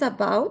 What is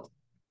about?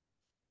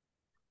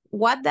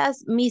 what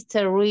does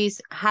Mr.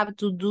 Ruiz have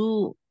to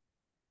do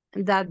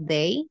that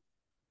day?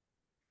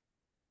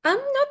 I'm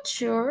not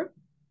sure.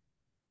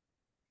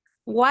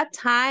 What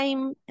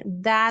time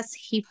does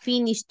he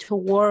finish to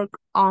work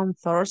on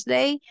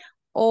Thursday?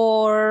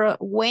 Or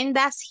when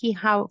does he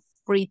have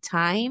free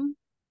time?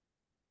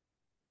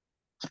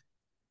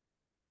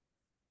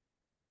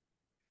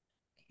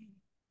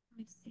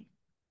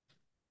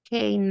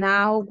 Okay,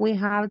 now we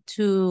have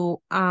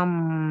to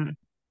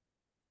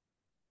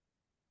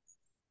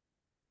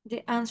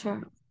The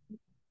answer.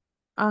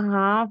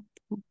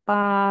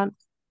 But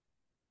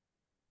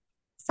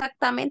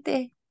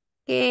exactamente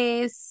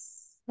qué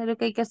es lo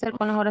que hay que hacer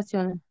con las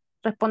oraciones,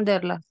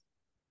 responderlas.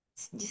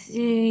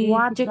 Sí,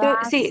 What yo creo,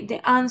 sí, does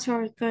the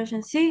answer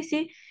question. Sí,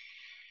 sí.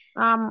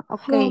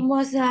 okay.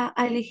 Vamos a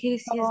elegir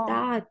si es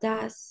that,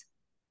 does.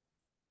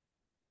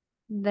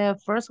 The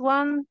first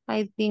one,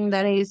 I think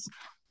that is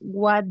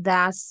what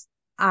does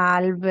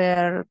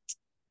Albert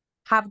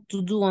have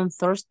to do on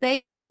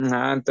Thursday?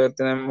 Ah, entonces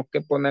tenemos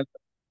que poner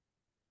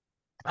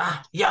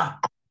Ah, ya.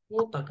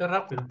 Puta, qué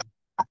rápido.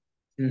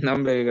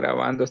 nombre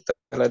grabando hasta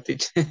la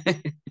teacher.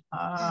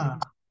 Ah,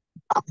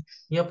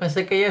 yo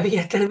pensé que ya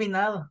había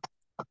terminado.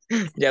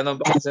 Ya nos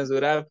van a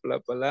censurar por la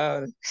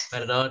palabra.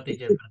 Perdón,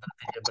 teacher,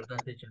 perdón,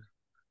 teacher.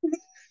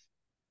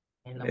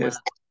 Es la mala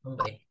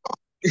costumbre.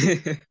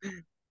 Es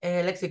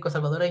el léxico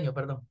salvadoreño,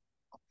 perdón.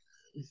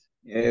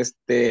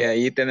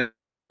 Ahí tenemos.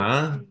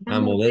 A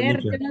mover Mover,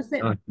 mucho. yo no sé,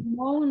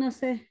 no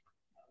sé.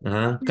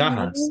 Ajá,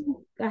 cajas.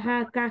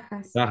 Ajá,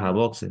 cajas. Caja,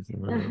 boxes.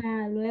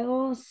 Ajá,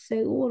 luego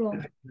seguro.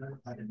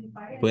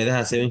 ¿Puedes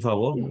hacer un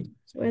favor?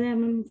 Puede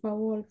darme un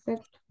favor,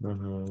 exacto.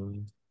 Ajá.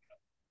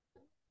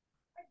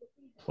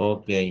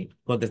 Ok.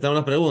 Contestamos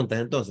las preguntas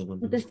entonces.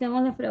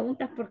 Contestemos las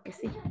preguntas porque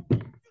sí.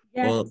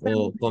 Ya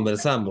O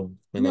conversamos.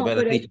 Me no, va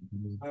la pero teacher.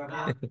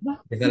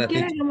 Está si la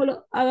quieren,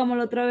 teacher.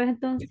 hagámoslo otra vez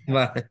entonces.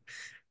 Va.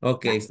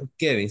 Ok,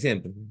 Kevin,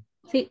 siempre.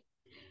 Sí.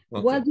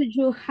 Ok. What do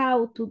you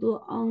have to do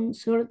on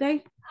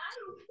Saturday?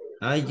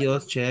 I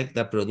just checked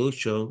the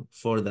production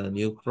for the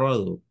new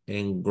product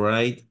and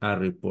write a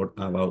report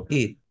about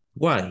it.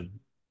 Why?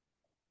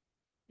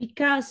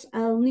 Because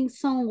I'll need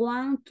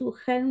someone to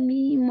help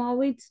me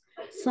move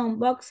some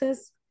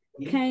boxes.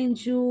 Can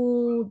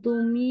you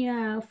do me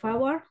a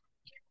favor?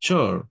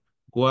 Sure.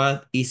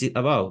 What is it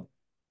about?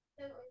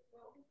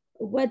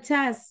 What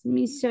does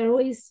Mr.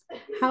 Ruiz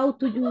how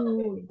to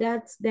do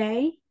that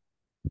day?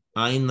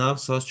 I'm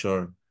not so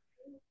sure.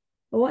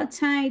 What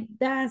time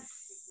does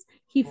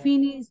he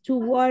finish to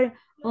work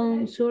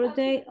on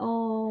Saturday?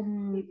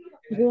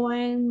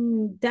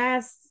 When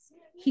does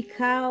he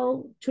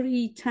call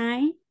three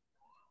time?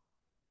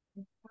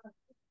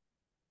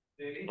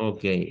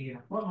 Ok.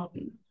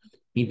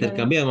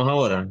 Intercambiamos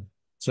ahora.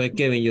 Soy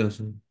Kevin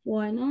Johnson.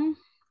 Bueno,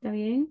 está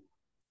bien.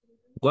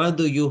 What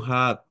do you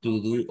have to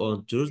do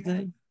on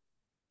Tuesday?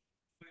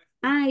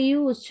 I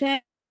use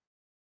check.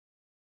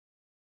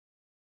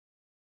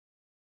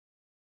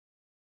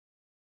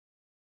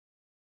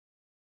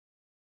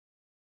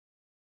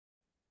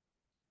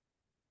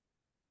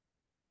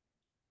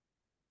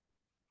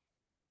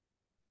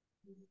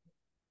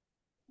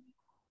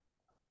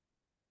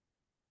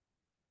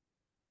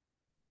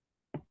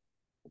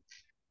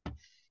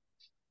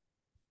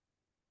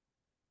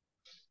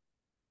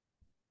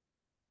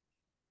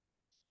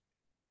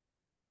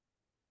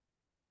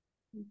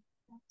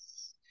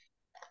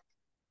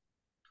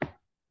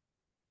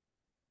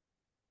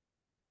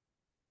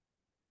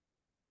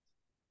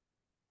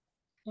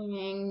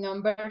 And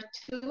number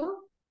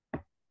 2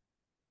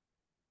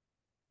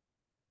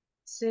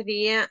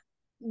 sería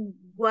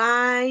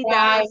why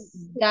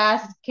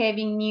does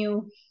Kevin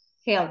need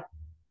help?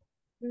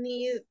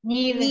 Need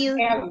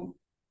help.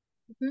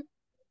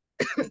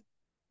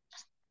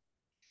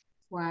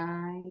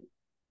 Why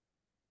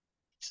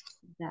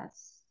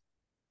does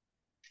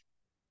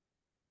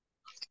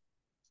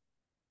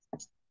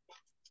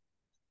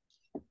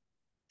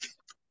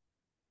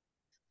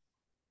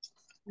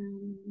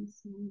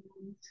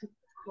someone to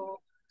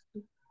call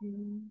to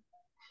him?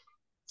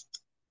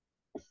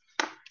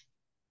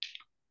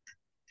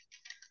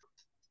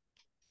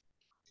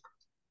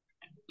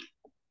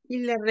 Y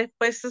la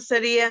respuesta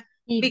sería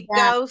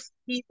because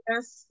he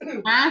does.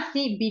 Ah,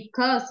 sí,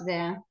 because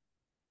there.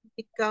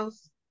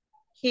 Because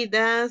he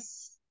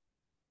does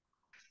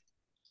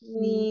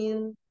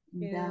need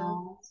Does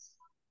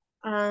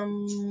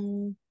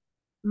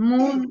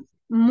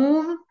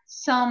move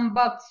some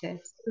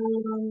boxes.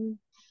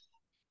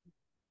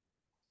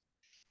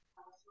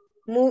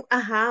 Move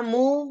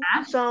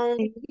some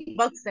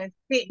boxes.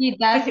 Sí. He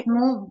does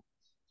move.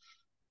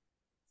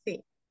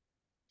 Sí.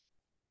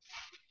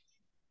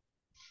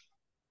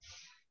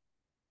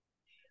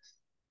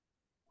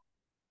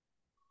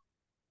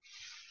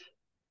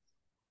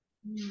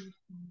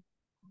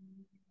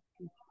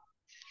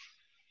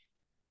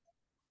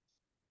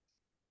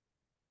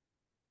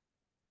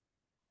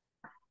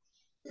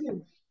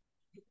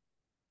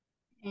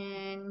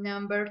 And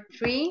number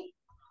 3.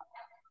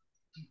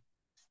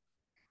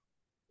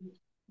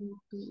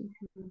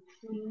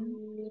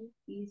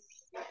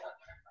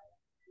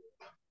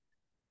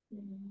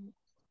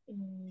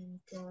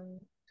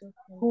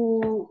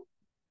 Who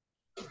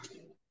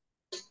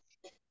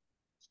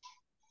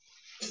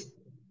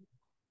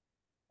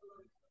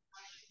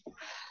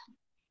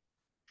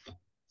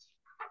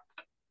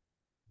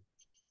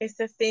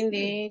Este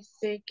Cindy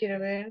dice, quiero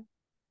ver.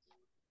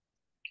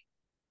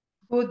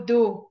 who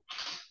do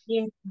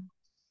 ¿Quién?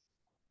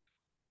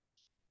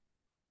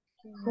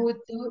 who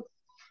do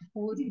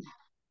who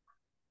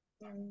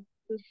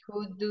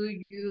who do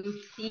you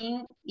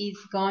think is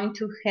going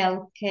to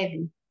help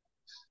Kevin?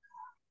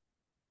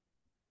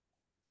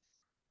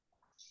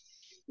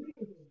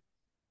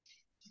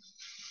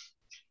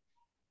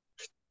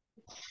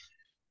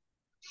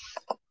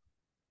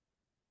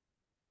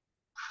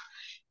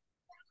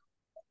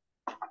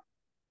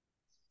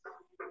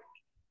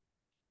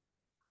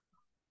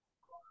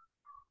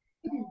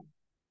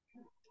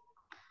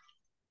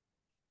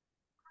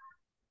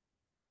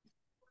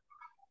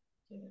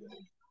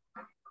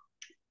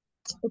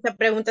 Esta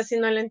pregunta sí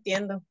no la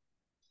entiendo.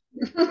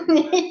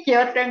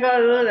 Yo tengo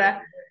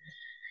duda.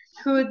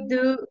 Who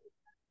do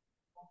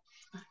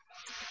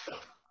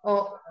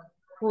or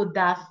who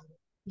does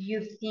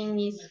you think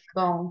is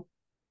going?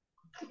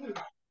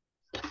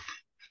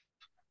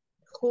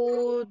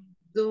 Who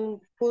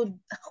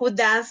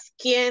does,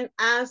 quién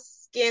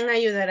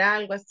ayudará,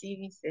 algo así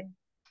dice.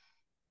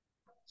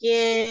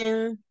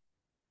 ¿Quién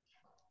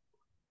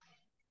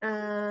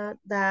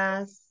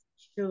does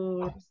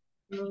your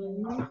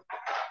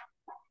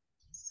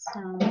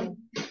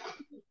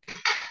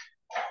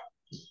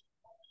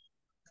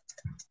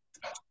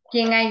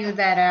 ¿Quién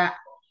ayudará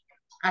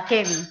a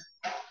Kevin?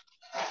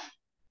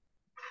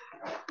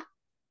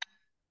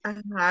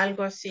 Ajá,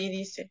 algo así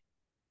dice.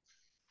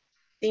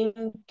 Think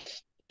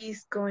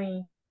is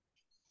going.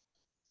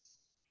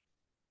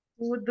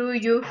 Who do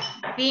you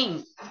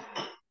think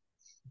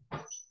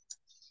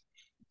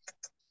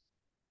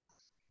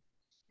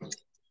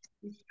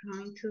is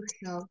going to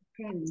help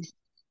Kevin?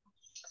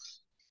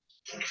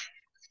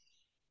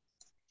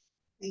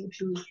 Who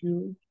do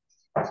you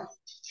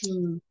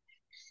think?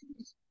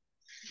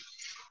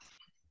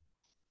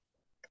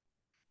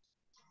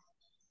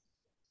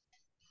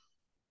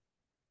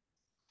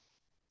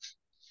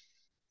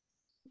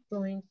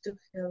 Going to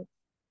help.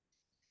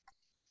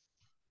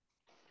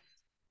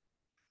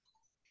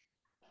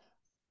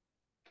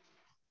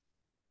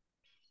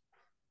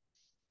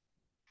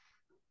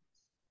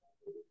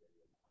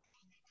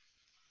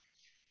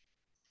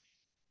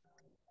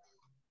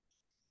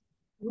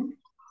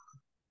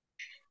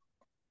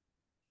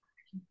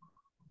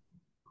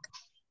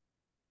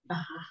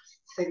 Ajá,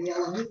 sería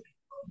lo mismo.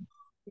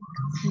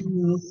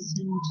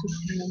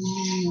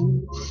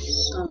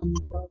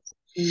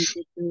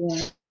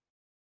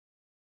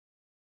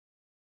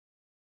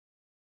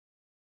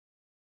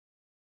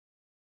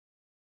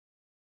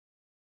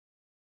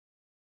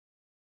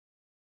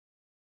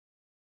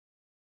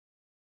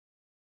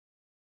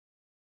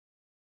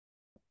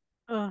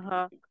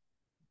 Ajá,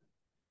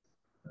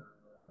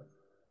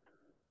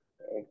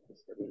 Este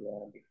sería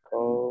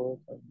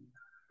because.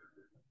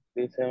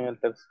 Dice en,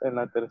 en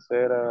la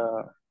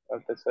tercera,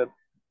 el tercer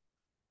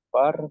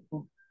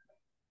párrafo.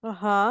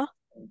 ajá,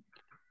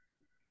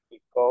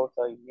 Because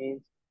I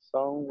need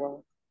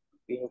someone.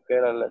 Dijo que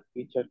era la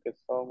teacher que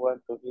someone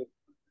to give.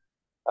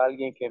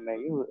 Alguien que me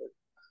ayude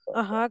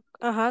ajá,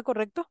 ajá,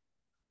 correcto.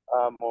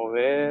 a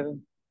mover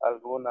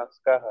algunas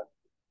cajas.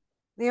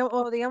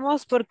 O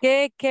digamos, ¿por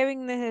qué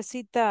Kevin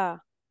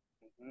necesita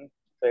Ujú.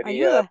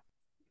 Sería ayuda?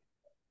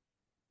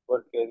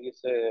 porque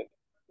dice,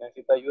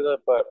 necesita ayuda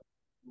para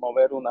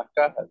mover unas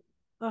cajas.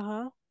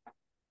 Ajá,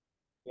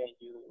 Can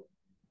you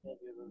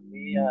do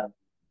me a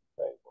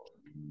favor?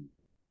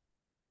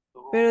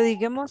 pero Tú,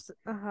 digamos,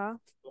 ajá,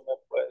 tú me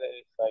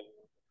puedes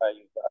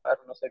ayudar,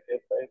 no sé qué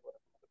favor.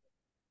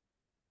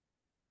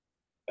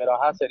 Pero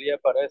ajá, sería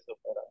para eso,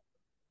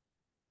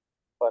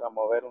 para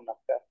mover unas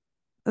cajas.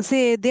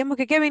 sí, digamos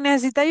que Kevin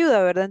necesita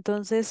ayuda, ¿verdad?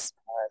 Entonces,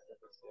 Ah,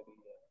 eso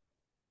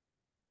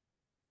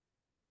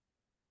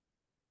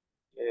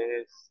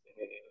es,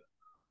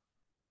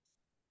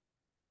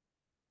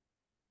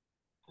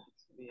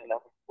 sería la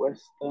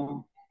respuesta.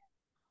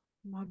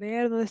 vamos a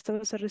ver dónde estaba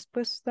esa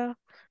respuesta.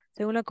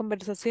 Según la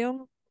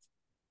conversación.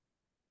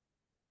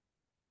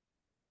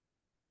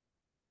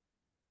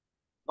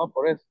 No,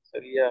 por eso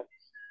sería,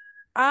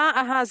 Ah,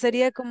 ajá,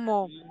 sería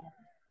como,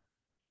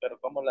 pero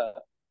 ¿cómo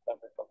la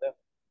respondemos?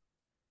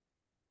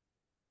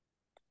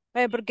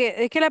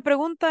 porque es que la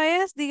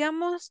pregunta es,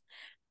 digamos,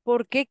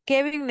 ¿por qué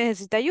Kevin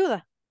necesita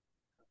ayuda?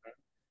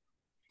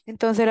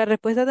 Entonces la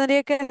respuesta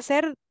tendría que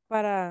ser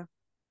para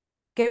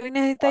Kevin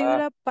necesita Ah,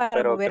 ayuda para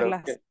pero creo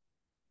moverlas. que,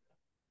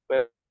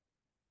 pero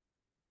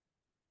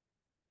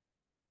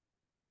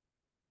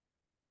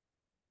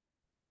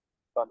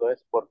cuando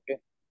es por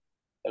qué,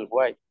 el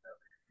why.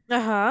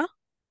 Ajá,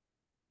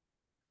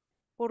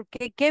 ¿por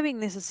qué Kevin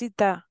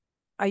necesita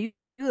ayuda?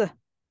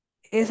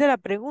 Esa es la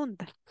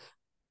pregunta.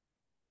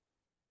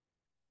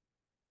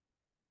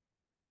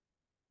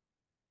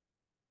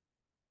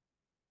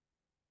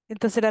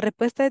 Entonces la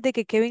respuesta es de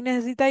que Kevin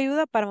necesita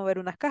ayuda para mover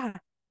unas cajas.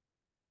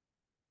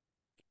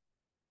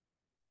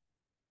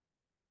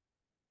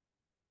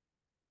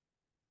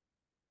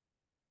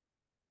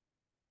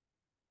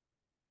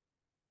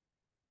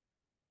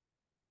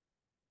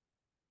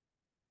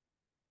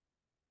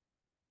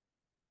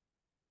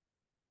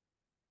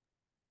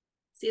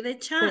 See the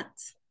chat.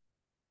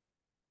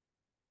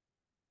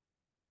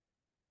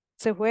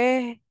 Se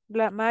fue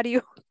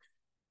Mario.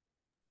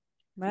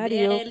 Ve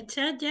Mario. el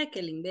chat,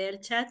 Jacqueline. Ve el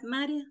chat,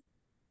 Mario.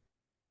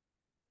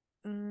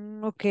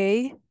 Ok.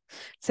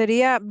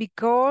 Sería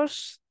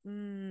because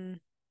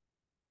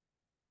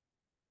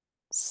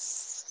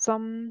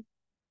some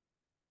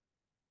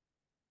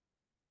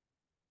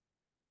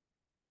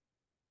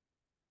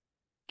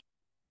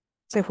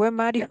se fue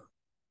Mario.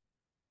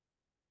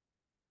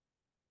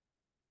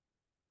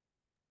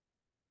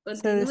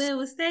 Continúe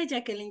usted,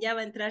 Jacqueline ya va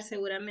a entrar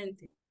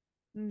seguramente.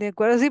 De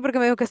acuerdo, sí, porque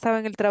me dijo que estaba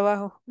en el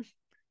trabajo.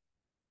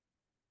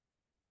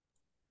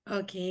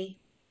 Ok.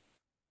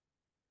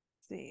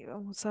 Sí,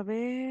 vamos a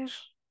ver.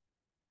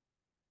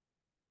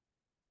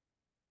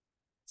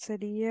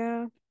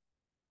 Sería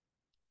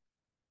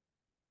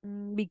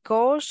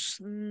because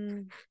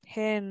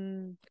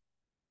hen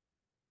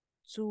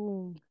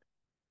su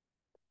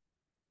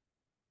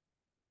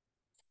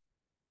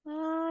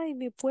ay,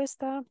 mi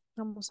puesta.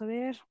 Vamos a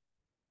ver.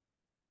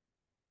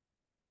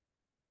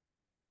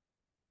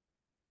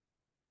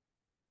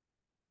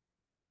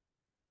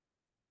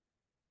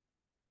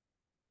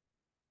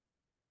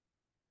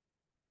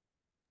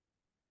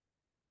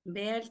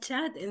 Ve el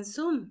chat en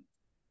Zoom.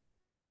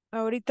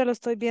 Ahorita lo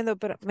estoy viendo,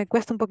 pero me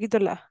cuesta un poquito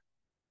la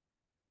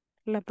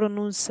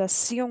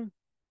pronunciación.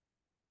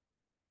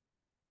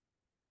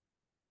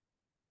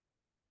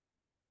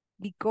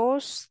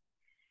 Because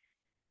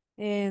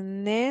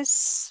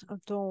es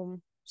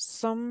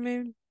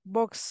some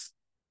box,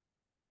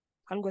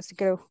 algo así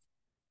creo.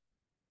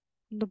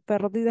 Ando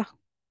perdida.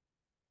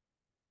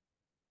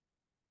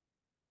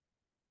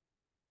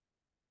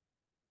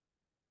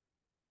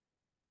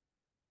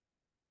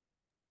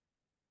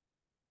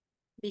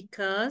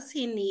 Because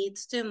he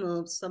needs to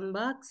move some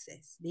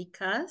boxes.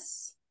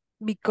 Because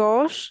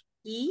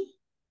He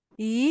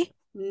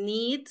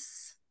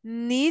needs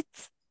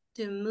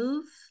to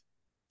move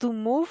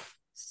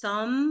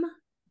some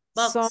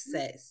some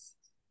boxes.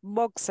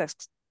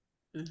 boxes.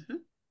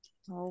 Mhm.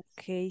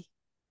 Okay.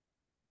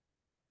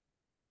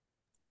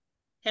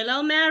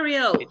 Hello,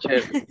 Mario.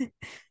 Teacher,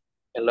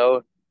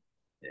 hello.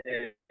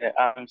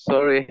 I'm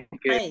sorry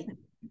que Hi.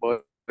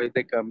 voy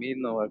de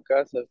camino a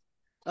casa.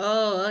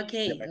 Oh,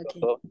 okay,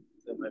 okay.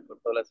 Se me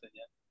cortó la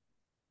señal.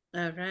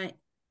 All right.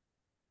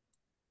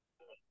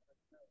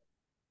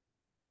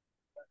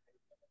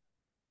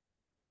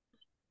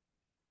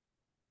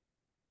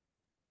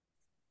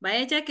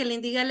 Vaya,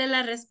 Jacqueline, dígale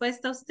la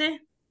respuesta a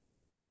usted.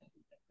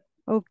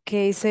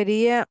 Ok,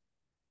 sería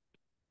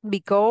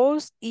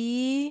because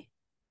new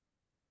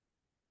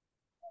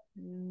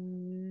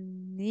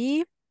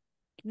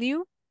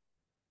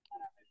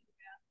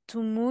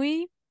to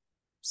move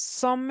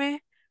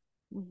some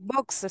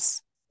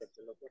boxes.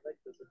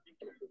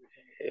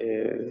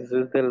 Esa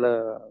es de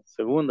la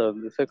segunda,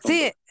 de second.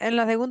 Sí, en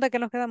la segunda que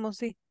nos quedamos,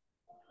 sí.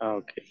 Ah,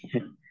 ok.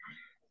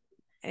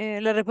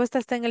 La respuesta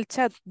está en el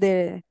chat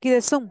de aquí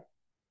de Zoom.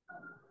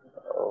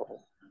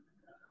 Oh,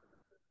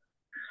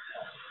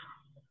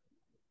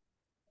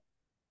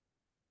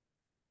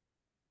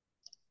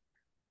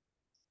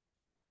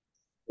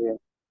 bien.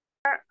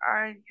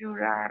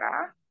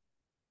 Ayudará.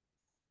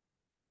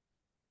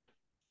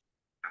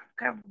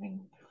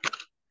 Kevin.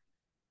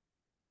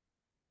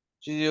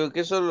 Sí, digo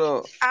que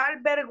solo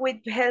Albert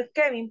with help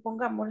Kevin,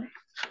 pongámosle.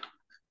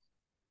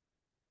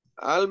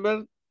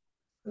 Albert.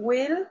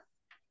 Will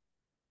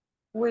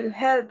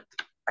help.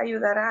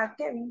 Ayudará a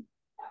Kevin.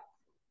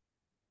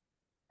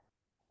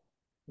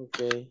 Ok.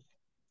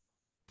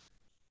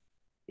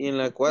 Y en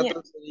la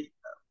 4 sería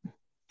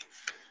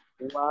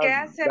 ¿Qué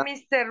hace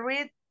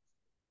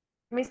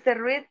Mr.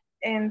 Reed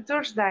en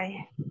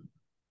Thursday?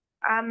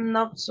 I'm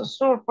not so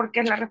sure,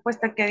 porque es la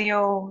respuesta que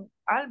dio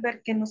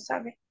Albert, que no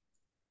sabe,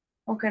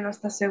 o que no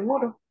está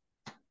seguro.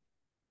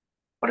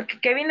 Porque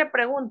Kevin le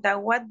pregunta,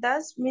 what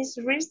does Miss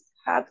Reed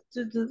have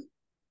to do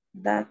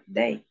that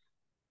day?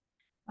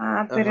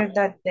 Ah, pero Ajá.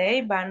 that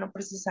day va, no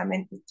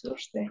precisamente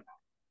Thursday.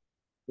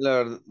 La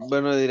verdad,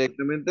 bueno,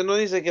 directamente no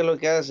dice qué es lo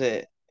que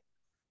hace.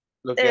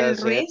 Lo que El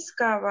hace.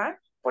 risk va,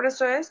 por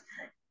eso es,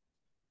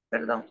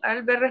 perdón,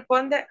 Albert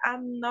responde,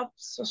 I'm not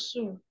so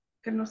sure,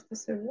 que no esté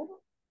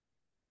seguro.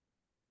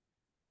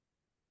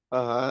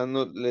 Ajá,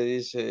 no le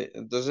dice.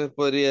 Entonces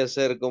podría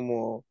ser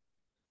como.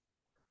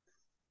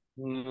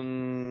 I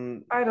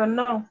don't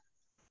know.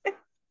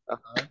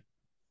 Ajá.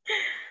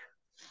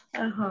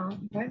 Ajá,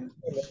 bueno.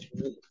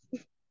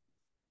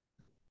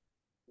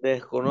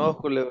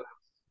 Desconozco,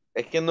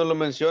 es que no lo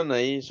menciona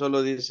ahí,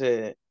 solo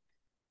dice.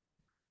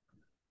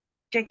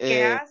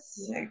 ¿Qué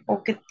hace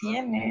o qué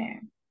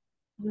tiene?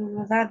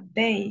 Do that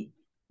day.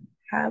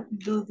 Have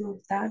to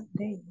do that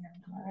day.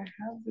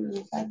 Have to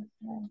do that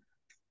day.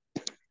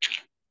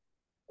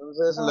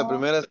 Entonces, la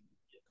primera,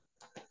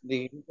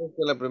 dijimos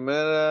que la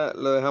primera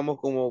lo dejamos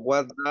como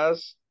What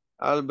does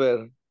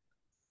Albert?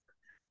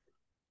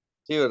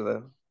 Sí,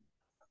 ¿verdad?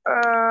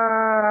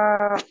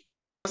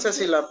 No sé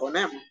si la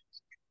ponemos.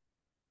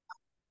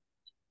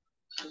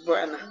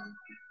 Bueno.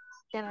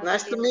 Ya no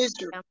Nice to quiero meet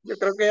you. Yo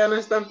creo que ya nos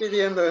están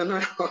pidiendo de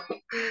nuevo.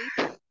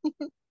 Sí.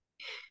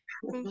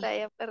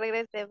 Vaya, pues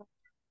regresemos.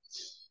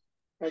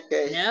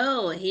 Okay.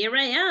 No, here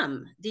I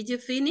am. Did you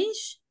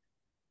finish?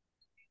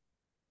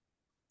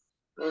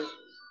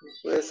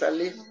 Puede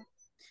salir.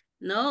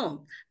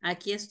 No,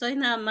 aquí estoy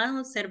nada más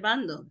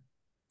observando.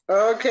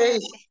 Okay.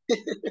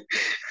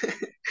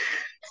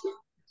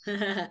 Ya Nos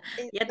falta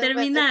hasta la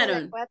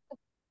terminaron. 4.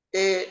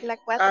 I La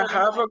 4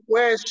 have a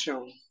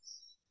question.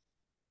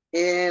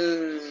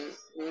 En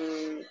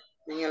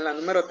la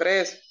número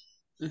 3.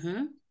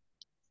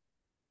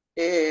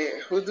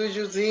 Who do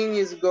you think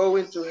is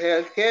going to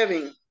help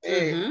Kevin?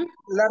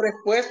 La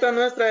respuesta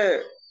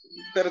nuestra,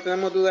 pero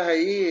tenemos dudas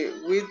ahí.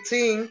 We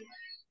think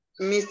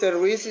Mr.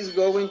 Reese is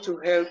going to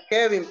help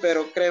Kevin,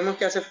 pero creemos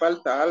que hace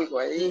falta algo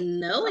ahí.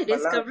 No, it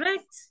is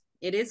correct.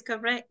 It is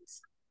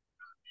correct.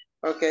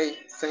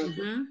 Okay, thank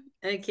you.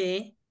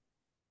 Okay.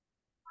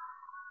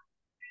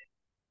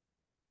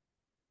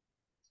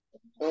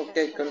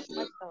 Okay,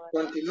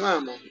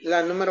 continuamos.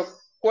 La número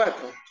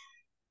 4.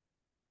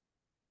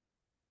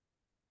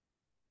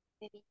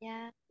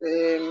 Sería...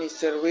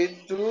 Mr.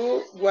 Reed,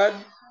 do what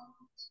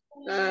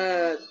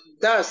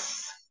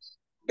does.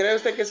 ¿Cree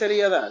usted que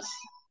sería does?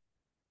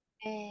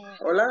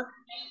 Hola.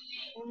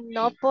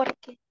 No,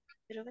 porque...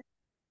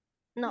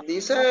 No.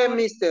 Dice no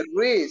porque... Mr.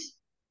 Reese.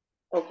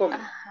 ¿O cómo?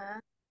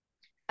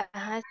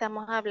 Ajá,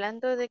 estamos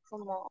hablando de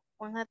como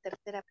una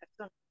tercera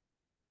persona.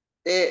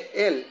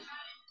 Él.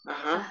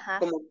 Ajá.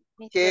 Como,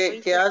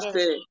 ¿qué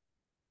hace?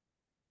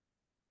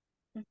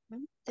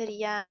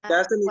 Sería... ¿Qué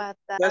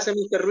hace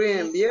Mr. Reese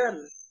en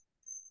viernes?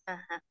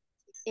 Ajá.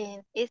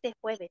 Ese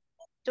jueves.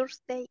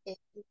 Thursday.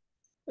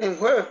 En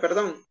jueves,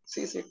 perdón.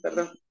 Sí,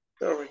 perdón.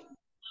 Sorry.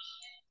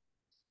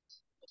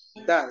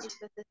 Does.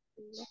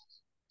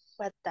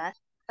 What does.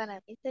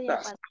 Para mí sería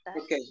Does. what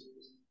does.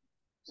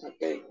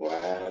 Okay.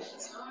 What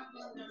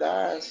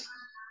does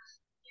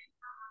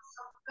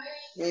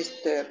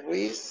Mr.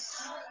 Reese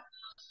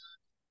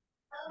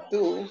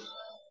do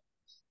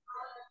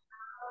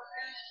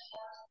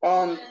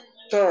on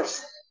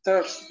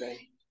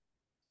Thursday?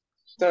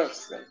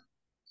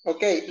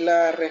 Ok,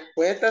 la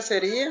respuesta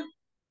sería,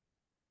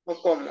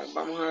 ¿o cómo?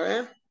 Vamos a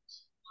ver.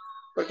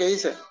 Porque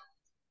dice.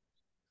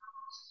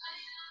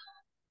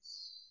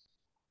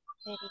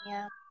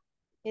 Sería,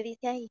 ¿qué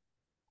dice ahí?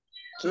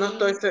 No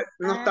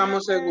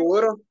estamos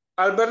seguros.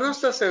 Albert no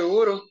está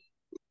seguro.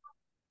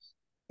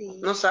 Sí.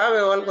 No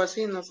sabe o algo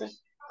así, no sé.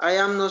 I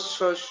am not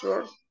so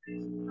sure.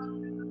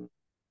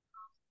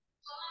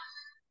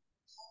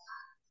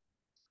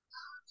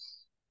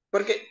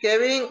 Porque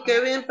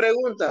Kevin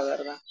pregunta,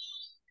 ¿verdad?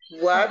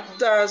 What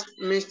does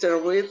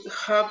Mr. Reed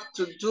have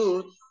to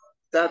do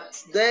that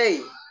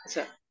day? O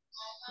sea,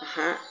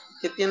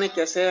 ¿qué tiene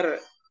que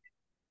hacer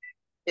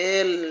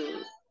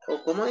él?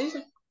 ¿O cómo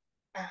dice?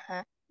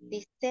 Ajá.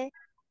 Dice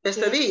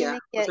este día.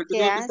 Que, O sea, ¿qué que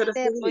tiene que hacer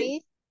hace este día?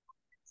 Ruiz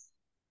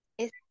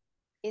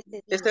ese día.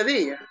 Este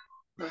día.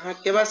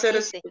 Ajá, ¿qué va a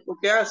hacer? ¿O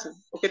qué hace?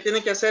 ¿O qué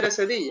tiene que hacer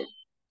ese día?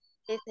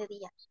 Ese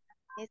día.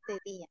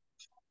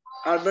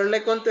 Albert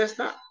le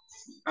contesta,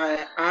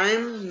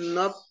 I'm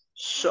not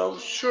so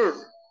sure.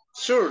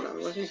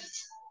 Algo así.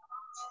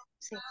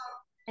 Sí.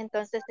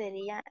 Entonces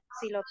sería,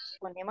 si lo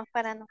ponemos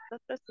para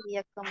nosotros,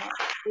 sería como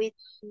we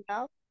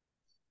know.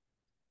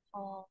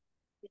 O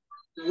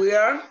we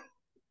are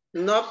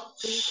not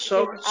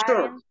so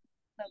sure.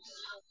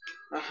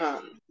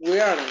 Ajá, we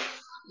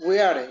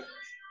aren't.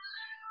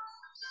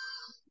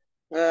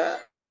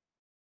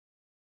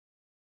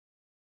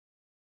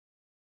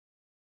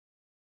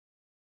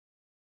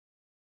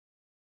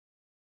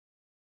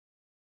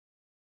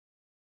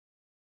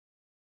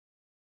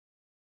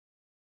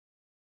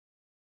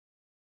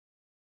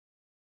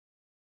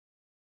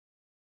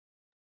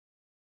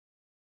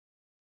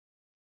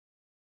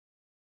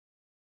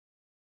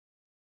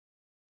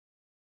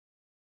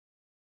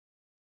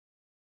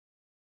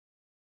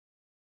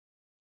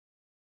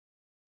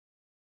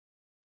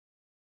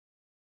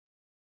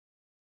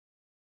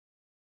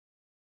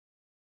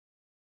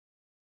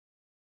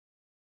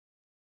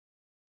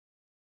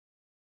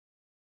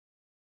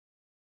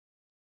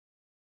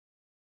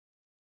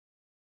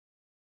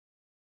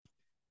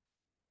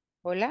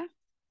 Hola.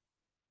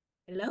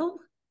 Hello.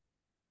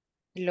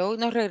 Hello,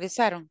 nos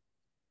regresaron.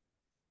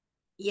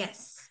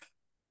 Yes.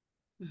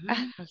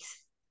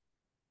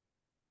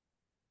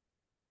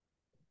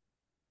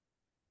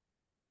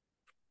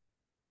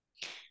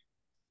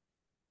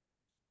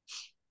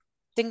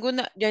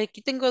 Yo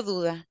aquí tengo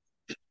duda.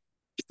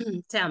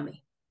 Tell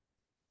me.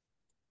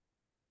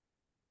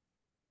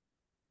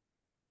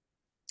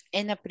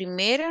 En la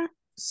primera,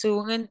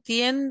 según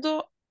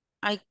entiendo,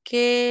 hay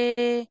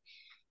que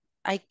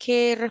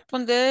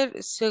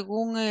responder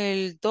según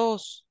el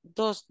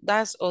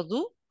das o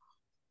do,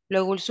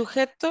 luego el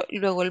sujeto y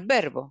luego el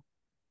verbo.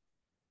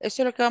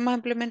 ¿Eso es lo que vamos a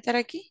implementar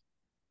aquí?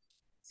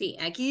 Sí,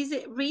 aquí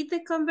dice, read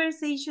the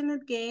conversation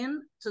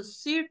again to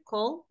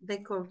circle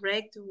the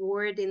correct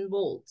word in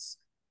bolds.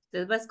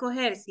 Entonces va a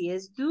escoger si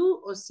es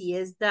do o si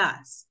es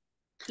does.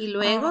 Y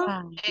luego,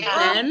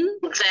 then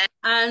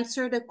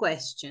answer the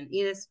question.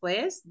 Y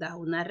después da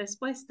una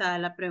respuesta a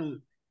la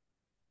pregunta.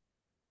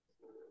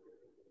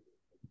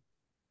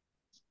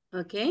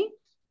 Okay.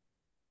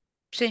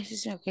 Sí, sí,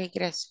 sí, ok,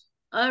 gracias.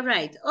 All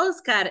right,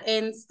 Oscar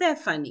and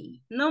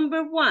Stephanie,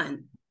 number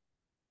 1.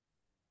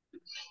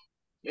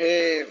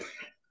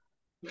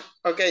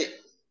 Ok,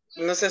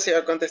 no sé si va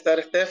a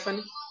contestar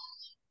Stephanie.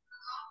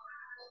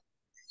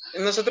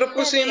 Nosotros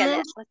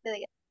pusimos,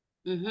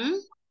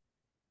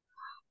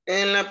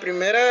 en la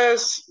primera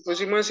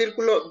pusimos en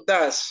círculo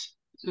das.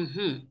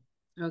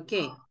 Ok.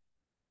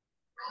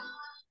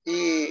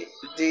 Y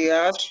the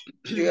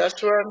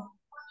answer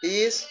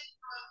is,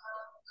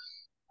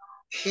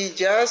 he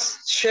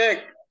just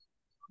checked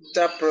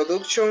the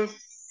production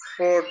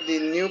for the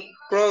new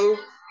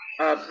product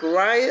and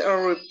write a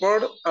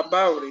report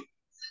about it.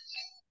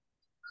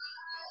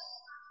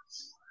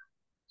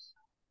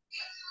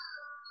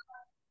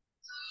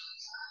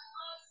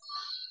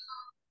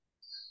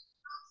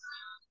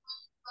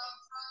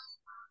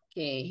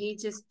 Okay, he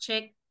just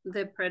checked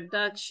the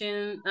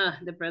production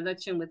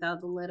without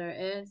the letter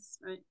S,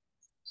 right?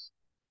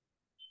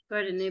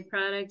 For the new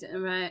product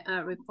and write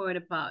a report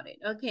about it.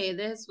 Okay,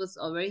 this was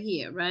over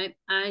here, right?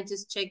 I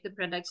just checked the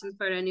production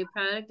for a new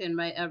product and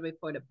write a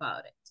report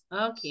about it.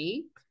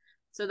 Okay,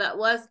 so that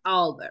was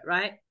Albert,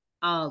 right?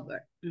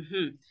 Albert.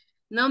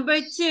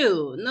 Number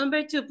two,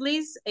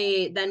 please,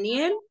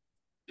 Daniel.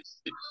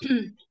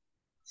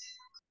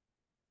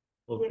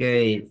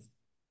 Okay.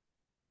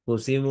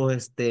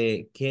 Pusimos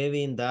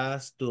Kevin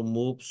does to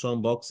move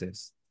some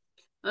boxes.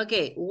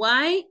 Okay,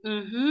 why?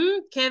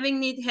 Kevin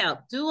need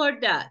help, do or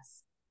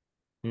does?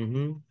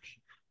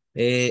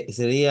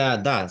 Sería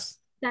does.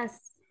 Does.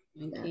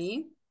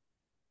 Okay,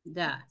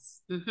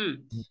 does.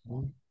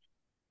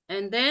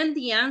 And then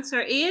the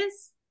answer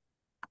is?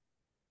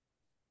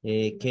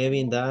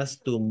 Kevin does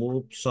to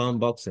move some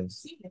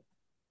boxes.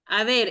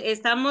 A ver,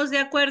 ¿estamos de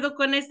acuerdo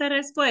con esta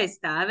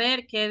respuesta? A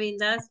ver, Kevin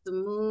does to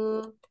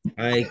move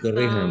Ay,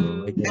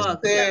 corríjame.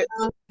 boxes.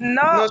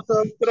 No.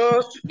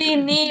 Nosotros. He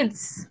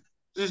needs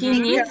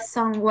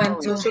someone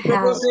to Nosotros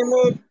help.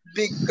 pusimos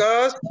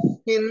because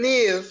he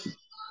needs.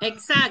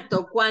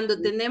 Exacto,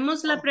 cuando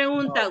tenemos la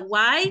pregunta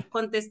why,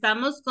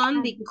 contestamos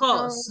con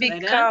because,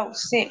 ¿verdad?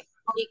 Sí.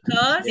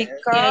 Because, y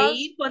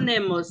ahí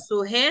ponemos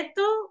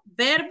sujeto,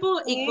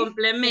 verbo y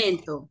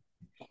complemento.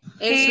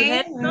 El He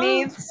sujeto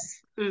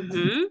needs.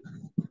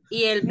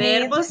 Y el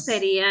verbo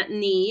sería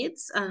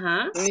needs,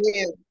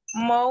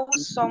 Move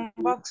some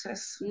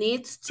boxes.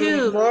 Needs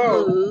to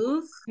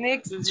move.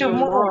 Needs to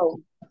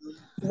move.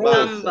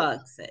 Some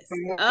boxes.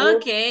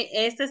 Ok,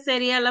 esta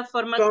sería la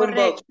forma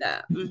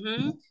correcta.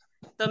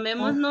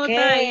 Tomemos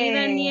nota ahí,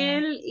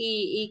 Daniel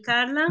y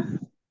Carla.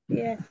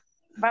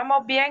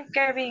 Vamos bien,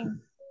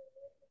 Kevin.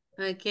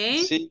 Ok.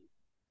 Sí.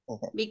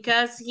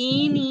 Because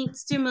he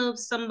needs to move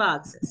some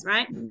boxes,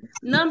 right?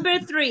 Number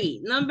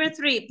three,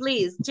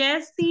 please.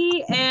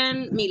 Jessie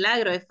and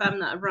Milagro, if I'm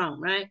not wrong,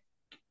 right?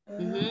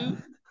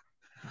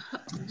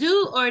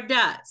 Do or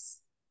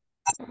does?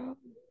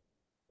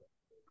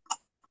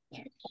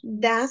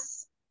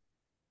 Does.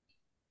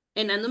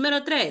 En la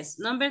número 3,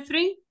 number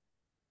 3.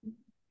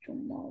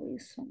 Tomorrow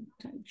is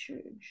sometime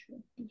church.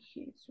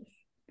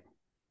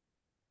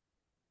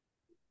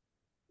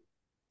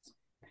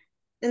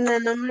 En la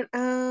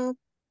número,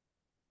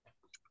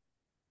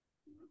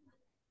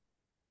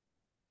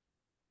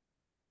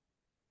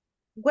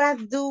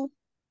 what do?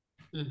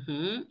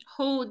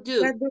 Who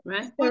do,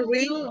 right? Who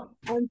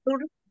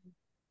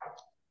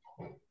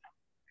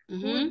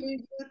do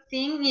you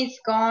think is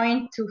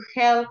going to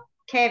help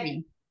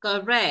Kevin?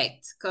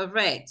 Correct.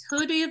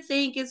 Who do you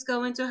think is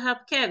going to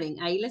help Kevin?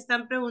 Ahí le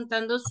están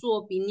preguntando su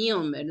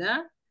opinión,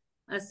 ¿verdad?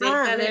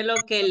 Acerca de lo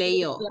que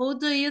leyó. Who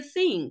do you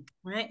think,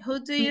 right? Who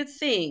do you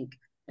think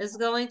is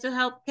going to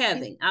help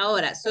Kevin?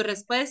 Ahora, su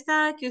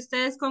respuesta que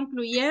ustedes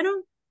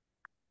concluyeron.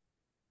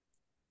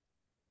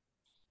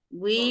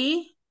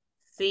 We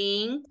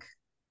think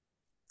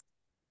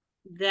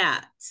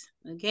that,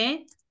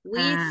 ¿ok?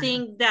 We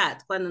think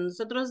that. Cuando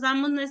nosotros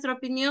damos nuestra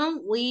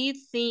opinión, we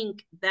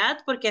think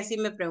that, porque así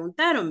me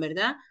preguntaron,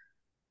 ¿verdad?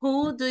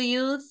 Who do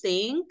you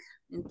think?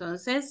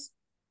 Entonces,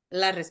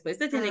 la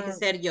respuesta tiene que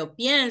ser yo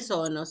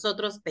pienso o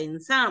nosotros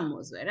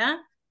pensamos, ¿verdad?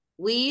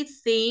 We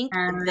think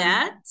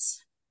that.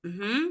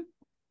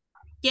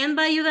 ¿Quién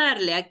va a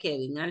ayudarle a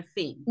Kevin al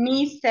fin?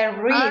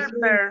 Mr. Reese.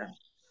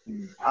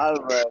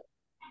 Albert.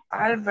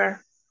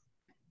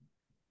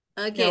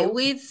 Okay, no.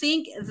 We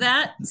think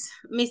that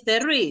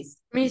Mr. Reese.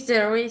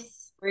 Mr.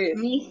 Reese.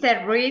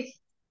 Mr.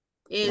 Reese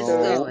is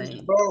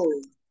going.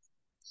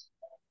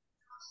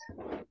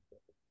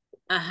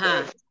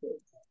 Ajá.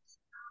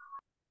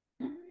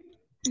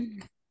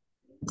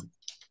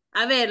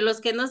 A ver, los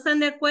que no están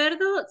de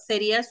acuerdo,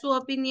 sería su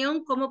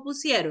opinión, ¿cómo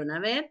pusieron? A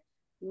ver.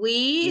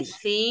 We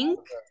think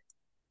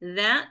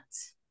that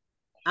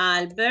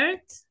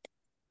Albert.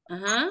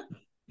 Ajá.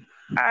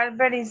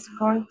 Albert is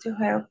going to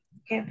help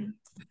Kevin.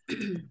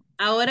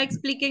 Ahora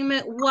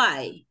explíquenme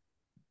why.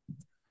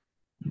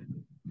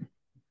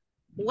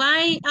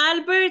 Why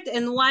Albert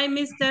and why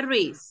Mr.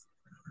 Reese?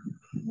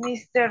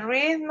 Mr.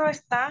 Reese no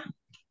está.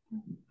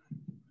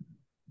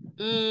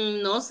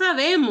 No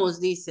sabemos,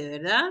 dice,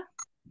 ¿verdad?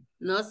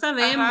 No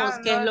sabemos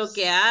Ajá, qué es no lo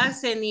que es-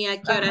 hacen, ni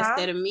a qué horas Ajá.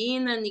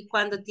 terminan, ni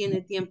cuándo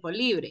tiene tiempo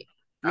libre.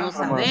 No Ajá.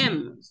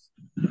 sabemos.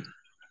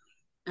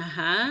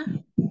 Ajá.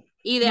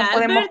 ¿Y de No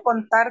podemos Albert?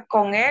 contar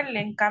con él,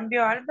 en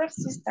cambio Albert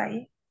sí está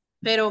ahí.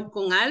 Pero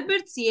con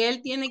Albert, si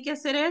él tiene que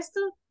hacer esto.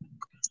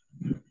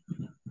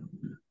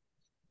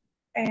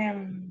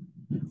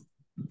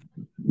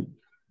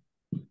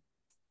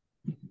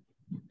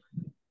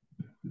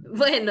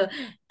 Bueno,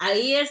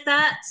 ahí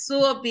está su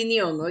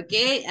opinión, ¿ok?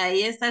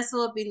 Ahí está su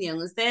opinión.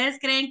 ¿Ustedes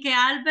creen que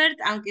Albert,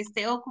 aunque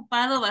esté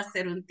ocupado, va a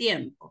ser un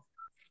tiempo?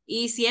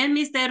 Y si es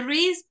Mr.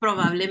 Ruiz,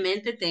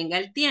 probablemente tenga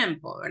el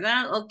tiempo,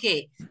 ¿verdad? Ok.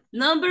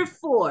 Number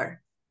 4.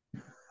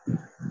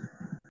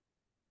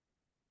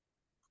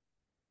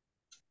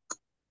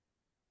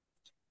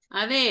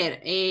 A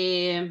ver,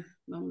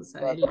 vamos a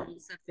ver, le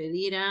vamos a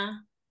pedir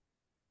a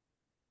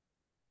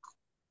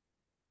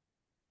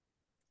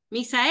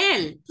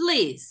Misael,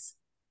 please.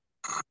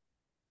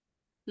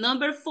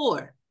 Number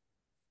 4.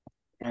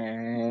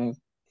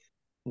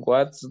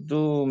 What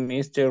do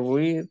Mr.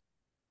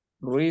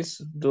 Ruiz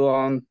do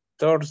on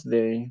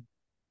Thursday?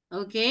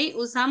 Ok,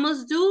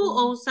 ¿usamos do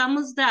o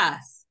usamos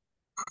das?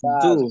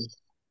 Do.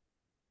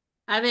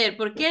 A ver,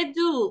 ¿por qué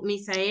do,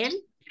 Misael?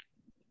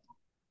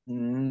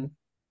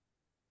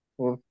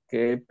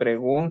 Porque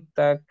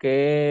pregunta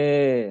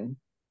que...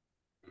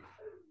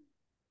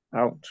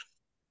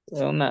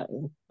 Una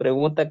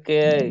pregunta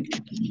que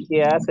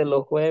hace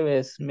los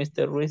jueves,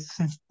 Mr. Ruiz.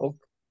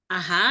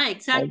 Ajá,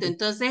 exacto.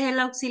 Entonces el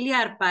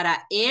auxiliar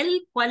para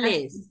él, ¿cuál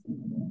es?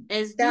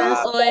 ¿Es do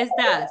Das. o es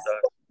das?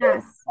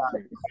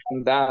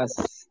 Das.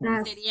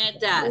 Sería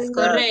das,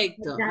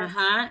 correcto.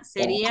 Ajá,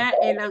 sería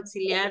el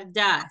auxiliar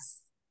das.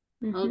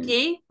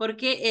 ¿Ok?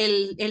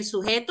 Porque el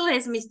sujeto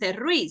es Mr.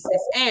 Ruiz,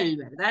 es él,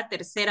 ¿verdad?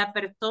 Tercera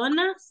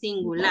persona,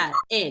 singular,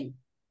 él.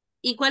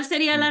 ¿Y cuál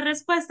sería la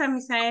respuesta,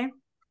 Misael?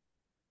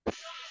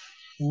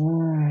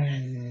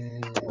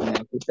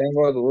 Aquí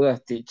tengo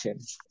dudas, teacher.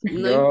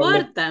 No Yo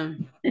importa,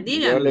 le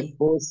dígame.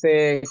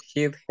 puse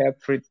he'd have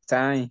free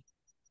time.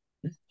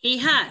 He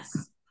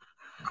has.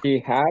 He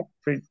had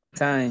free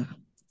time.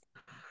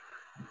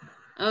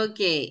 Ok,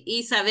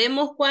 ¿y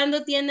sabemos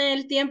cuándo tiene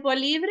el tiempo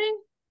libre?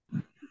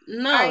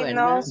 No, I ¿verdad?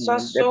 know so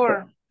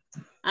sure.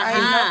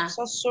 I'm not Ajá.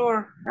 so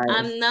sure.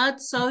 I'm not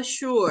so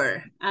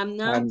sure. I'm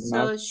not I'm so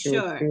not so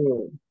sure.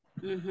 sure.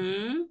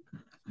 Ujú.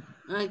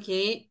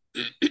 Ok.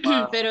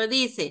 Pero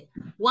dice,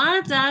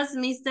 what does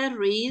Mr.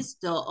 Reese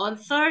do on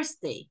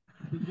Thursday?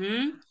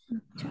 Ujú.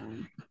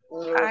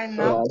 I'm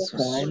not Last so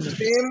time, sure.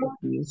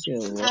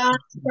 el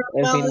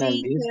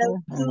Probably finaliza.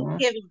 help to Ajá.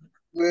 Kevin.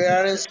 We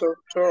aren't so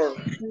sure.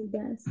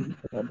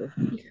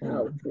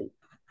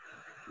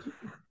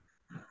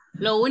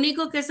 Lo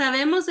único que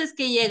sabemos es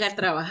que llega a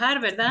trabajar,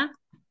 ¿verdad?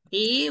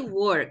 He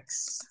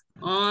works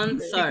on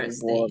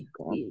Thursday.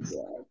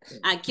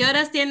 ¿A qué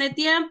horas tiene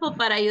tiempo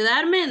para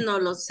ayudarme? No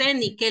lo sé,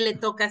 ni qué le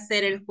toca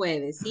hacer el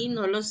jueves, ¿sí?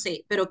 No lo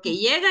sé, pero que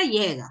llega,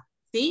 llega,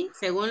 ¿sí?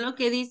 Según lo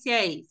que dice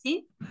ahí,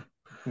 ¿sí?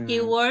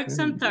 He works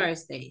on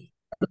Thursday.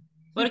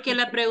 Porque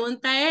la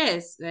pregunta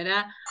es,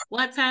 ¿verdad?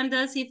 What time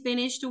does he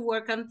finish to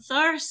work on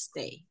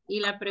Thursday?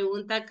 Y la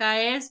pregunta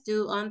acá es,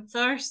 do on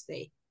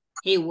Thursday.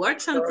 He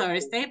works on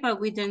Thursday,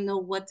 but we don't know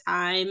what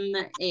time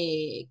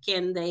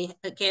can this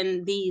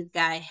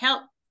guy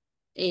help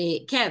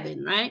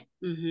Kevin, right?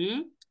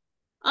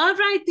 All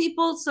right,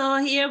 people, so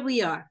here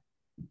we are.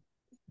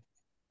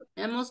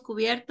 Hemos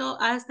cubierto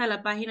hasta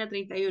la página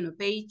 31,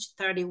 page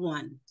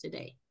 31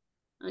 today.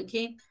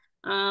 Okay.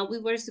 We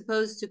were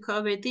supposed to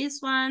cover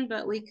this one,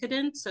 but we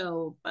couldn't,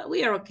 but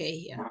we are okay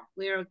here.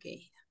 We're okay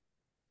here.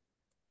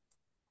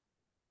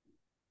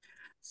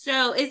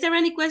 So, is there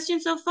any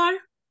questions so far?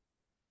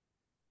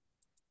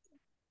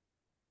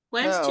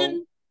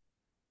 Question?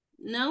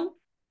 No?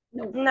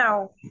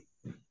 No.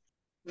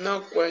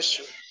 No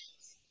question.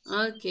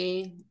 Ok,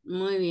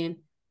 muy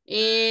bien.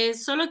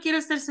 Solo quiero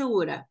estar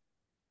segura.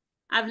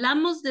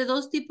 Hablamos de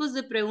dos tipos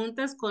de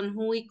preguntas con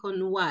who y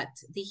con what.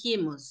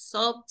 Dijimos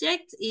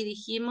subject y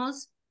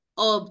dijimos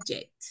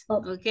object.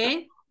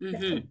 ¿Ok?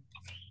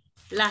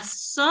 La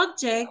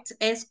subject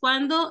es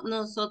cuando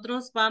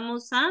nosotros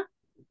vamos a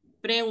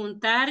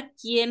preguntar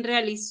quién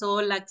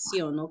realizó la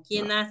acción o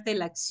quién hace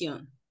la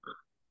acción.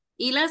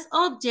 Y las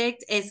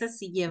object, esas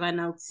sí llevan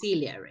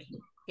auxiliary.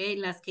 ¿Okay?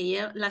 Las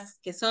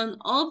que son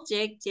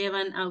object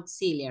llevan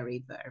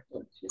auxiliary verb.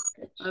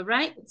 All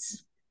right?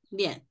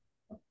 Bien.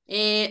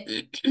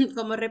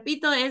 Como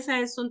repito, ese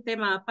es un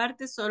tema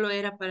aparte, solo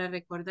era para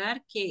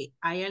recordar que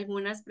hay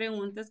algunas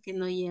preguntas que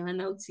no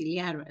llevan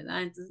auxiliar,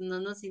 ¿verdad? Entonces no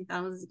nos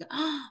sintamos así,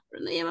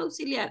 pero no lleva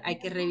auxiliar, hay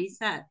que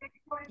revisar,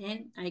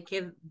 ¿bien? Hay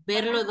que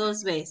verlo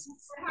 2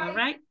 veces, all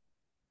right?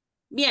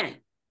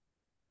 Bien,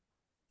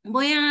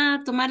 voy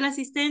a tomar la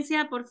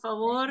asistencia, por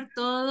favor,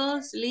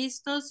 todos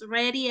listos,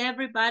 ready,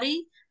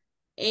 everybody.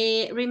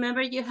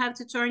 Remember, you have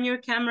to turn your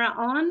camera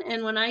on,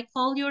 and when I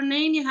call your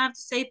name, you have to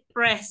say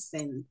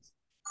present.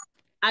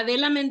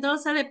 Adela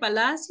Mendoza de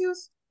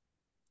Palacios.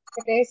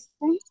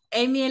 Present.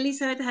 Amy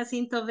Elizabeth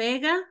Jacinto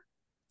Vega.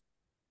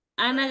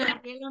 Ana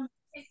Gabriela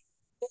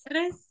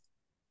Gutiérrez.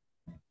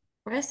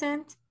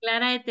 Present.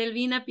 Clara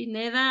Etelvina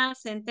Pineda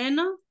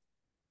Centeno.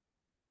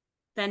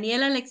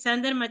 Daniel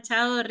Alexander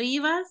Machado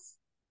Rivas.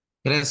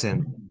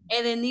 Present.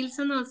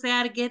 Edenilson José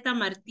Argueta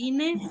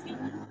Martínez.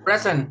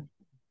 Present.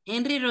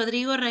 Henry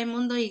Rodrigo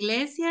Raimundo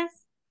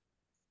Iglesias.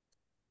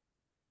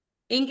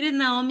 Ingrid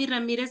Naomi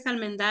Ramírez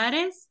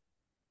Almendares.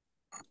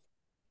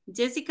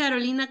 Jessica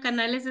Carolina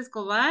Canales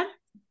Escobar.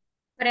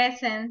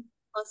 Present.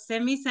 José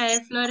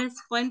Misael Flores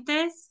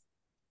Fuentes.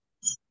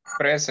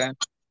 Present.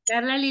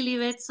 Carla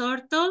Lilibet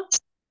Sorto.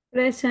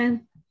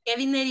 Present.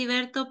 Kevin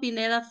Heriberto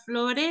Pineda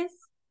Flores.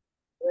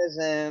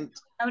 Present.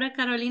 Laura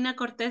Carolina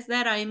Cortés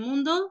de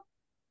Raimundo.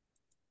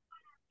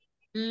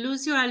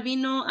 Lucio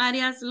Albino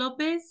Arias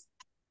López.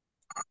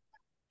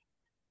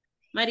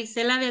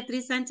 Marisela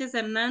Beatriz Sánchez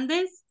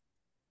Hernández.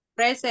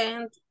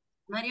 Present.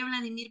 María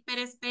Vladimir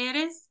Pérez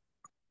Pérez.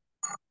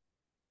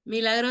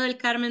 Milagro del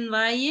Carmen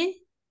Valle.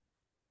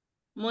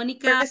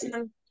 Mónica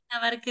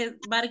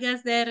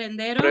Vargas de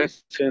Rendero.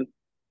 Present.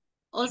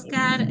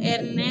 Oscar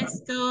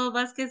Ernesto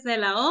Vázquez de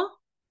la O.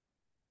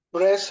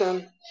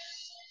 Present.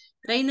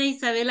 Reina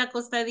Isabel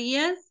Acosta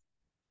Díaz.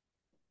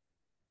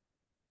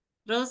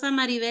 Rosa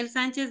Maribel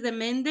Sánchez de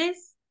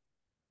Méndez.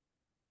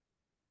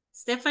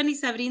 Stephanie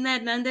Sabrina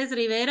Hernández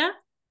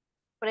Rivera.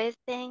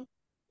 Present.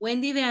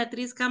 Wendy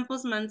Beatriz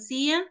Campos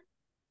Mancilla.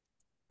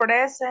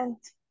 Present.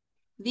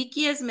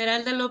 Vicky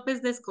Esmeralda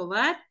López de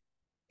Escobar.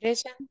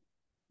 Present.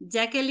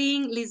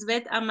 Jacqueline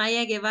Lisbeth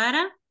Amaya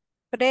Guevara.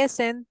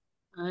 Present.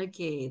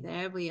 Okay,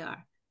 there we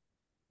are.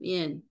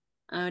 Bien,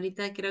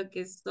 ahorita creo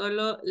que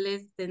solo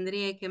les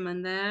tendría que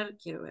mandar,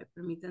 quiero ver,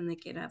 permítanme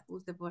que la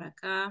puse por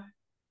acá.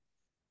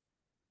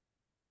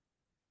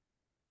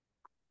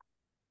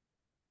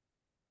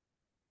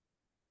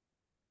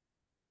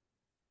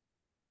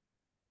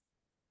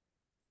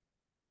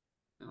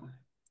 No.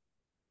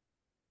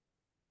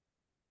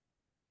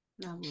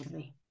 La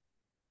borré.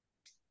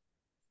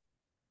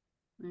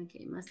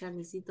 Ok, más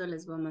tardecito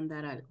les voy a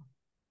mandar algo.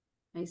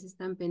 Ahí se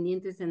están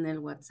pendientes en el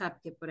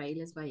WhatsApp, que por ahí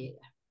les va a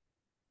llegar.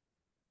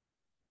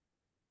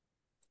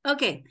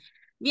 Ok,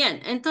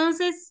 bien,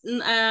 entonces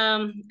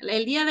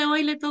el día de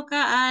hoy le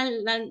toca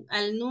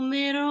al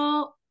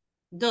número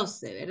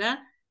 12, ¿verdad?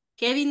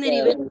 Kevin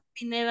Heriberto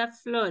Pineda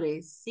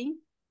Flores,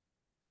 ¿sí?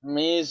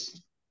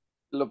 Miss,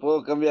 lo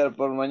puedo cambiar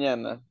por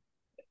mañana.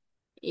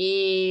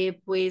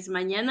 Pues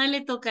mañana le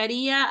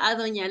tocaría a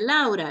doña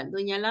Laura.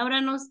 Doña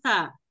Laura no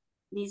está.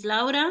 Miss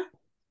Laura.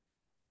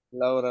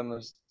 Laura no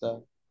está.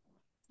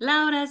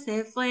 Laura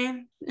se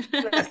fue.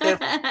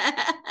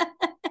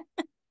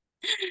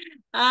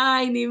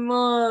 Ay, ni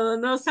modo,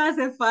 nos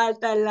hace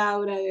falta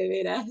Laura, de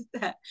veras.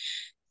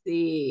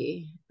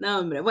 Sí, no,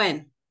 hombre,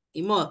 bueno,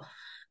 ni modo.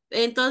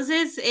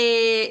 Entonces,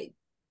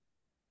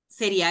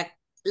 sería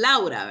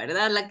Laura,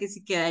 ¿verdad? La que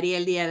sí quedaría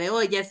el día de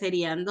hoy, ya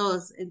serían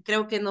dos.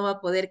 Creo que no va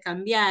a poder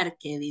cambiar,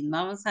 Kevin.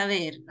 Vamos a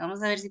ver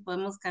si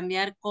podemos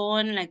cambiar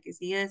con la que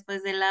sigue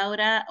después de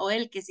Laura o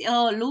el que sí.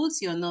 Oh,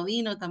 Lucio no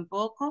vino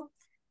tampoco.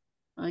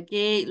 Ok,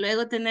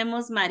 luego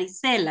tenemos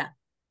Marisela.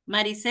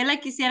 Marisela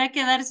quisiera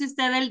quedarse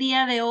usted el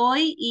día de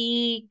hoy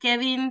y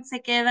Kevin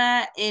se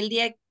queda el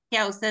día que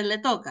a usted le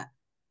toca.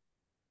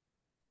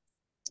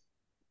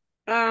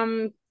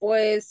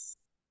 Pues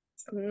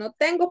no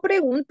tengo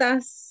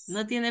preguntas.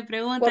 No tiene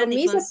preguntas, Por ni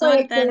mí se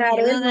puede consultas, quedar,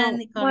 ni dudas, no,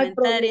 ni no hay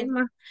comentarios.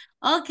 problema.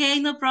 Ok,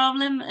 no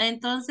problem.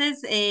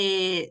 Entonces,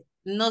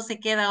 no se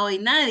queda hoy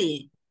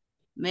nadie,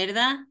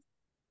 ¿verdad?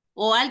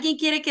 ¿O alguien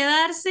quiere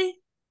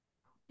quedarse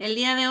el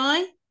día de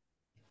hoy?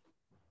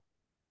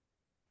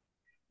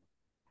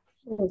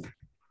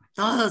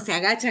 Todos se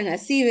agachan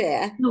así,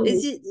 vea.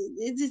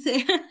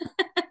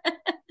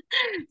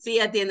 Sí,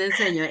 ya tienen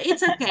sueño.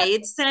 It's okay.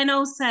 It's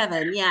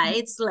 10:07. Yeah,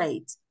 it's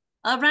late.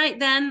 All right,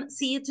 then.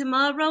 See you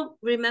tomorrow.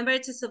 Remember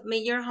to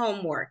submit your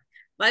homework.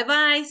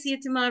 Bye-bye. See you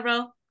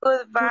tomorrow.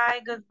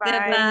 Goodbye, goodbye.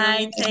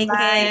 Goodbye. Take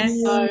care.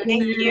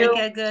 Thank you. Take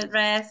a good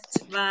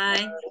rest.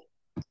 Bye.